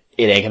game, it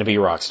ain't gonna be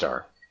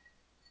Rockstar.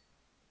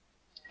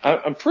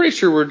 I'm pretty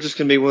sure we're just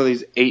gonna be one of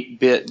these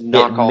 8-bit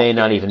knockoff. It may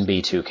not even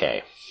be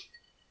 2K.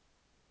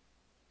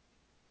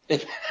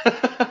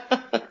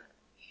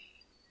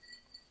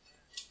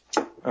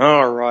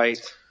 All right.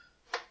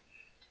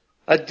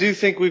 I do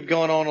think we've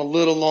gone on a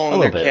little long. A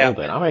little bit.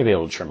 I might be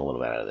able to trim a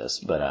little bit out of this,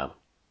 but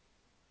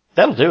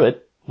that'll do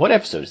it. What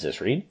episode is this,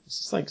 Reed? Is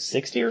this like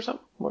 60 or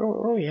something? Where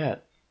are we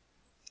at?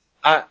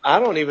 I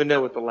don't even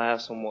know what the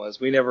last one was.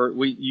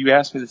 You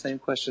asked me the same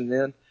question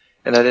then,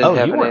 and I didn't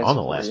have you an weren't answer on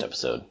the for last you.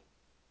 episode.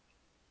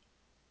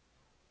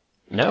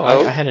 No,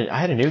 Oh? I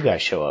had a new guy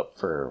show up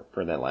for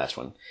that last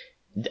one.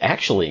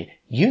 Actually,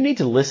 you need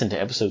to listen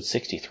to episode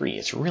 63.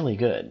 It's really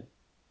good.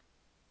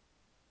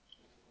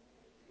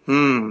 I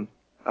don't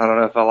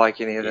know if I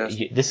like any of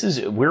this.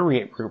 We're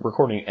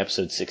recording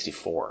episode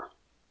 64.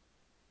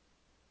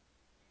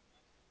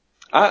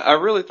 I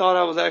really thought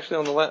I was actually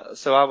on the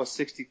last, so I was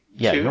 62.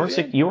 Yeah,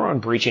 you were on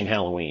Breaching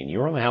Halloween. You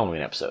were on the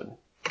Halloween episode.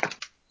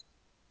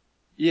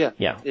 Yeah.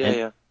 Yeah.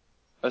 Yeah.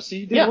 Oh, so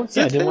you did one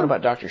I did then? one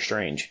about Doctor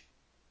Strange.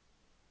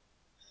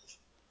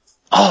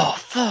 Oh,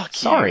 fuck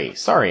you.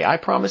 Sorry. I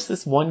promised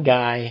this one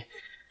guy,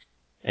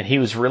 and he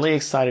was really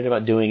excited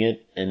about doing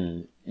it,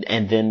 and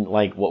then,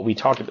 like, what we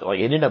talked about, like,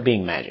 it ended up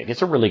being magic.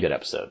 It's a really good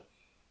episode.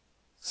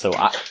 So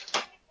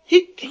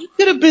He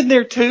could have been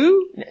there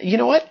too. You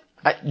know what?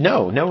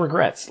 No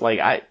regrets.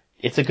 Like,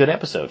 it's a good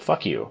episode.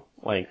 Fuck you.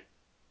 Like.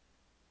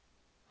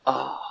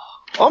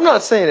 I'm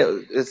not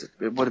saying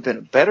it would have been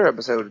a better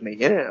episode with me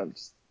in it.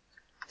 It's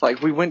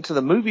like we went to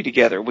the movie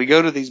together. We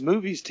go to these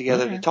movies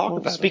together to talk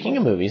about. Speaking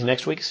of movies,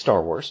 next week is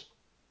Star Wars.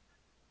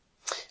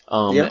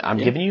 I'm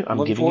giving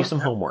you some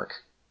homework.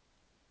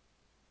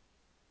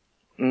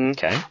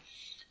 Okay.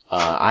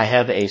 I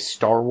have a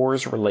Star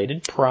Wars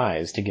related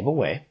prize to give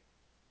away.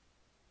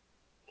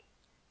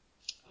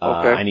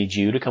 Okay. I need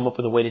you to come up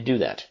with a way to do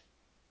that.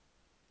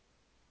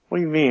 What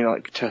do you mean,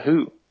 like to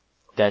who?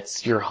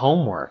 That's your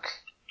homework.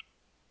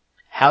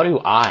 How do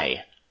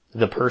I,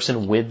 the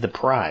person with the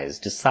prize,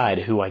 decide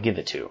who I give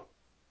it to?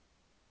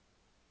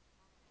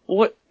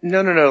 What?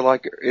 No.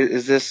 Like,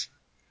 is this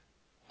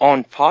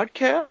on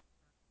podcast?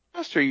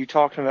 Or are you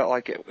talking about,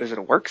 like, is it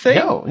a work thing?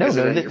 No. This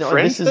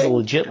is a thing?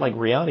 legit, like,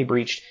 Reality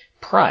Breached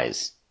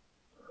prize.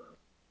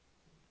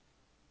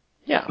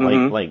 Yeah,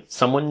 like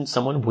someone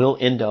will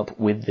end up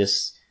with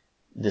this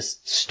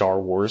Star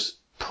Wars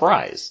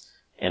prize,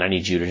 and I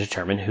need you to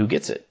determine who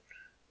gets it.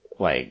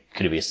 Like,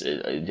 could it be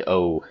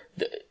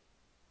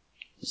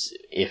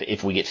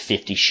if we get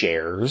 50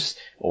 shares,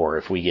 or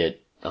if we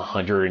get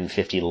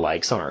 150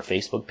 likes on our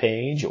Facebook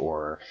page,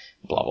 or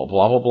blah blah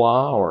blah blah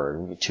blah,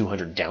 or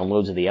 200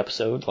 downloads of the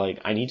episode.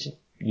 Like,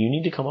 you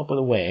need to come up with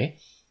a way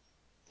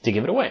to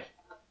give it away.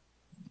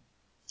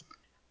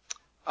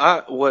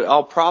 What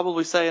I'll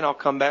probably say, and I'll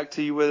come back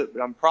to you with it,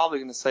 but I'm probably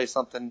going to say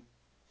something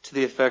to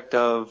the effect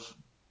of,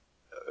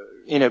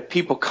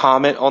 people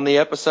comment on the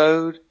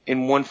episode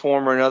in one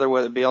form or another,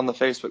 whether it be on the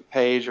Facebook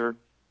page or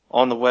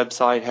on the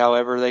website,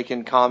 however they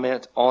can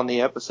comment on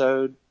the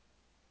episode,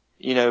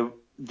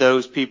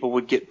 those people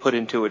would get put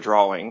into a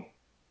drawing.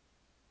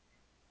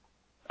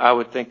 I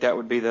would think that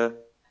would be the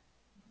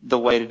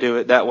way to do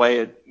it. That way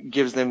it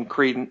gives them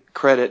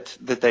credit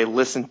that they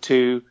listened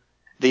to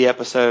the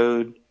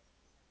episode,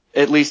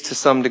 at least to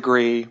some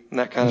degree, and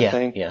that kind of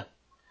thing. Yeah.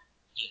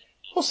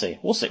 We'll see.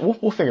 We'll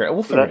figure it.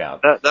 We'll figure it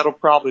out. That'll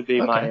probably be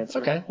my answer.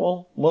 Okay.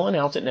 Well, we'll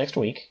announce it next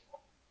week.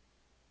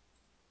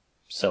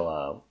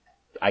 So,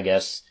 I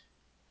guess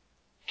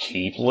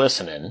keep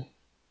listening.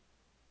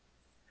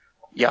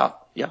 Yeah.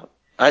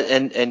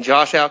 And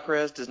Josh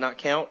Alcaraz does not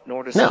count,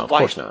 nor does his wife. No, of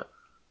course not.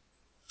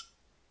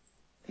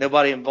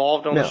 Nobody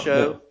involved on the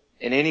show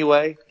in any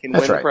way can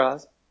win the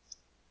prize.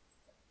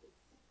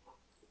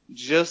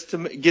 Just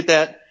to get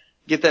that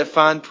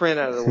fine print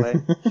out of the way.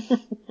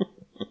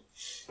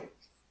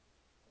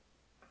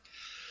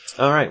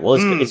 All right. Well,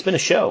 it's been a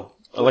show,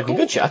 a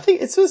good show. I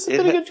think it's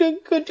been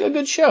a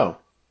good show.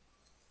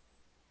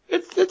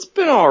 It's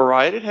been all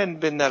right. It hadn't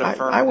been that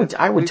affirmative.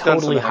 I would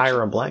totally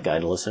hire a black guy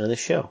to listen to this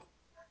show.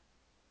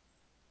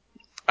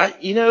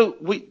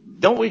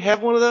 Don't we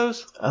have one of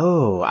those?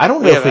 Oh, I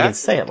don't know if we can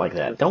say it like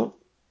that. Don't.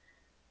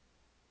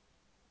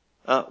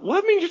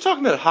 What means you're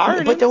talking about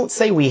hiring? But don't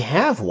say we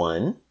have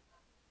one.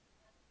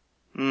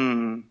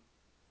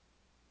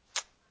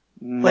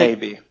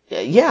 Maybe.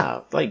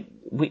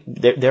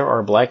 There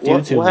are black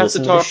dudes who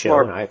listen to the show,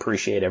 and I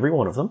appreciate every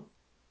one of them.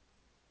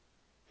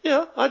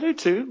 Yeah, I do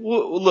too.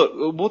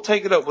 We'll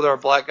take it up with our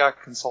black guy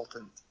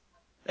consultant,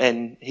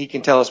 and he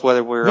can tell us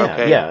whether we're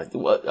okay. Yeah.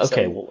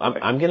 Okay.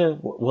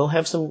 Well, we'll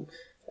have some.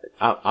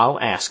 I'll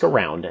ask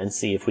around and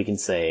see if we can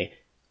say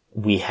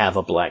we have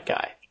a black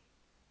guy.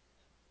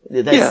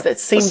 That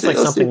seems like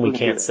something we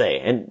can't say,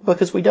 and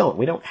because we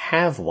don't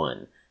have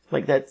one.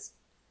 Like that's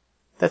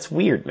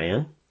weird,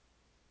 man.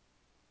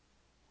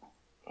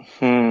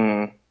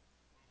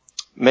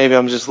 Maybe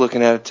I'm just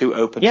looking at it too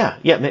open. Yeah.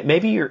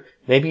 Maybe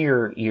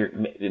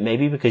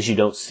because you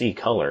don't see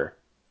color,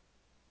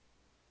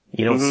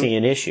 you don't see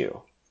an issue.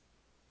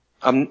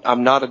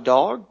 I'm not a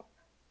dog.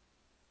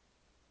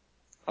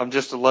 I'm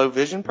just a low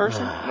vision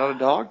person. Not a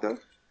dog, though.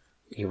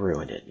 You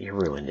ruined it. You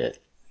ruined it,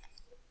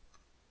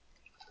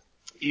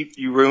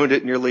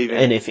 and you're leaving.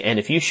 And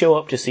if you show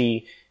up to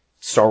see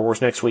Star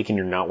Wars next week and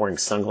you're not wearing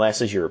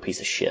sunglasses, you're a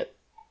piece of shit.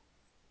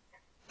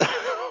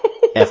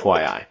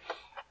 FYI.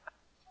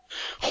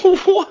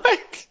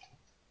 What?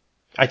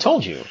 I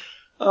told you.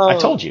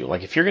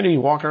 Like, if you're going to be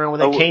walking around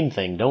with that cane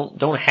thing,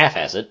 don't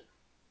half-ass it.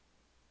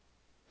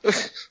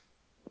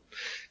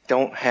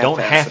 Don't half-ass Don't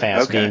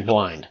half-ass it. Okay. being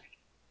blind.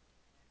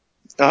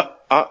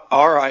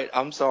 All right.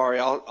 I'm sorry.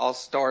 I'll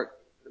start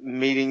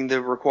meeting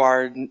the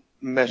required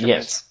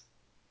measurements.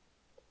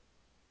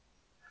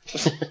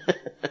 Yes.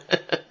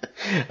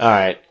 All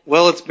right.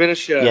 Well, it's been a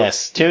show.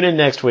 Yes. Tune in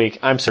next week.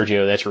 I'm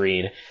Sergio. That's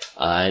Reed.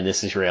 And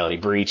this is Reality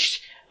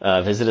Breached.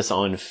 Visit us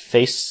on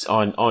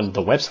on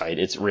the website.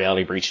 It's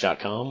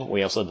realitybreached.com.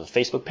 We also have a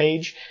Facebook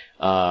page.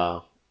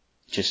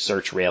 Just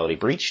search Reality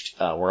Breached.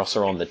 We're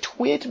also on the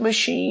Twit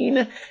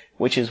machine,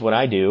 which is what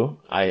I do.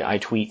 I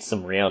tweet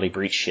some Reality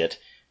Breach shit.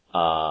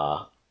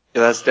 Yeah,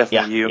 that's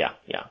definitely you.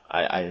 Yeah.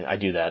 I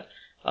do that.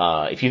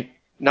 If you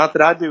Not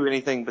that I do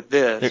anything but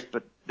this,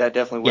 but that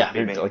definitely would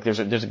be me. like there's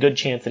a good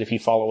chance that if you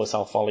follow us,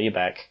 I'll follow you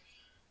back.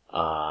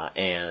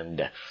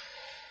 And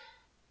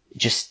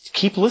just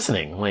keep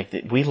listening. Like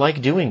we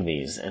like doing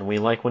these, and we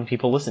like when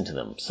people listen to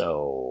them.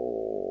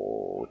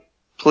 So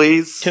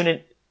Please tune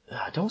in.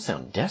 Don't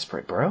sound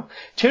desperate, bro.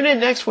 Tune in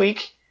next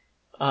week.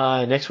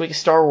 Next week is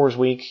Star Wars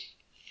week.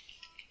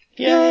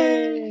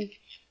 Yay!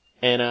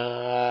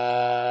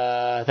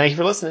 And thank you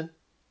for listening.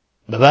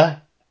 Bye-bye.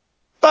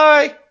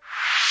 Bye.